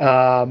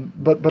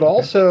 But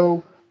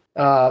also,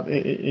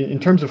 in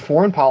terms of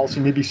foreign policy,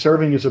 maybe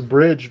serving as a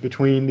bridge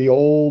between the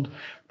old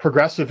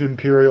progressive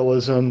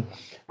imperialism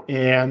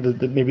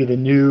and maybe the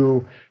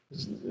new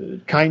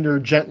kinder,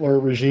 gentler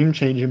regime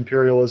change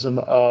imperialism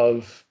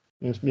of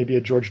maybe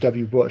a George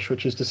W. Bush,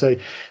 which is to say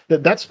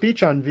that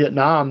speech on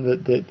Vietnam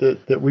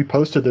that we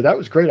posted, that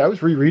was great. I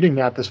was rereading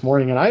that this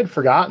morning, and I had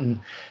forgotten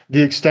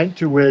the extent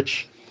to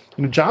which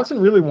Johnson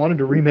really wanted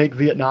to remake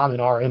Vietnam in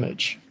our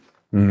image.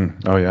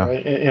 Oh yeah,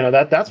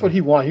 right? That's what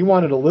he wanted. He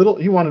wanted a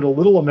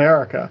little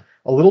America,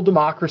 a little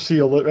democracy,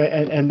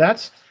 and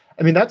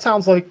that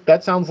sounds like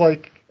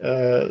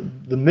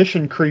the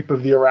mission creep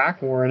of the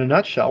Iraq War in a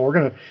nutshell.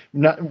 We're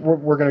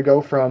gonna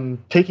go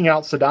from taking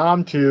out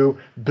Saddam to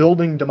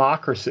building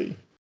democracy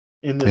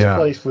in this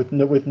place with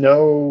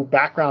no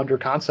background or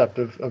concept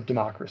of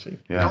democracy.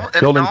 Yeah.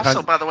 And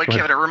also, by the way,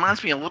 Kevin, it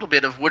reminds me a little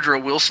bit of Woodrow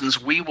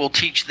Wilson's "We will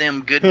teach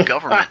them good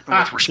government"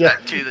 with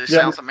respect to the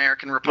South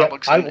American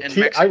republics and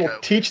Mexico. I will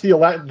teach the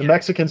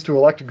Mexicans to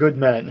elect good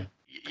men.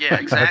 Yeah,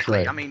 exactly.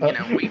 Right. I mean,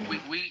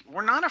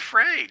 we're not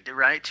afraid,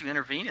 right, to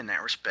intervene in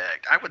that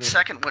respect. I would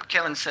second what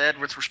Kevin said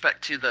with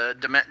respect to the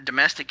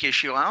domestic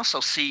issue. I also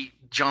see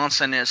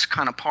Johnson as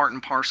kind of part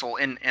and parcel,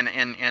 and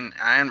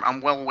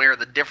I'm well aware of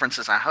the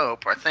differences, I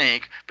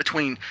think,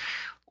 between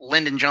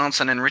Lyndon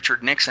Johnson and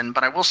Richard Nixon.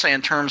 But I will say,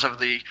 in terms of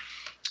the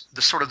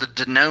sort of the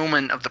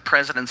denouement of the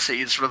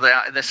presidency, sort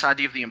of this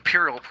idea of the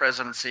imperial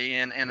presidency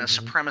and a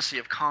supremacy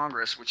of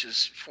Congress, which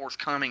is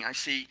forthcoming, I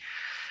see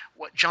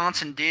what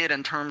Johnson did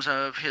in terms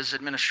of his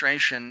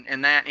administration,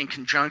 and that in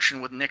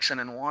conjunction with Nixon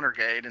and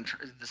Watergate, and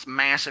this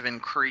massive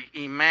increase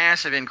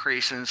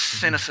in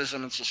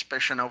cynicism and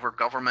suspicion over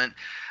government,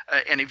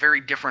 and a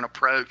very different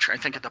approach, I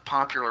think, at the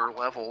popular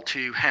level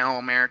to how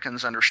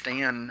Americans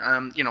understand,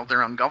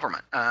 their own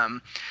government.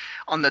 On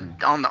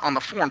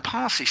the foreign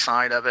policy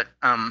side of it,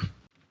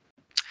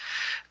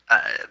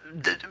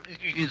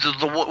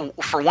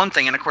 for one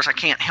thing, and of course I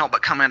can't help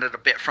but come at it a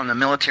bit from the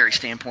military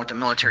standpoint, the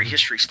military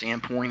history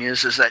standpoint,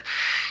 is that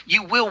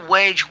you will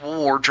wage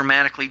war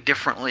dramatically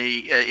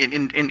differently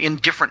in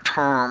different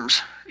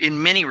terms.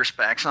 In many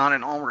respects, not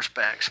in all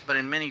respects, but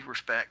in many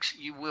respects,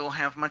 you will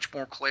have much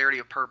more clarity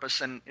of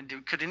purpose. And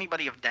could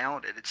anybody have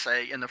doubted,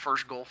 say, in the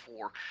first Gulf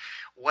War,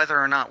 whether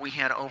or not we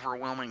had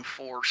overwhelming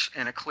force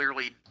and a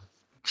clearly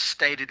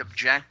stated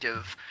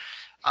objective?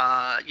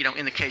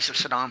 In the case of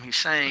Saddam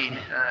Hussein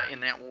in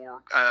that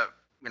war,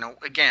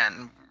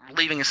 again,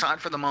 leaving aside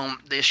for the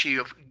moment the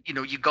issue of,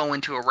 you go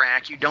into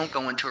Iraq, you don't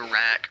go into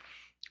Iraq.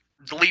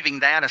 Leaving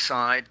that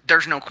aside,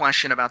 there's no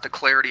question about the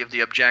clarity of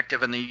the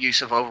objective and the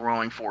use of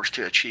overwhelming force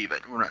to achieve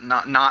it.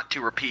 Not to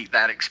repeat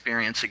that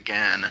experience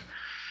again.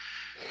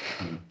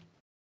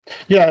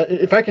 Yeah,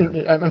 if I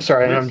can, I'm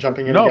sorry, I'm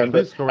jumping in again,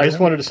 but I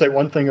just wanted to say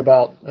one thing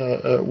about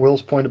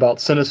Will's point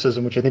about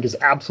cynicism, which I think is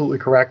absolutely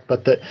correct,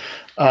 but that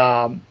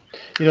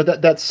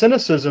that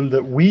cynicism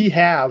that we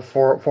have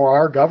for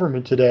our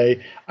government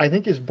today, I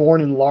think is born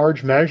in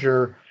large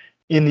measure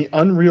in the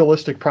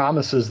unrealistic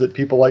promises that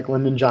people like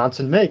Lyndon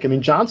Johnson make. I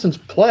mean, Johnson's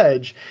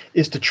pledge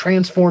is to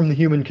transform the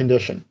human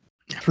condition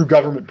through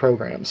government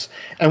programs.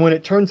 And when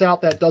it turns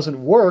out that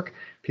doesn't work,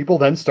 people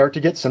then start to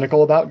get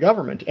cynical about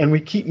government. And we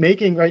keep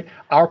making,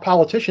 our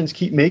politicians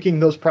keep making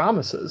those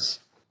promises,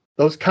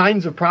 those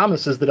kinds of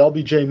promises that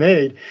LBJ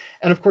made.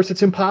 And of course,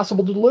 it's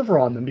impossible to deliver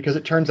on them because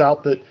it turns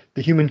out that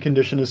the human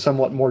condition is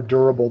somewhat more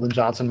durable than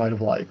Johnson might have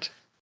liked.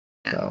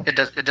 So. It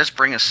does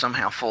bring us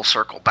somehow full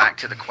circle back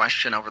to the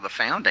question over the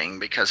founding,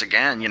 because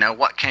again,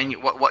 what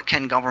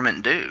can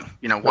government do?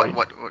 What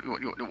are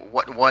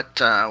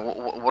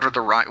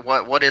the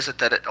what is it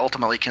that it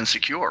ultimately can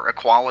secure?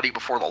 Equality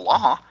before the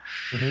law,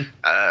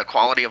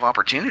 equality of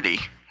opportunity,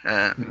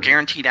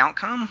 guaranteed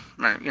outcome,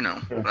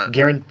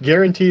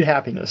 guaranteed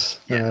happiness.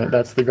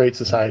 That's the Great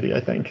Society, I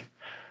think.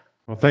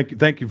 Well,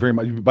 thank you very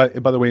much. By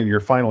the way, in your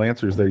final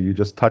answers there, you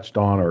just touched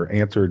on or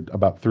answered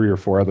about 3 or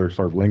 4 other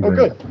sort of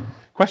lingering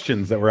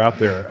questions that were out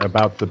there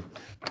about the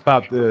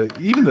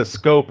even the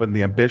scope and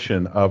the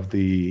ambition of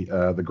the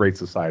Great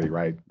Society,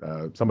 right?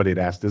 Somebody had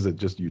asked, is it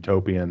just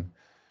utopian?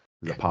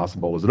 Is it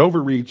possible? Is it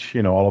overreach?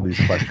 All of these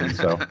questions.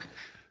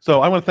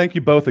 So I want to thank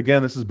you both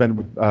again. This has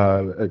been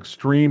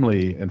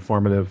extremely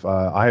informative.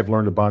 I have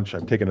learned a bunch.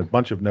 I've taken a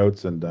bunch of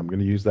notes, and I'm going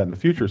to use that in the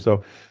future.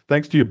 So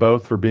thanks to you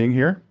both for being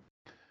here.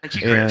 Thank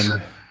you, Chris.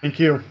 Thank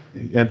you.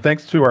 And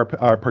thanks to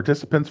our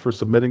participants for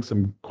submitting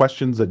some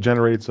questions that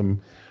generate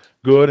some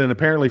good and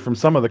apparently from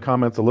some of the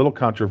comments a little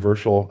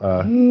controversial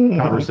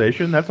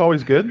conversation. That's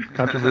always good.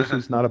 Controversy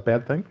is not a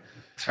bad thing.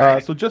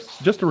 Right. So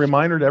just a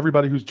reminder to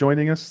everybody who's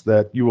joining us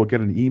that you will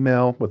get an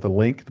email with a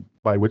link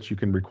by which you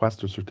can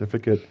request a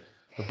certificate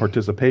of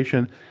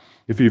participation.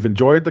 If you've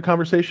enjoyed the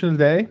conversation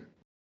today,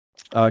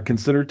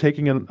 consider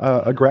taking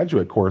a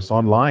graduate course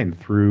online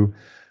through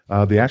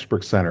the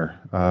Ashbrook Center,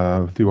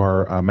 through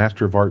our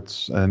Master of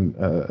Arts and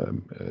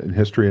in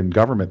History and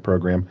Government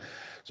program,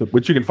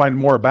 which you can find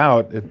more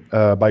about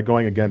by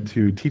going again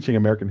to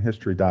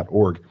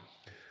teachingamericanhistory.org.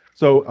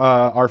 So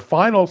our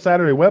final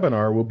Saturday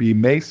webinar will be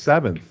May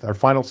 7th. Our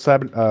final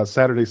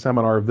Saturday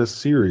seminar of this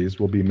series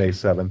will be May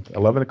 7th,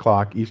 11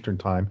 o'clock Eastern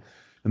Time.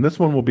 And this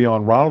one will be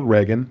on Ronald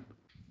Reagan,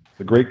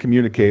 the great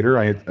communicator.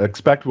 I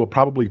expect we'll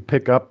probably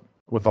pick up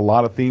with a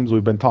lot of themes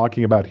we've been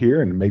talking about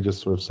here and may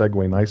just sort of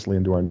segue nicely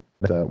into our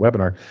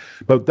webinar.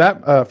 But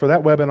for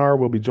that webinar,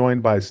 we'll be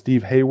joined by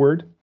Steve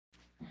Hayward,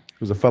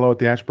 who's a fellow at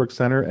the Ashbrook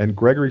Center, and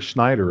Gregory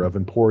Schneider of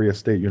Emporia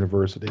State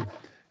University.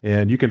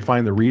 And you can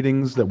find the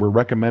readings that we're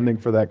recommending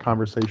for that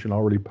conversation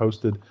already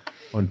posted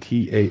on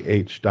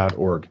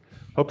TAH.org.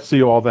 Hope to see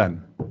you all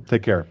then.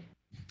 Take care.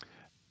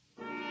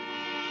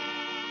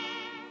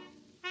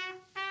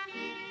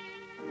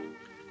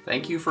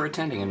 Thank you for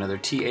attending another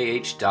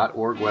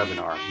TAH.org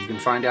webinar. You can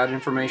find out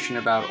information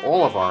about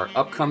all of our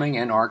upcoming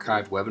and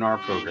archived webinar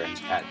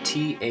programs at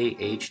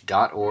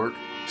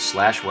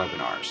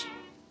TAH.org/webinars.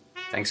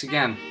 Thanks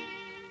again.